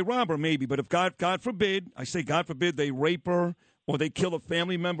depends. I mean, they rob her maybe, but if God forbid, I say God forbid, they rape her or they kill a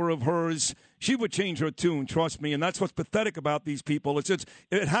family member of hers, she would change her tune, trust me. And that's what's pathetic about these people.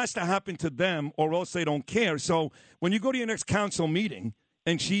 It has to happen to them or else they don't care. So when you go to your next council meeting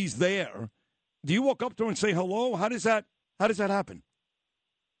and she's there, do you walk up to her and say hello? How does that happen?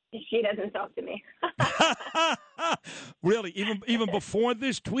 She doesn't talk to me. Really? Even before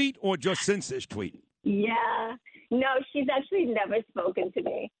this tweet or just since this tweet? Yeah. No, she's actually never spoken to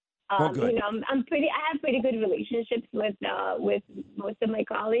me. Good. I have pretty good relationships with most of my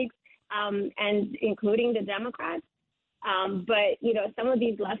colleagues, and including the Democrats. But some of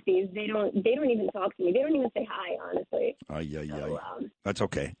these lefties, they don't even talk to me. They don't even say hi, honestly. That's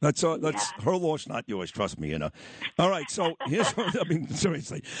okay. That's her loss, not yours. Trust me. All right. So here's,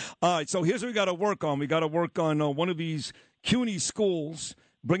 seriously. All right. So here's what we got to work on. We got to work on one of these CUNY schools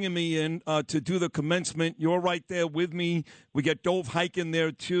bringing me in to do the commencement. You're right there with me. We get Dove Hike in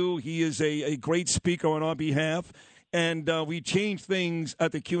there too. He is a great speaker on our behalf. And we change things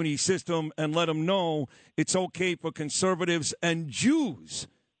at the CUNY system and let them know it's okay for conservatives and Jews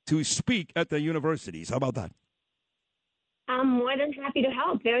to speak at the universities. How about that? I'm more than happy to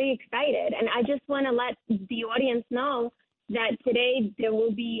help. Very excited. And I just want to let the audience know that today there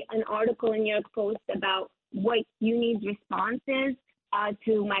will be an article in New York Post about what CUNY's response is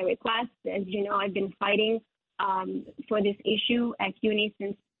to my request. As you know, I've been fighting for this issue at CUNY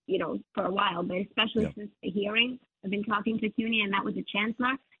since, for a while, but especially since the hearing. I've been talking to CUNY, and that was the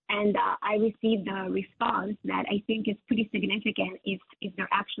chancellor, and I received a response that I think is pretty significant if they're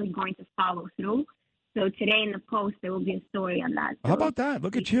actually going to follow through. So today in the Post, there will be a story on that. So, how about that?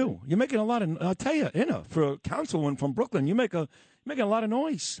 Look at you. You're making a lot of, I'll tell you, for a councilwoman from Brooklyn, you're making a lot of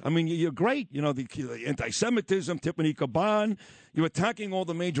noise. I mean, you're great. The anti-Semitism, Tiffany Caban, you're attacking all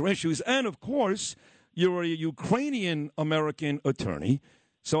the major issues. And, of course, you're a Ukrainian-American attorney.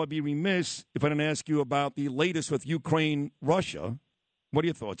 So I'd be remiss if I didn't ask you about the latest with Ukraine, Russia. What are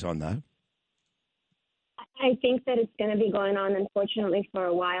your thoughts on that? I think that it's going to be going on, unfortunately, for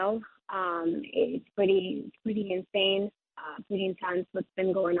a while. It's pretty insane, pretty intense what's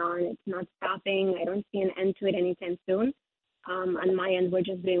been going on. It's not stopping. I don't see an end to it anytime soon. On my end, we're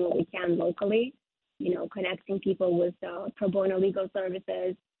just doing what we can locally, connecting people with pro bono legal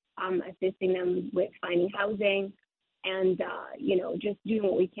services, assisting them with finding housing, and, just doing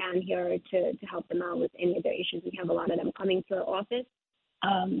what we can here to help them out with any of their issues. We have a lot of them coming to our office.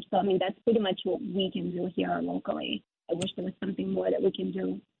 That's pretty much what we can do here locally. I wish there was something more that we can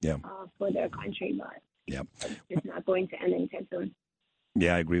do for their country, but it's not going to end anytime soon.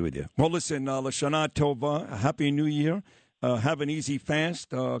 Yeah, I agree with you. Well, listen, Lashana Tova, Happy New Year. Have an easy fast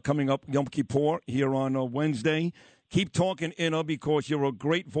coming up Yom Kippur here on Wednesday. Keep talking, Inna, because you're a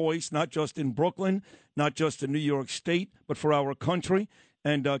great voice, not just in Brooklyn, not just in New York State, but for our country.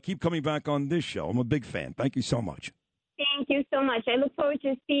 And keep coming back on this show. I'm a big fan. Thank you so much. Thank you so much. I look forward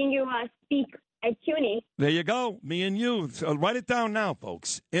to seeing you speak at CUNY. There you go. Me and you. So write it down now,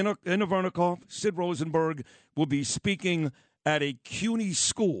 folks. Inna Vernikov, Sid Rosenberg will be speaking at a CUNY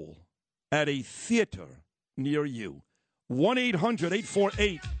school at a theater near you.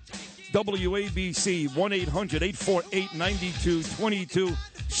 1-800-848-WABC, 1-800-848-9222.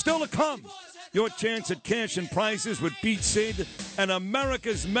 Still to come, your chance at cash and prizes with Pete Sid and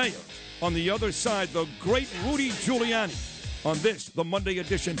America's mayor. On the other side, the great Rudy Giuliani. On this, the Monday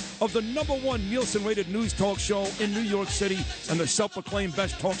edition of the #1 Nielsen-rated news talk show in New York City and the self-proclaimed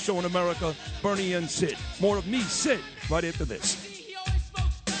best talk show in America, Bernie and Sid. More of me, Sid, right after this.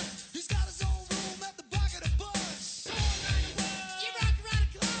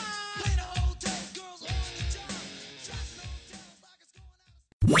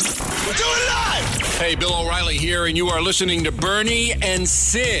 We're doing it live! Hey, Bill O'Reilly here, and you are listening to Bernie and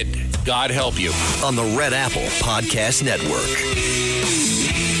Sid. God help you. On the Red Apple Podcast Network.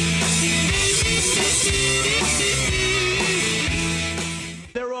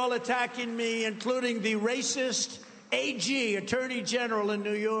 They're all attacking me, including the racist AG, Attorney General in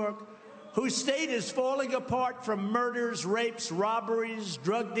New York, whose state is falling apart from murders, rapes, robberies,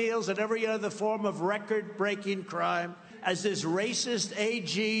 drug deals, and every other form of record-breaking crime. As this racist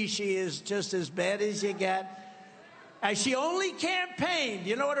AG, she is just as bad as you get. As she only campaigned,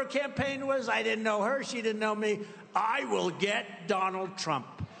 you know what her campaign was? I didn't know her, she didn't know me. I will get Donald Trump.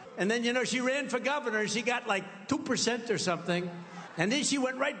 And then, she ran for governor, she got like 2% or something. And then she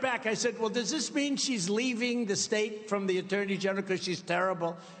went right back. I said, well, does this mean she's leaving the state from the Attorney General because she's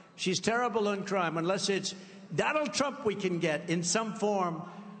terrible? She's terrible on crime, unless it's Donald Trump we can get in some form.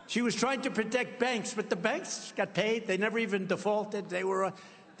 She was trying to protect banks, but the banks got paid. They never even defaulted.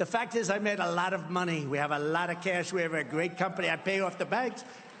 The fact is, I made a lot of money. We have a lot of cash. We have a great company. I pay off the banks.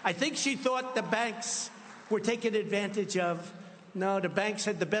 I think she thought the banks were taken advantage of. No, the banks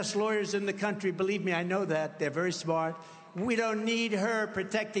had the best lawyers in the country. Believe me, I know that. They're very smart. We don't need her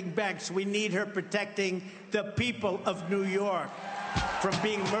protecting banks. We need her protecting the people of New York from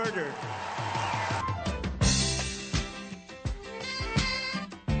being murdered.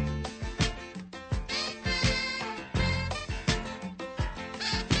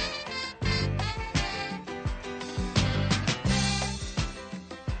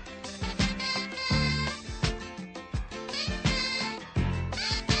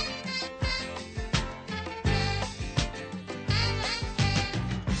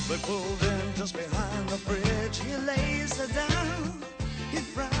 They pulled in just behind the bridge. He lays her down. He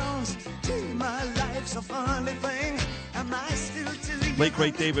frowns. Gee, my life's a funny thing. Am I still too young? Late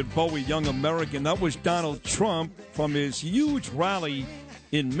great David Bowie, Young American. That was Donald Trump from his huge rally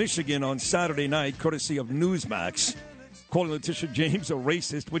in Michigan on Saturday night, courtesy of Newsmax, calling Letitia James a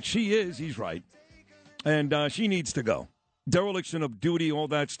racist, which she is. He's right. And she needs to go. Dereliction of duty, all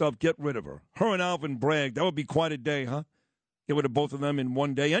that stuff, get rid of her. Her and Alvin Bragg, that would be quite a day, huh? Get rid of both of them in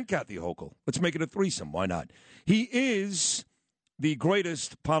one day, and Kathy Hochul. Let's make it a threesome. Why not? He is the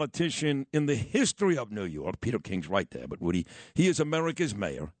greatest politician in the history of New York. Peter King's right there, but Woody, he is America's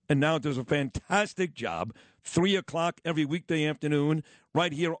mayor, and now does a fantastic job. 3 o'clock every weekday afternoon,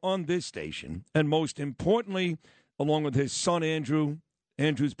 right here on this station. And most importantly, along with his son Andrew,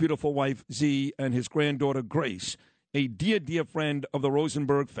 Andrew's beautiful wife Z, and his granddaughter Grace, a dear, dear friend of the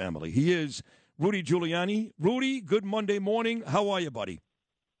Rosenberg family. He is Rudy Giuliani. Rudy, good Monday morning. How are you, buddy?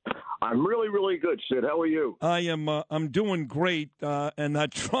 I'm really, really good, Sid. How are you? I'm doing great. And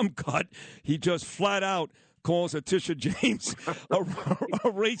that Trump cut, he just flat out calls Letitia James a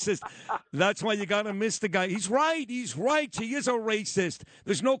racist. That's why you got to miss the guy. He's right. He's right. She is a racist.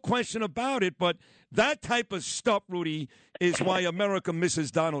 There's no question about it. But that type of stuff, Rudy, is why America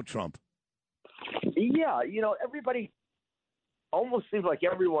misses Donald Trump. Yeah, everybody almost seems like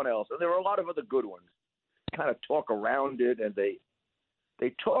everyone else, and there are a lot of other good ones, kind of talk around it, and they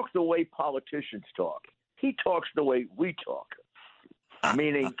They talk the way politicians talk. He talks the way we talk,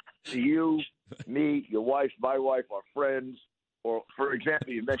 meaning you, me, your wife, my wife, our friends. Or, for example,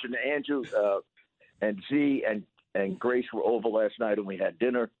 you mentioned Andrew and Z and Grace were over last night and we had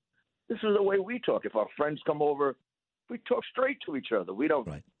dinner. This is the way we talk. If our friends come over, we talk straight to each other. We don't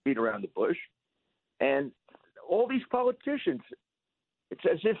beat around the bush. And all these politicians, it's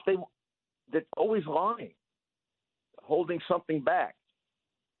as if they're always lying, holding something back.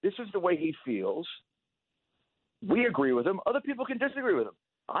 This is the way he feels. We agree with him. Other people can disagree with him.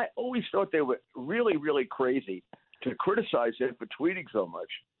 I always thought they were really, really crazy to criticize him for tweeting so much.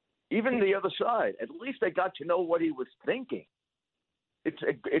 Even the other side, at least they got to know what he was thinking.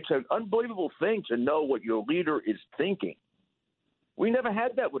 It's an unbelievable thing to know what your leader is thinking. We never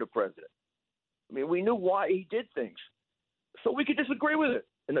had that with a president. I mean, we knew why he did things. So we could disagree with it.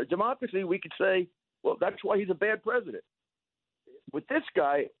 In a democracy, we could say, well, that's why he's a bad president. With this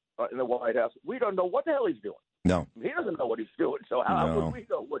guy in the White House, we don't know what the hell he's doing. No. He doesn't know what he's doing, so how would we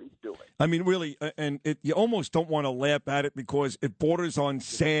know what he's doing? I mean, really, and you almost don't want to laugh at it because it borders on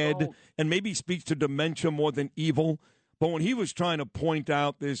sad and maybe speaks to dementia more than evil. But when he was trying to point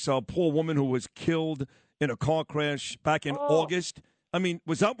out this poor woman who was killed in a car crash back in August, I mean,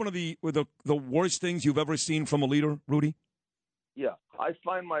 was that one of the worst things you've ever seen from a leader, Rudy? Yeah, I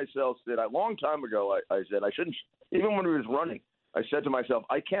find myself that a long time ago I said I shouldn't, even when he was running, I said to myself,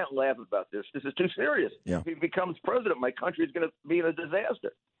 I can't laugh about this. This is too serious. Yeah. If he becomes president, my country is going to be in a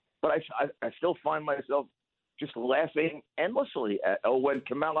disaster. But I still find myself just laughing endlessly at when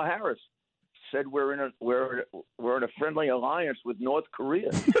Kamala Harris said we're in a friendly alliance with North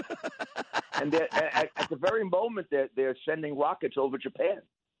Korea, and at the very moment that they're sending rockets over Japan,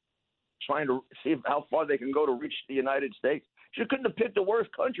 trying to see how far they can go to reach the United States. She couldn't have picked the worst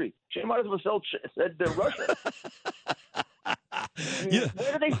country. She might as well said Russia. I mean,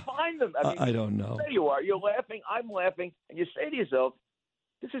 where do they find them? I mean, I don't know. There you are. You're laughing. I'm laughing. And you say to yourself,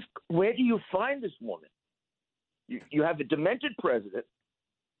 where do you find this woman? You have a demented president.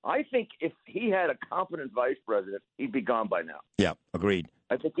 I think if he had a competent vice president, he'd be gone by now. Yeah, agreed.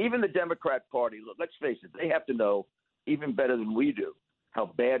 I think even the Democrat Party, look, let's face it, they have to know even better than we do how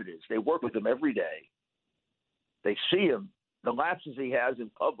bad it is. They work with him every day. They see him. The lapses he has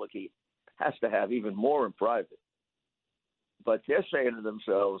in public, he has to have even more in private. But they're saying to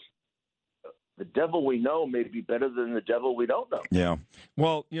themselves, the devil we know may be better than the devil we don't know. Yeah.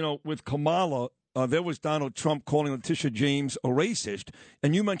 Well, with Kamala, there was Donald Trump calling Letitia James a racist.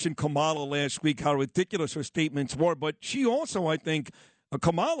 And you mentioned Kamala last week, how ridiculous her statements were. But she also, I think,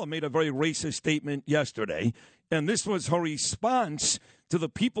 Kamala made a very racist statement yesterday. And this was her response to the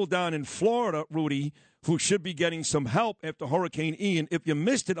people down in Florida, Rudy, who should be getting some help after Hurricane Ian. If you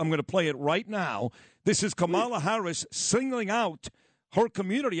missed it, I'm going to play it right now. This is Kamala Harris singling out her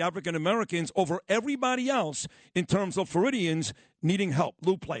community, African Americans, over everybody else in terms of Floridians needing help.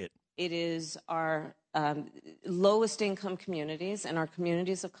 Lou, play it. It is our lowest income communities and our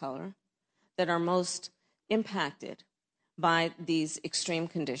communities of color that are most impacted by these extreme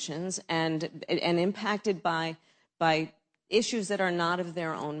conditions and impacted by issues that are not of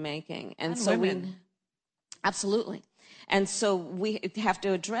their own making. And so women. Absolutely. And so we have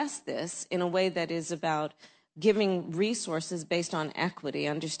to address this in a way that is about giving resources based on equity,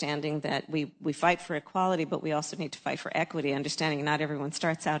 understanding that we fight for equality, but we also need to fight for equity, understanding not everyone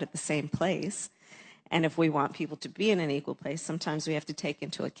starts out at the same place. And if we want people to be in an equal place, sometimes we have to take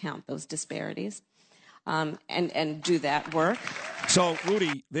into account those disparities and do that work. So,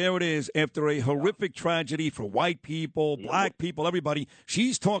 Rudy, there it is. After a horrific tragedy for white people, black people, everybody,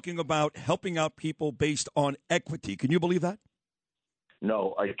 she's talking about helping out people based on equity. Can you believe that?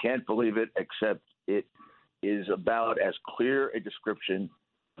 No, I can't believe it, except it is about as clear a description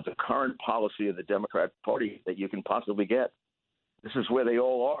of the current policy of the Democrat Party that you can possibly get. This is where they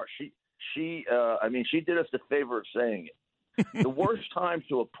all are. She did us the favor of saying it. The worst time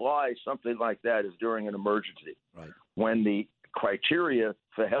to apply something like that is during an emergency, right? When the criteria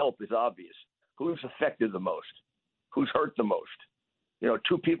for help is obvious. Who's affected the most? Who's hurt the most?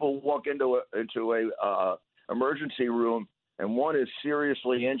 Two people walk into a emergency room, and one is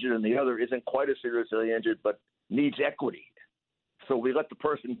seriously injured, and the other isn't quite as seriously injured, but needs equity. So we let the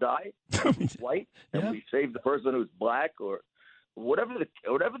person die, who's white, and we save the person who's black, or whatever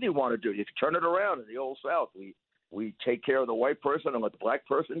they want to do. You can turn it around in the old South. We take care of the white person and let the black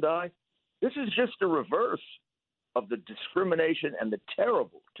person die. This is just the reverse of the discrimination and the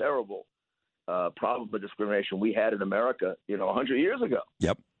terrible, terrible problem of discrimination we had in America, 100 years ago.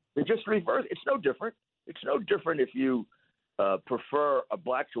 Yep. They just reverse. It's no different. It's no different if you prefer a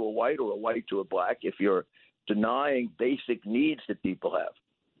black to a white or a white to a black. If you're denying basic needs that people have.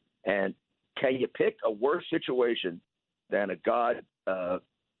 And can you pick a worse situation than a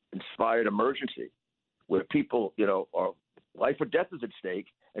God-inspired emergency where people, are life or death is at stake,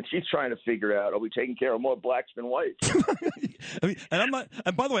 and she's trying to figure out, are we taking care of more blacks than whites? And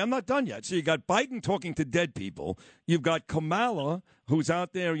by the way, I'm not done yet. So you got Biden talking to dead people. You've got Kamala, who's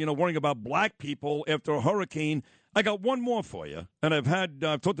out there, worrying about black people after a hurricane. I got one more for you, and I've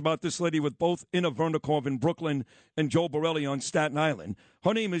talked about this lady with both Inna Vernikov in Brooklyn and Joe Borelli on Staten Island.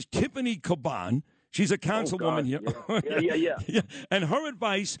 Her name is Tiffany Caban. She's a councilwoman here. Yeah. And her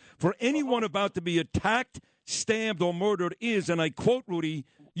advice for anyone about to be attacked, stabbed, or murdered is, and I quote, Rudy,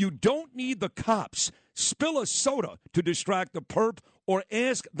 you don't need the cops. Spill a soda to distract the perp or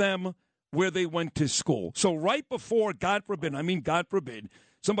ask them where they went to school. So right before, God forbid,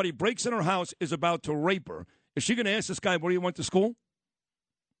 somebody breaks in her house, is about to rape her, is she going to ask this guy where he went to school?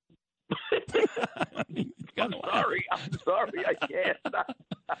 I'm sorry, I can't.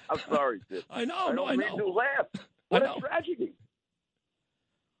 I'm sorry, Sid. I know. I don't mean to laugh. What a tragedy.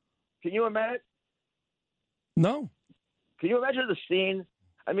 Can you imagine? No. Can you imagine the scene?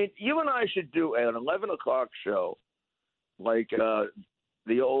 I mean, you and I should do an 11 o'clock show, like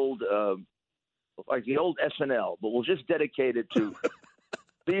the old SNL, but we'll just dedicate it to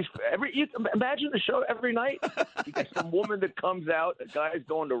these. You can imagine the show every night. You get some woman that comes out, a guy's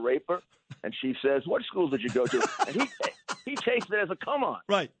going to rape her, and she says, "What school did you go to?" And he takes it as a come on.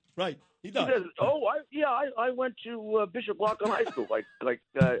 Right. He does. He says, "Oh, I went to Bishop Loughlin High School, like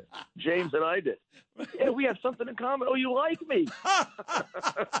James and I did. Yeah, we have something in common. Oh, you like me?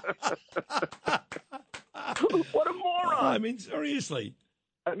 What a moron! I mean, seriously.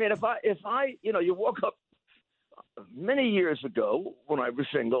 I mean, if I, you woke up many years ago when I was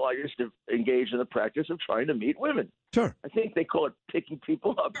single, I used to engage in the practice of trying to meet women. Sure. I think they call it picking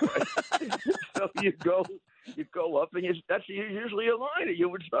people up. Right? So you go up, and that's usually a line that you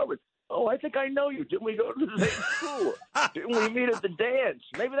would start with. Oh, I think I know you. Didn't we go to the same school? Didn't we meet at the dance?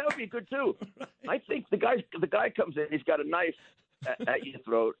 Maybe that would be good too. Right. I think the guy comes in, he's got a knife at your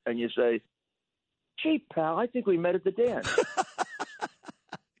throat, and you say, "Gee, pal, I think we met at the dance."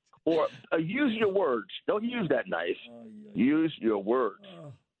 Or use your words. Don't use that knife. Use your words.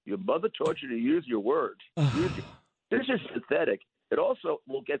 Your mother taught you to use your words. This is pathetic. It also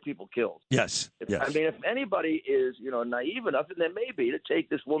will get people killed. Yes. I mean, if anybody is, naive enough, and there may be, to take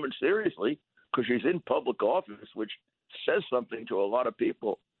this woman seriously because she's in public office, which says something to a lot of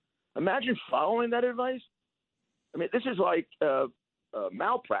people. Imagine following that advice. I mean, this is like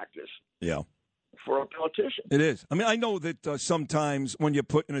malpractice. Yeah. For a politician. It is. I mean, I know that sometimes when you're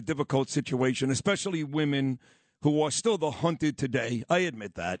put in a difficult situation, especially women who are still the hunted today, I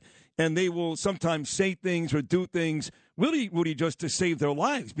admit that, and they will sometimes say things or do things really, Rudy, just to save their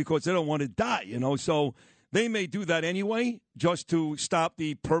lives because they don't want to die, So they may do that anyway just to stop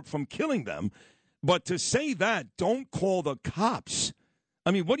the perp from killing them. But to say that, don't call the cops.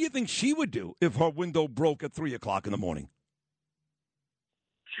 I mean, what do you think she would do if her window broke at 3 o'clock in the morning?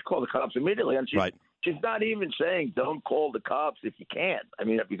 She called the cops immediately, and she's not even saying don't call the cops if you can't. I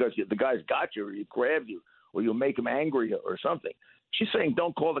mean, because the guy's got you, or he grabbed you, or you'll make him angry, or something. She's saying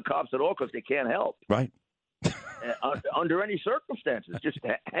don't call the cops at all because they can't help. Right. Under any circumstances, just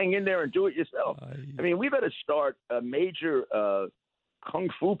hang in there and do it yourself. I mean, we better start major kung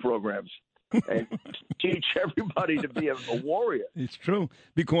fu programs and teach everybody to be a warrior. It's true,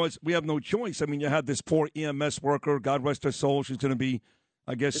 because we have no choice. I mean, you had this poor EMS worker, God rest her soul. She's going to be,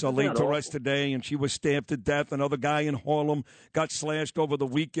 I guess, laid to rest today, and she was stabbed to death. Another guy in Harlem got slashed over the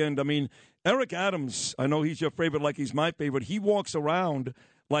weekend. I mean, Eric Adams, I know he's your favorite like he's my favorite. He walks around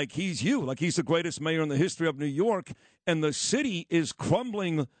like he's you, like he's the greatest mayor in the history of New York, and the city is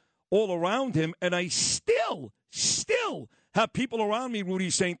crumbling all around him. And I still have people around me, Rudy,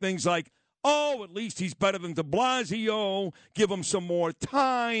 saying things like, oh, at least he's better than de Blasio. Give him some more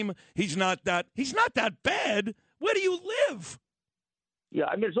time. He's not that bad. Where do you live? Yeah,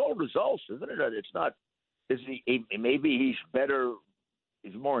 I mean, it's all results, isn't it? It's not. Maybe he's better.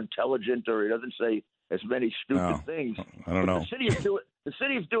 He's more intelligent, or he doesn't say as many stupid things. I don't know. The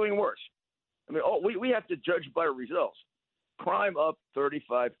city is doing worse. I mean, we have to judge by results. Crime up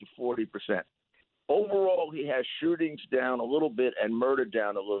 35 to 40%. Overall, he has shootings down a little bit and murder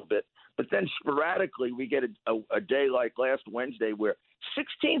down a little bit. But then sporadically, we get a day like last Wednesday where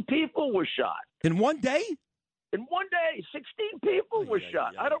 16 people were shot. In one day? In one day, 16 people were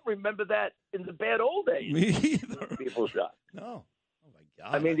shot. I don't remember that in the bad old days. Me either. People shot. No. Oh, my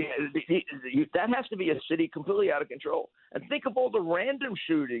God. I mean, that has to be a city completely out of control. And think of all the random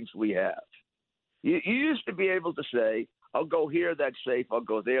shootings we have. You used to be able to say, I'll go here, that's safe. I'll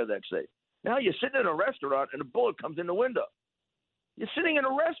go there, that's safe. Now you're sitting in a restaurant and a bullet comes in the window. You're sitting in a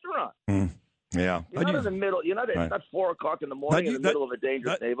restaurant. Yeah. You're not in the middle. You're not. It's not 4 o'clock in the morning in the middle of a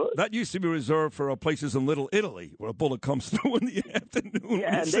dangerous neighborhood. That used to be reserved for places in Little Italy where a bullet comes through in the afternoon.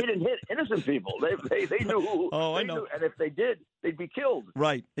 Yeah, and they didn't hit innocent people. They knew who. I know. Knew, and if they did, they'd be killed.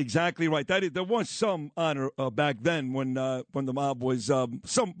 Right, exactly right. There was some honor back then when the mob was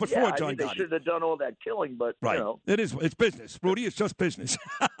before John They Gotti. should have done all that killing, but Right, you know, it's business, Rudy. It's just business.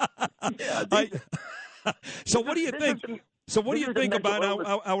 So what do you think? So what do you think about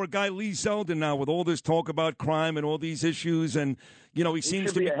our guy Lee Zeldin now with all this talk about crime and all these issues, and he seems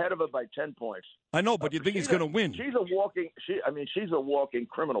should to be ahead of it by 10 points. I know, but you think he's going to win? She's a walking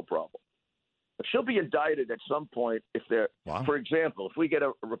criminal problem. She'll be indicted at some point if there. For example, if we get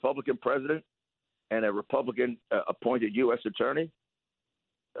a Republican president and a Republican appointed U.S. attorney,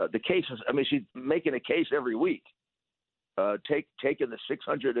 the cases. I mean, she's making a case every week. Taking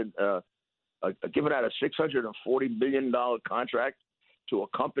the giving out a $640 million contract to a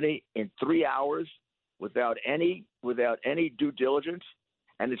company in 3 hours without any due diligence,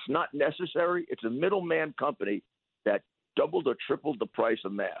 and it's not necessary. It's a middleman company that doubled or tripled the price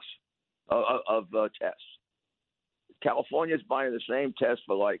of tests. California's buying the same test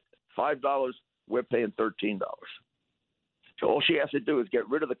for like $5. We're paying $13. So all she has to do is get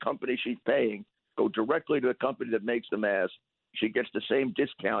rid of the company she's paying, go directly to the company that makes the mask. She gets the same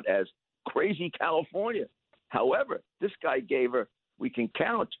discount as crazy California. However, this guy gave her, we can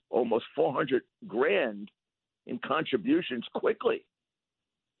count, almost $400,000 in contributions quickly.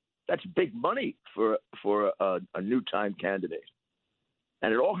 That's big money for a new time candidate.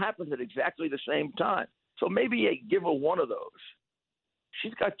 And it all happens at exactly the same time. So maybe you give her one of those.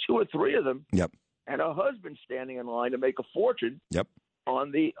 She's got 2 or 3 of them. Yep. And her husband's standing in line to make a fortune. Yep.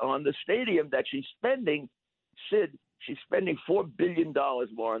 On the stadium that she's spending, Sid. She's spending $4 billion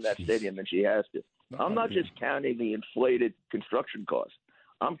more on that stadium than she has to. I'm not just counting the inflated construction costs.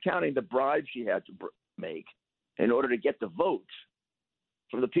 I'm counting the bribes she had to make in order to get the votes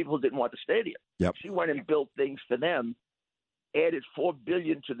from the people who didn't want the stadium. Yep. She went and built things for them, added $4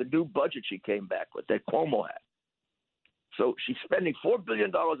 billion to the new budget she came back with that Cuomo had. So she's spending $4 billion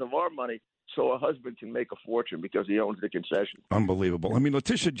of our money so her husband can make a fortune because he owns the concession. Unbelievable. I mean,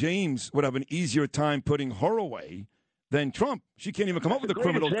 Letitia James would have an easier time putting her away than Trump. She can't even come up with a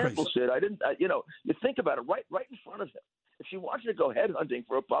criminal example, case. Sid. You think about it right in front of him. If she wants to go headhunting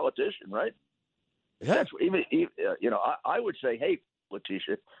for a politician, right? Yeah. That's I would say, hey,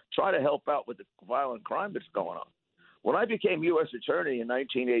 Letitia, try to help out with the violent crime that's going on. When I became U.S. Attorney in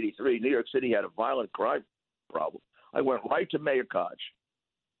 1983, New York City had a violent crime problem. I went right to Mayor Koch,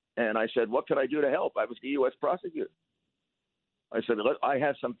 and I said, what can I do to help? I was the U.S. prosecutor. I said, I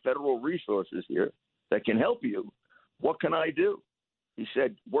have some federal resources here that can help you. What can I do? He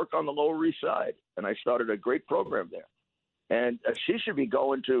said, work on the Lower East Side. And I started a great program there. And she should be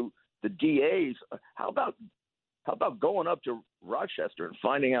going to the DAs. How about going up to Rochester and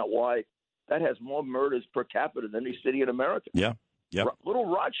finding out why that has more murders per capita than any city in America? Yeah. Yep. Little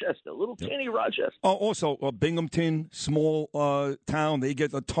Rochester, teeny Rochester. Also, Binghamton, small town, they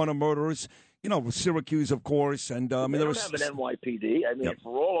get a ton of murderers. Syracuse, of course. And they don't have an NYPD. I mean,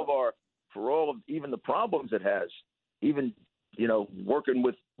 for all of even the problems it has, even, working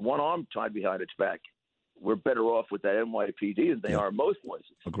with one arm tied behind its back, we're better off with that NYPD than they are in most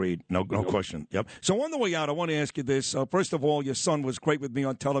places. Agreed. No question. Yep. So on the way out, I want to ask you this. First of all, your son was great with me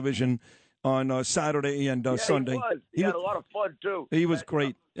on television on Saturday and Sunday. He had a lot of fun, too. He was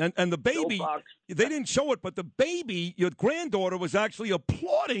great. And the baby, they didn't show it, but the baby, your granddaughter, was actually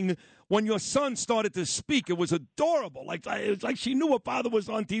applauding when your son started to speak. It was adorable. It was like she knew her father was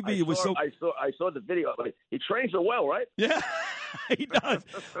on TV. I saw the video. He trains her well, right? Yeah, he does.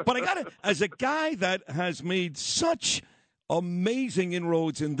 But as a guy that has made such amazing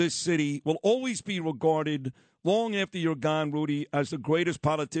inroads in this city, will always be regarded long after you're gone, Rudy, as the greatest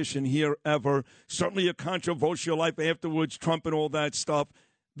politician here ever. Certainly a controversial life afterwards, Trump and all that stuff.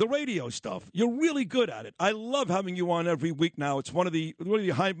 The radio stuff, you're really good at it. I love having you on every week now. It's one of the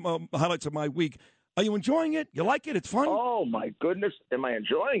highlights of my week. Are you enjoying it? You like it? It's fun? Oh, my goodness. Am I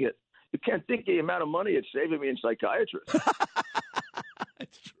enjoying it? You can't think of the amount of money it's saving me in psychiatrists.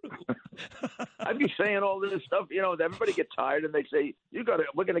 It's true. I'd be saying all this stuff. Everybody get tired and they say, we're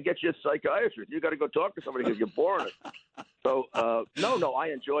going to get you a psychiatrist. You got to go talk to somebody because you're boring it. So, no, I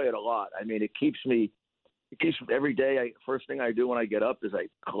enjoy it a lot. I mean, it keeps me every day. First thing I do when I get up is I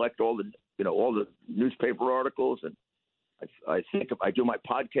collect all the newspaper articles, and I do my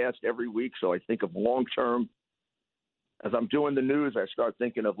podcast every week. So I think of long term. As I'm doing the news, I start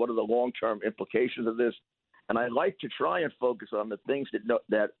thinking of what are the long term implications of this. And I like to try and focus on the things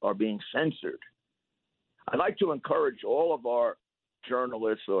that are being censored. I like to encourage all of our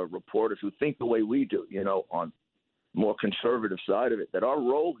journalists or reporters who think the way we do, on more conservative side of it, that our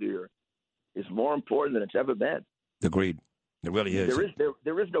role here is more important than it's ever been. Agreed. It really is.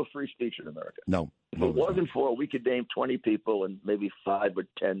 There is no free speech in America. No. If it wasn't for, we could name 20 people and maybe 5 or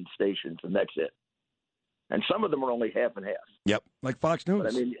 10 stations, and that's it. And some of them are only half and half. Yep, like Fox News.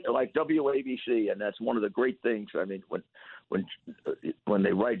 But, like WABC, and that's one of the great things. When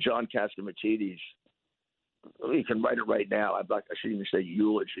they write John Catsimatidis, you can write it right now. I shouldn't even say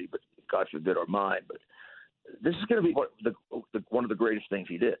eulogy, but God forbid, or mine. But this is going to be one of the greatest things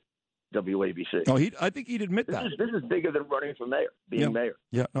he did. WABC. Oh, I think he'd admit that. This is bigger than running for mayor, being mayor.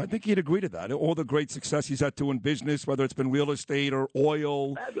 Yeah, I think he'd agree to that. All the great success he's had to in business, whether it's been real estate or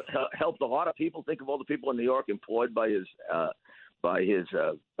oil. Helped a lot of people. Think of all the people in New York employed by his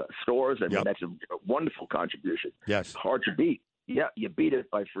stores. That's a wonderful contribution. Yes. Hard to beat. Yeah, you beat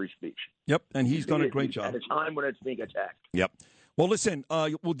it by free speech. Yep, and he's done a great job. At a time when it's being attacked. Yep. Well, listen,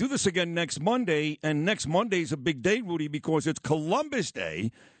 we'll do this again next Monday, and next Monday is a big day, Rudy, because it's Columbus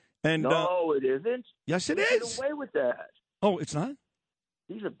Day. And, no, it isn't. Yes, it is. is. Get away with that. Oh, it's not?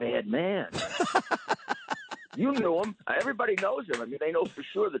 He's a bad man. You knew him. Everybody knows him. They know for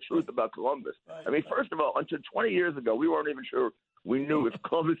sure the truth about Columbus. First of all, until 20 years ago, we weren't even sure we knew if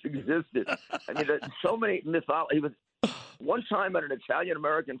Columbus existed. There's so many mythology. He was one time at an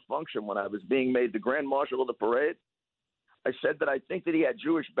Italian-American function when I was being made the Grand Marshal of the parade. I said that I think that he had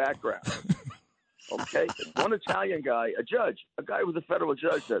Jewish background. Okay, one Italian guy, a guy who was a federal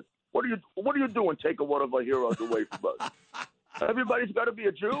judge, said, "What are you doing, taking one of our heroes away from us? Everybody's got to be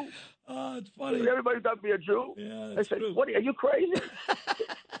a Jew." Oh, it's funny. Everybody's got to be a Jew. Yeah, I said, true. "What? Are you crazy?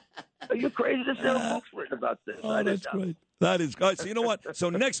 Are you crazy? There's no books written about this." Oh, that's great. That is good. So you know what? So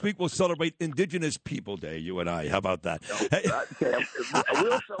next week we'll celebrate Indigenous People Day, you and I. How about that?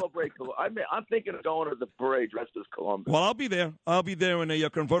 We'll celebrate. I'm thinking of going to the parade dressed as Columbus. Well, I'll be there. I'll be there in a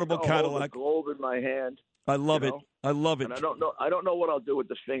convertible Cadillac. Hold the globe in my hand. I love it. I love it. And I don't know what I'll do with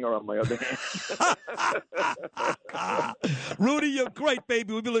the finger on my other hand. Rudy, you're great,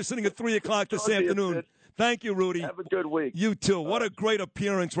 baby. We'll be listening at 3 o'clock this afternoon. Thank you, Rudy. Have a good week. You too. What a great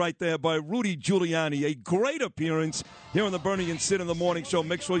appearance right there by Rudy Giuliani. A great appearance here on the Bernie and Sid in the Morning Show.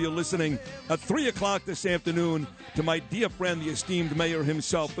 Make sure you're listening at 3 o'clock this afternoon to my dear friend, the esteemed mayor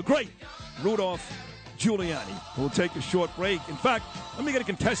himself, the great Rudolph Giuliani. We'll take a short break. In fact, let me get a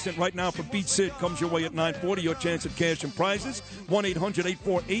contestant right now for Beat Sid. Comes your way at 9:40. Your chance at cash and prizes.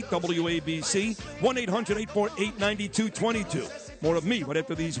 1-800-848-WABC. 1-800-848-9222. More of me right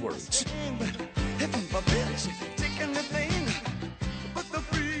after these words.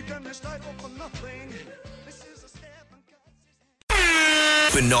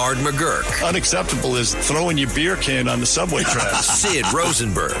 Bernard McGurk. Unacceptable is throwing your beer can on the subway tracks. Sid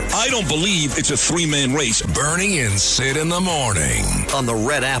Rosenberg. I don't believe it's a three-man race. Bernie and Sid in the morning on the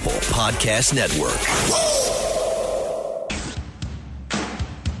Red Apple Podcast Network.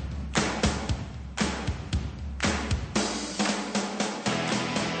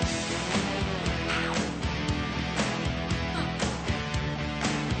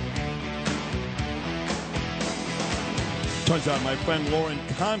 Turns out my friend Lauren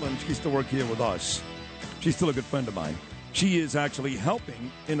Conlon, she used to work here with us. She's still a good friend of mine. She is actually helping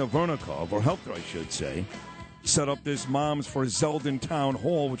in Vernikov, or helped her, I should say, set up this Moms for Zeldin Town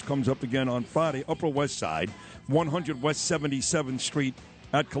Hall, which comes up again on Friday, Upper West Side, 100 West 77th Street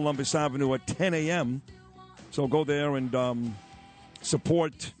at Columbus Avenue at 10 a.m. So go there and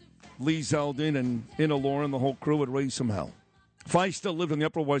support Lee Zeldin and Ina Lauren, the whole crew would raise some hell. If I still lived on the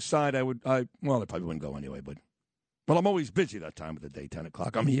Upper West Side, I probably wouldn't go anyway, but I'm always busy that time of the day, 10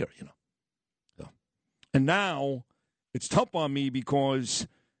 o'clock. I'm here, So. And now it's tough on me because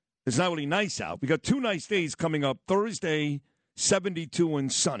it's not really nice out. We got 2 nice days coming up. Thursday, 72 and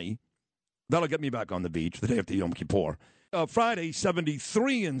sunny. That'll get me back on the beach the day after Yom Kippur. Friday,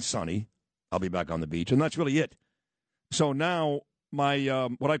 73 and sunny. I'll be back on the beach, and that's really it. So now my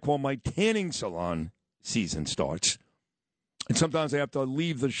what I call my tanning salon season starts. And sometimes I have to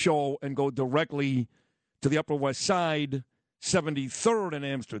leave the show and go directly to the Upper West Side, 73rd in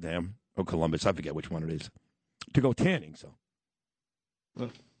Amsterdam, or Columbus, I forget which one it is, to go tanning. So, yeah,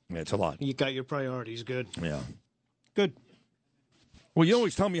 it's a lot. You got your priorities good. Yeah. Good. Well, you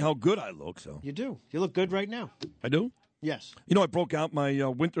always tell me how good I look, so. You do. You look good right now. I do? Yes. I broke out my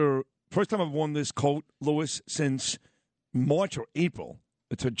winter, first time I've worn this coat, Louis, since March or April.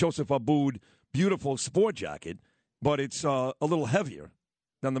 It's a Joseph Abboud beautiful sport jacket, but it's a little heavier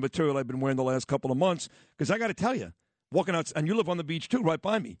than the material I've been wearing the last couple of months. Because I got to tell you, walking out, and you live on the beach too, right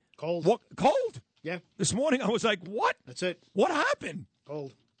by me. Cold. Cold? Yeah. This morning I was like, what? That's it. What happened?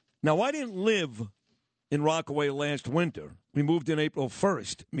 Cold. Now, I didn't live in Rockaway last winter. We moved in April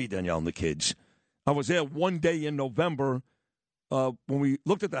 1st, me, Danielle, and the kids. I was there one day in November when we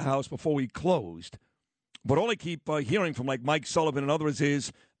looked at the house before we closed. But all I keep hearing from like Mike Sullivan and others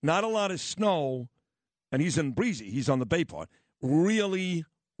is not a lot of snow, and he's in Breezy. He's on the Bay part. Really,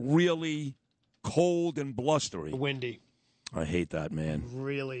 really cold and blustery. Windy. I hate that, man.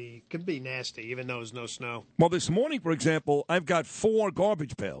 Really could be nasty, even though there's no snow. Well, this morning, for example, I've got 4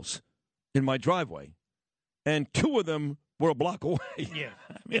 garbage pails in my driveway, and 2 of them were a block away.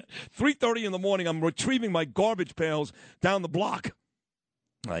 Yeah. 3:30 in the morning, I'm retrieving my garbage pails down the block.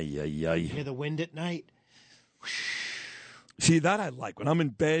 Ay, ay, ay. Hear the wind at night. See, that I like. When I'm in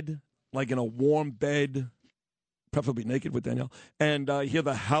bed, like in a warm bed, preferably naked with Danielle, and I hear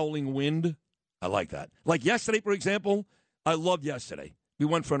the howling wind, I like that. Like yesterday, for example, I loved yesterday. We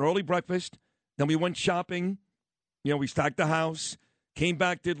went for an early breakfast, then we went shopping. We stacked the house, came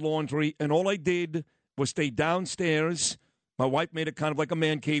back, did laundry, and all I did was stay downstairs. My wife made it kind of like a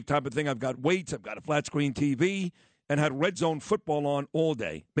man cave type of thing. I've got weights, I've got a flat screen TV, and had Red Zone football on all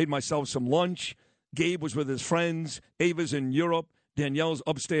day. Made myself some lunch. Gabe was with his friends. Ava's in Europe. Danielle's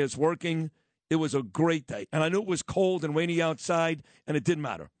upstairs working. It was a great day. And I knew it was cold and rainy outside, and it didn't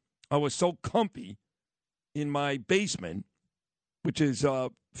matter. I was so comfy in my basement, which is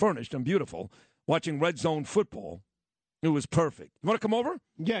furnished and beautiful, watching Red Zone football. It was perfect. You want to come over?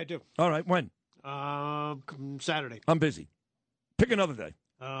 Yeah, I do. All right, when? Saturday. I'm busy. Pick another day.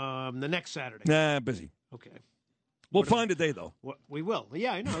 The next Saturday. Nah, busy. Okay. We'll find a day, though. We will.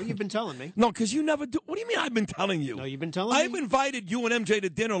 Yeah, I know. You've been telling me. No, because you never do. What do you mean I've been telling you? No, you've been telling me. I've invited you and MJ to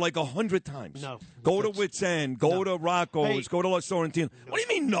dinner like 100 times. No. Go to Wits End. Go to Rocco's. Go to La Sorrentina. What do you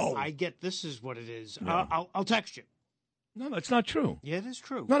mean, no? I get this is what it is. No. I'll text you. No, that's not true. Yeah, it is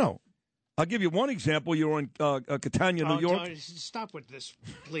true. No. I'll give you one example. You were in Catania, New York. No, stop with this,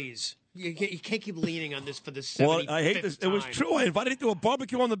 please. You can't keep leaning on this for the 75th Well, I hate this. It was time. true. I invited you to a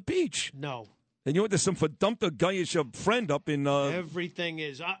barbecue on the beach. No. And you went to some Fadumta guyish friend up in... Everything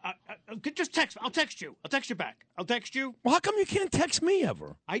is... just text. I'll text you. I'll text you back. I'll text you. Well, how come you can't text me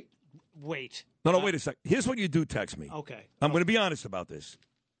ever? Wait. No, wait a sec. Here's what you do text me. Okay. I'm going to be honest about this.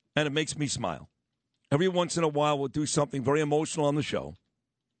 And it makes me smile. Every once in a while, we'll do something very emotional on the show.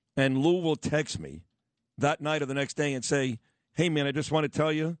 And Lou will text me that night or the next day and say, hey, man, I just want to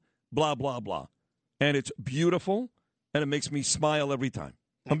tell you, blah, blah, blah. And it's beautiful, and it makes me smile every time.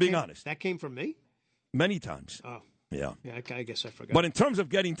 I'm being honest. That came from me? Many times. Oh. Yeah. Yeah, I guess I forgot. But in terms of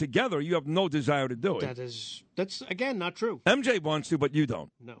getting together, you have no desire to do it. That's again, not true. MJ wants to, but you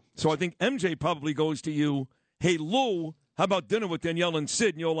don't. No. So I think MJ probably goes to you, hey, Lou, how about dinner with Danielle and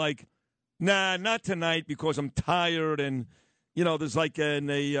Sid? And you're like, nah, not tonight because I'm tired. And, there's like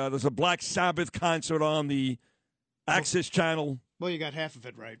there's a Black Sabbath concert on the Access Channel. Well, you got half of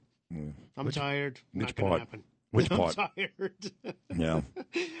it right. I'm tired. Which not gonna part? happen. Which part? I'm tired. Yeah.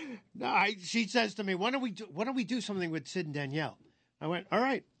 No, she says to me, why don't we do something with Sid and Danielle? I went, all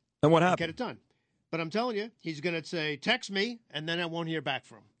right. And what I'll happened? get it done. But I'm telling you, he's going to say, text me, and then I won't hear back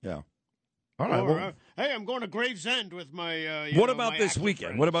from him. Yeah. All right. Or, Well, hey, I'm going to Gravesend with my. what about this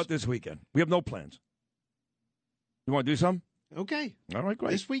weekend? What about this weekend? We have no plans. You want to do something? Okay. All right,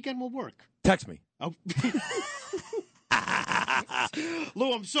 great. This weekend will work. Text me. Oh.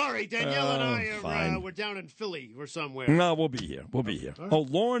 Lou, I'm sorry. Danielle and I we're down in Philly or somewhere. No, we'll be here. We'll be here. Right. Oh,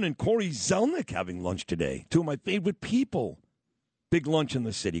 Lauren and Corey Zelnick having lunch today. 2 of my favorite people. Big lunch in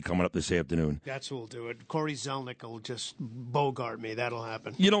the city coming up this afternoon. That's who will do it. Corey Zelnick will just bogart me. That'll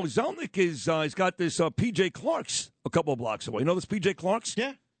happen. Zelnick is he's got this P.J. Clark's a couple of blocks away. You know this P.J. Clark's?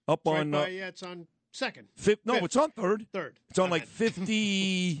 Yeah. Up It's on... right by, it's on 2nd. No, it's on 3rd. 3rd. It's on like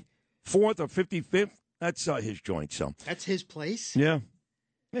 54th or 55th. That's his joint, so. That's his place? Yeah.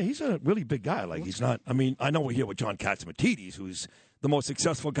 Yeah, he's a really big guy. Like, he's not, I know we're here with John Katsimatidis, who's the most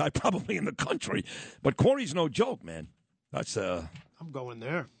successful guy probably in the country. But Corey's no joke, man. That's, I'm going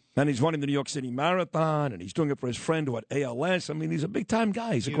there. And he's running the New York City Marathon, and he's doing it for his friend who had ALS. He's a big-time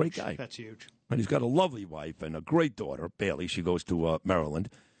guy. He's Huge. a great guy. That's huge. And he's got a lovely wife and a great daughter, Bailey. She goes to Maryland.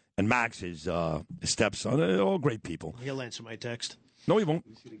 And Max, his stepson. They're all great people. He'll answer my text. No, he won't.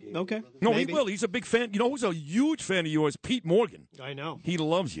 Okay. No, Maybe. he will. He's a big fan. You know who's a huge fan of yours? Pete Morgan. I know. He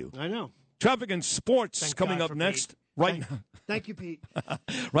loves you. I know. Traffic and sports Thank coming God up for next. Pete. Right now. Thank you, Pete.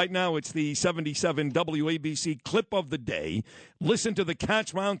 Right now, it's the 77 WABC clip of the day. Listen to the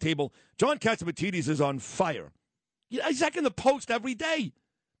Cats Roundtable. John Katsimatidis is on fire. He's like in the Post every day.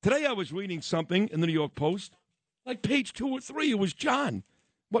 Today I was reading something in the New York Post, like page 2 or 3. It was John.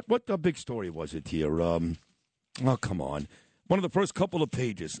 What big story was it here? Oh, come on. One of the first couple of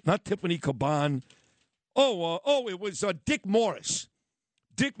pages. Not Tiffany Caban. It was Dick Morris.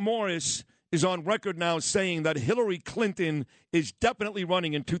 Dick Morris is on record now saying that Hillary Clinton is definitely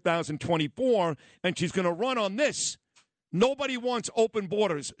running in 2024, and she's going to run on this. Nobody wants open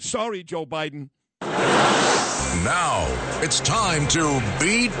borders. Sorry, Joe Biden. Now, it's time to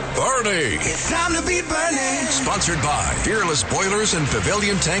Beat Bernie. It's time to beat Bernie. Sponsored by Fearless Boilers and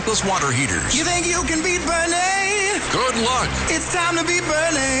Pavilion Tankless Water Heaters. You think you can beat Bernie? Good luck. It's time to beat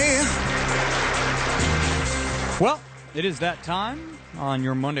Bernie. Well, it is that time on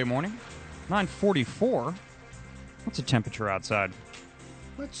your Monday morning. 9:44. What's the temperature outside?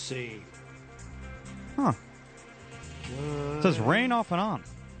 Let's see. Huh. It says rain off and on.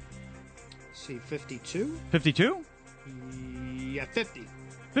 See, 52? 52? Yeah, 50.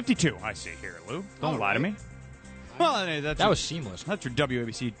 52, I see here, Lou. Don't lie to me. Well, that was seamless. That's your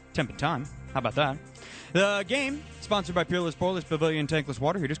WABC temp and time. How about that? The game, sponsored by Peerless Boilers, Pavilion Tankless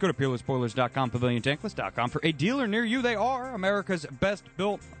Water Heaters. Go to peerlessboilers.com, paviliontankless.com. For a dealer near you, they are America's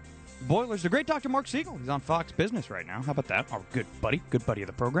best-built boilers. The great Dr. Mark Siegel. He's on Fox Business right now. How about that? Our good buddy of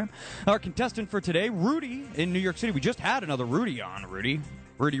the program. Our contestant for today, Rudy in New York City. We just had another Rudy on. Rudy.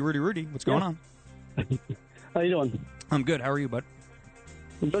 What's going on? How you doing? I'm good. How are you, bud?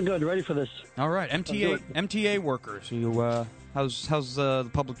 I'm good. Ready for this. All right. MTA workers. You, how's the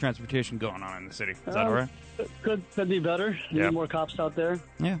public transportation going on in the city? Is that all right? Could be better. Yeah. Need more cops out there.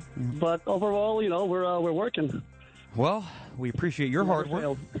 Yeah. But overall, we're working. Well, we appreciate your hard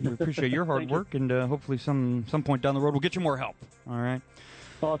work. We appreciate your hard work, and hopefully some point down the road we'll get you more help. All right.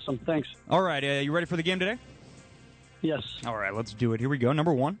 Awesome. Thanks. All right. You ready for the game today? Yes. All right. Let's do it. Here we go.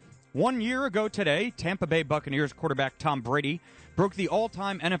 Number one. 1 year ago today, Tampa Bay Buccaneers quarterback Tom Brady broke the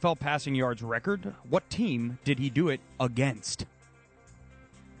all-time NFL passing yards record. What team did he do it against?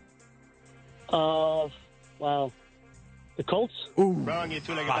 Wow. The Colts? Ooh. Wrong, you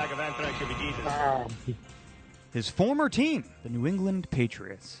two-legged bag of anthrax should be Jesus. His former team, the New England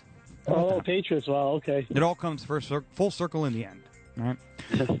Patriots. Patriots. Wow, okay. It all comes full circle in the end. All right.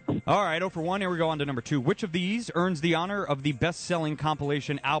 All right, 0 for 1. Here we go on to number 2. Which of these earns the honor of the best-selling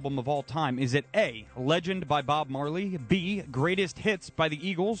compilation album of all time? Is it A, Legend by Bob Marley, B, Greatest Hits by the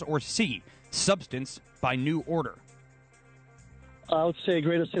Eagles, or C, Substance by New Order? I would say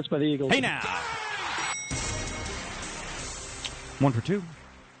Greatest Hits by the Eagles. Hey now! 1 for 2.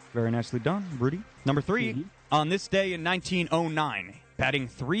 Very nicely done, Rudy. Number 3. On this day in 1909, batting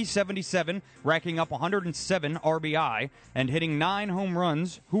 .377, racking up 107 RBI, and hitting 9 home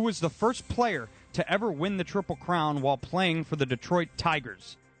runs, who was the first player to ever win the Triple Crown while playing for the Detroit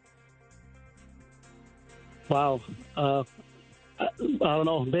Tigers? Wow. I don't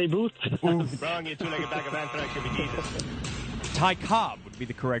know. Babe Ruth? Wrong, you two-legged bag of anthrax should be Jesus. Ty Cobb would be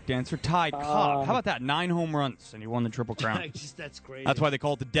the correct answer. Ty Cobb. How about that? 9 home runs, and he won the Triple Crown. That's great. That's why they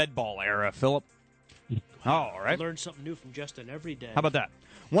call it the dead ball era, Philip. Oh, all right. I learn something new from Justin every day. How about that?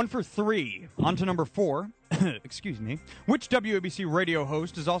 1 for 3. On to number 4. Excuse me. Which WABC radio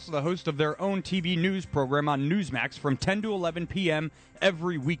host is also the host of their own TV news program on Newsmax from 10 to 11 p.m.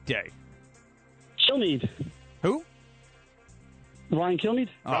 every weekday? Kilmeade. Who? Ryan Kilmeade?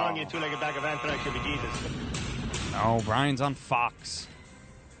 Wrong, you two-legged bag of anthrax should be Jesus. No, Brian's on Fox.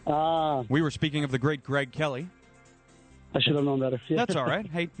 We were speaking of the great Greg Kelly. I should have known better. Yeah. That's all right.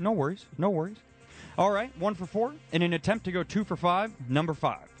 Hey, no worries. All right, 1 for 4. In an attempt to go 2 for 5, number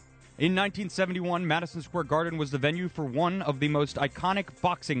 5. In 1971, Madison Square Garden was the venue for one of the most iconic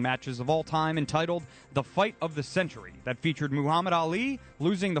boxing matches of all time, entitled The Fight of the Century, that featured Muhammad Ali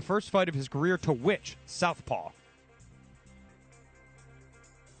losing the first fight of his career to which southpaw?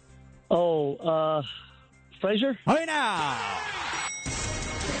 Frazier? Hey now!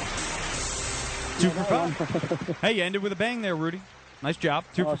 2 for 5. Hey, you ended with a bang there, Rudy. Nice job.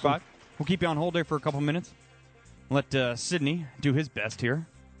 2 for 5. We'll keep you on hold there for a couple minutes. Let Sydney do his best here,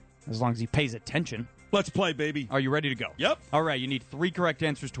 as long as he pays attention. Let's play, baby. Are you ready to go? Yep. All right, you need 3 correct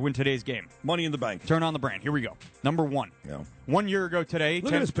answers to win today's game. Money in the bank. Turn on the brand. Here we go. Number 1. Yeah. 1 year ago today.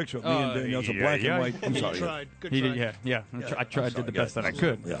 Look at this picture of me and Danielle. It's a black and white. I'm sorry. Good try. He did, yeah. I tried, did the best that I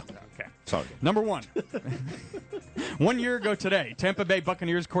could. Yeah. Okay. Sorry. Number 1. 1 year ago today, Tampa Bay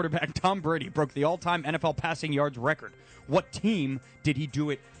Buccaneers quarterback Tom Brady broke the all-time NFL passing yards record. What team did he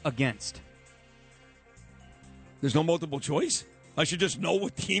do it against? There's no multiple choice? I should just know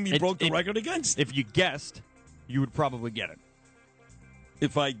what team he broke the record against? If you guessed, you would probably get it.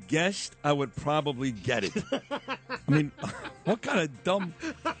 If I guessed, I would probably get it. I mean, what kind of dumb...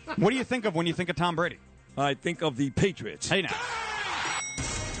 What do you think of when you think of Tom Brady? I think of the Patriots. Hey, now.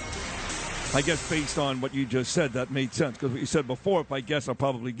 I guess based on what you just said, that made sense. Because what you said before, if I guess, I'll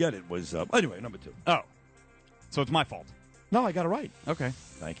probably get it, was... anyway, number 2. Oh. So it's my fault. No, I got it right. Okay.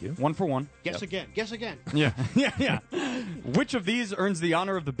 Thank you. 1 for 1. Guess again. Guess again. Yeah, yeah. Which of these earns the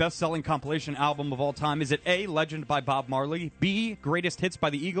honor of the best-selling compilation album of all time? Is it A, Legend by Bob Marley, B, Greatest Hits by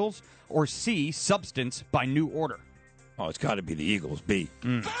the Eagles, or C, Substance by New Order? Oh, it's got to be the Eagles, B.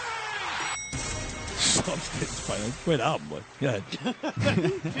 Substance by a great album, but yeah.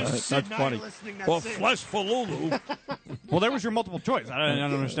 That's funny. Or Flesh for Lulu. Well, there was your multiple choice. I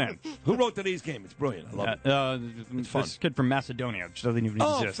don't understand. Who wrote today's game? It's brilliant. I love it. It's fun. This kid from Macedonia, which doesn't even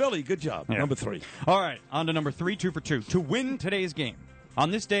exist. Philly, good job. Yeah. Number 3. All right, on to number 3, 2 for 2. To win today's game, on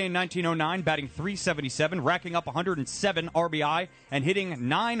this day in 1909, batting .377, racking up 107 RBI, and hitting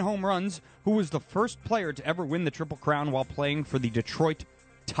 9 home runs, who was the first player to ever win the Triple Crown while playing for the Detroit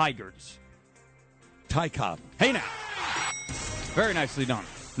Tigers? Ty Cobb. Hey now. Very nicely done.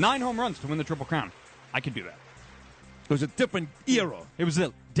 9 home runs to win the Triple Crown. I could do that. It was a different era. It was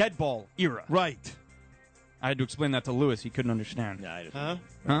the dead ball era. Right. I had to explain that to Lewis. He couldn't understand. Huh?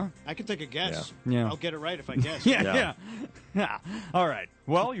 Huh? I can take a guess. Yeah. I'll get it right if I guess. Yeah. All right.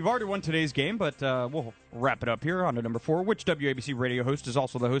 Well, you've already won today's game, but we'll wrap it up here on to number 4. Which WABC radio host is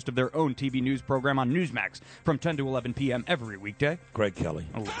also the host of their own TV news program on Newsmax from 10 to 11 p.m. every weekday? Greg Kelly.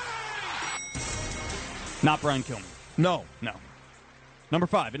 Oh. Not Brian Kilmeade. No. Number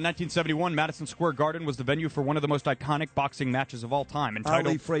 5. In 1971, Madison Square Garden was the venue for one of the most iconic boxing matches of all time. Entitled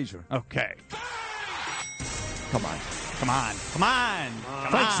Ali Frazier. Okay. Come on.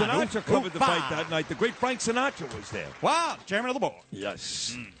 Frank Sinatra covered the fight that night. The great Frank Sinatra was there. Wow. Chairman of the board.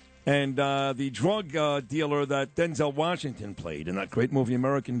 Yes. And the drug dealer that Denzel Washington played in that great movie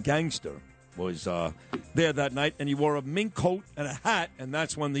American Gangster was there that night, and he wore a mink coat and a hat, and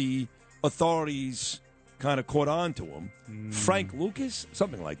that's when the authorities kind of caught on to him. Frank Lucas?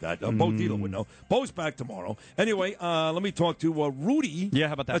 Something like that. Bo Dietl would know. Bo's back tomorrow. Anyway, let me talk to Rudy. Yeah,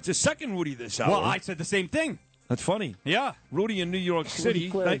 how about that? That's the second Rudy this hour. Well, I said the same thing. That's funny. Yeah. Rudy in New York City.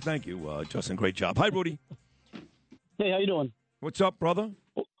 Thank you, Justin. Great job. Hi, Rudy. Hey, how you doing? What's up, brother?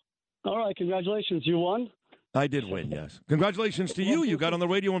 All right, congratulations. You won? I did win, yes. Congratulations to you. You got on the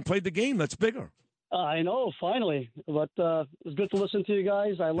radio and played the game. That's bigger. I know, finally. But it was good to listen to you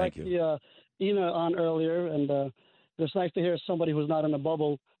guys. I liked the Ina on earlier, and it's nice to hear somebody who's not in a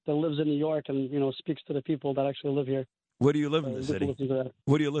bubble that lives in New York and, speaks to the people that actually live here. Where do you live in the city?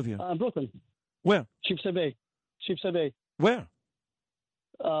 Where do you live here? Brooklyn. Where? Sheepshead Bay. Where?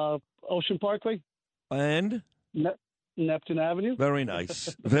 Ocean Parkway. And? Neptune Avenue. Very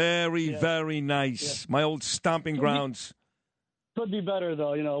nice. Very nice. My old stomping grounds. Could be better,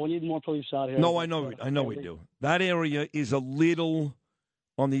 though. We need more police out here. No, I know we do. That area is a little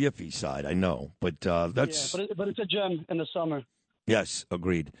on the iffy side, I know. But that's... Yeah, but it's a gem in the summer. Yes,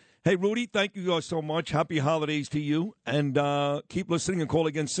 agreed. Hey, Rudy, thank you so much. Happy holidays to you. And keep listening and call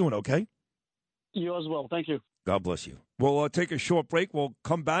again soon, okay? You as well. Thank you. God bless you. We'll take a short break. We'll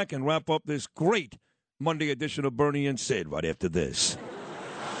come back and wrap up this great Monday edition of Bernie and Sid right after this.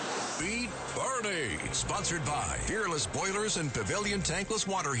 Beat Bernie. Sponsored by Fearless Boilers and Pavilion Tankless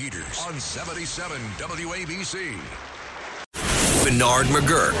Water Heaters on 77 WABC. Bernard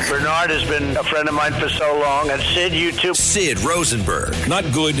McGurk. Bernard has been a friend of mine for so long. And Sid, you too. Sid Rosenberg. Not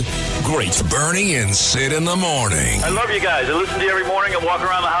good, great. Bernie and Sid in the morning. I love you guys. I listen to you every morning and walk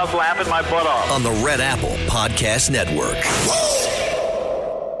around the house laughing my butt off. On the Red Apple Podcast Network.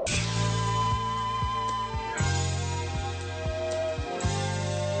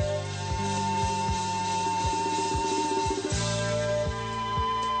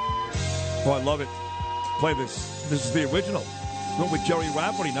 Oh, I love it. Play this. This is the original. Went with Jerry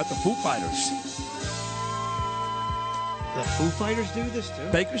Rafferty, not the Foo Fighters. The Foo Fighters do this too?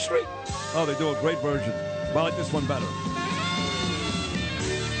 Baker Street? Oh, they do a great version. But I like this one better.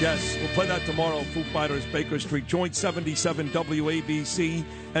 Yes, we'll play that tomorrow. Foo Fighters, Baker Street. Joint 77 WABC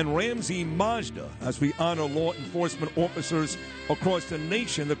and Ramsey Mazda as we honor law enforcement officers across the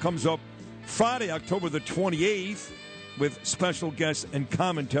nation. That comes up Friday, October the 28th. With special guests and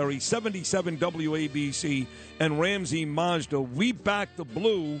commentary, 77 WABC and Ramsey Mazda. We back the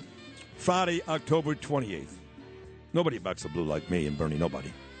blue Friday, October 28th. Nobody backs the blue like me and Bernie.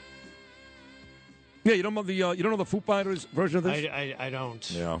 Nobody. Yeah, you don't know the Foo Fighters version of this? I don't.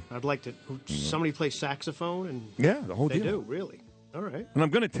 Yeah. I'd like to. Somebody play saxophone and yeah, the whole they deal. do really. All right. And I'm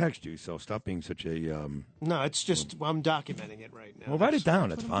going to text you, so stop being such a. No, it's just I'm documenting it right now. Well, write it down.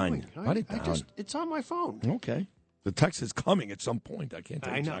 That's fine. Write it down. It's on my phone. Okay. The text is coming at some point. I can't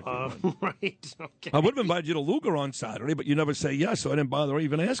tell you exactly when. Right. Okay. I would have invited you to Luger on Saturday, but you never say yes, so I didn't bother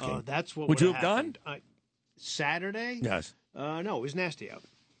even asking. Oh, that's would you have gone? Saturday? Yes. No, it was nasty out.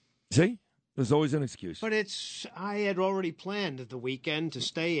 See? There's always an excuse. But I had already planned the weekend to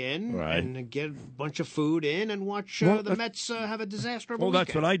stay in and get a bunch of food in and watch the Mets have a disaster of a weekend.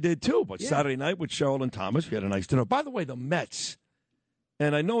 That's what I did, too. But Yeah. Saturday night with Cheryl and Thomas, we had a nice dinner. By the way, the Mets,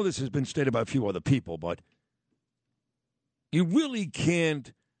 and I know this has been stated by a few other people, but you really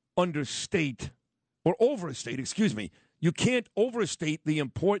can't overstate, you can't overstate the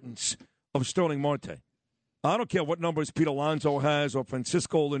importance of Sterling Marte. I don't care what numbers Pete Alonso has or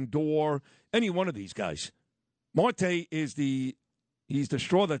Francisco Lindor, any one of these guys. Marte is he's the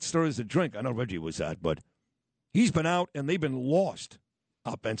straw that stirs the drink. I know Reggie was that, but he's been out and they've been lost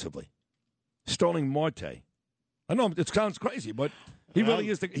offensively. Sterling Marte. I know it sounds crazy, but he really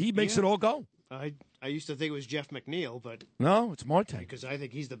is. He makes it all go. I used to think it was Jeff McNeil, but no, it's Marte. Because I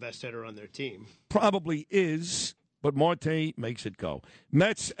think he's the best hitter on their team. Probably is, but Marte makes it go.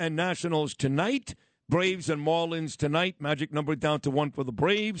 Mets and Nationals tonight. Braves and Marlins tonight. Magic number down to 1 for the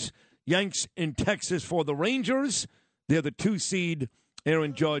Braves. Yanks in Texas for the Rangers. They're the 2 seed.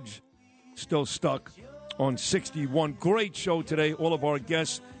 Aaron Judge still stuck on 61. Great show today. All of our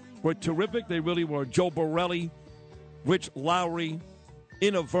guests were terrific. They really were. Joe Borelli, Rich Lowry,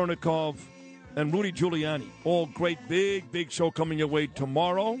 Ina Vernikov, and Rudy Giuliani. All great. Big show coming your way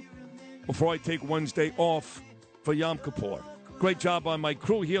tomorrow before I take Wednesday off for Yom Kippur. Great job on my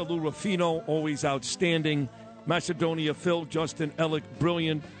crew here. Lou Ruffino, always outstanding. Macedonia, Phil, Justin, Ellick,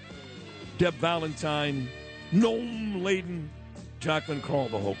 brilliant. Deb Valentine, Noam Layden, Jacqueline Carl,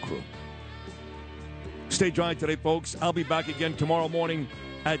 the whole crew. Stay dry today, folks. I'll be back again tomorrow morning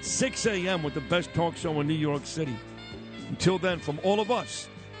at 6 a.m. with the best talk show in New York City. Until then, from all of us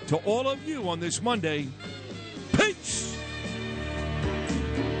to all of you on this Monday, peace!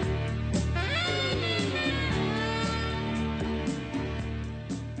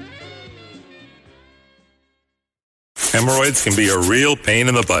 Hemorrhoids can be a real pain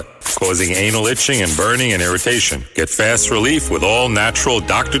in the butt, causing anal itching and burning and irritation. Get fast relief with all natural,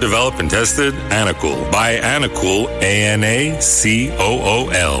 doctor-developed and tested Anacool. Buy Anacool, ANACOOL,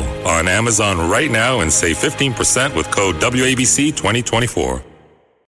 on Amazon right now and save 15% with code WABC2024.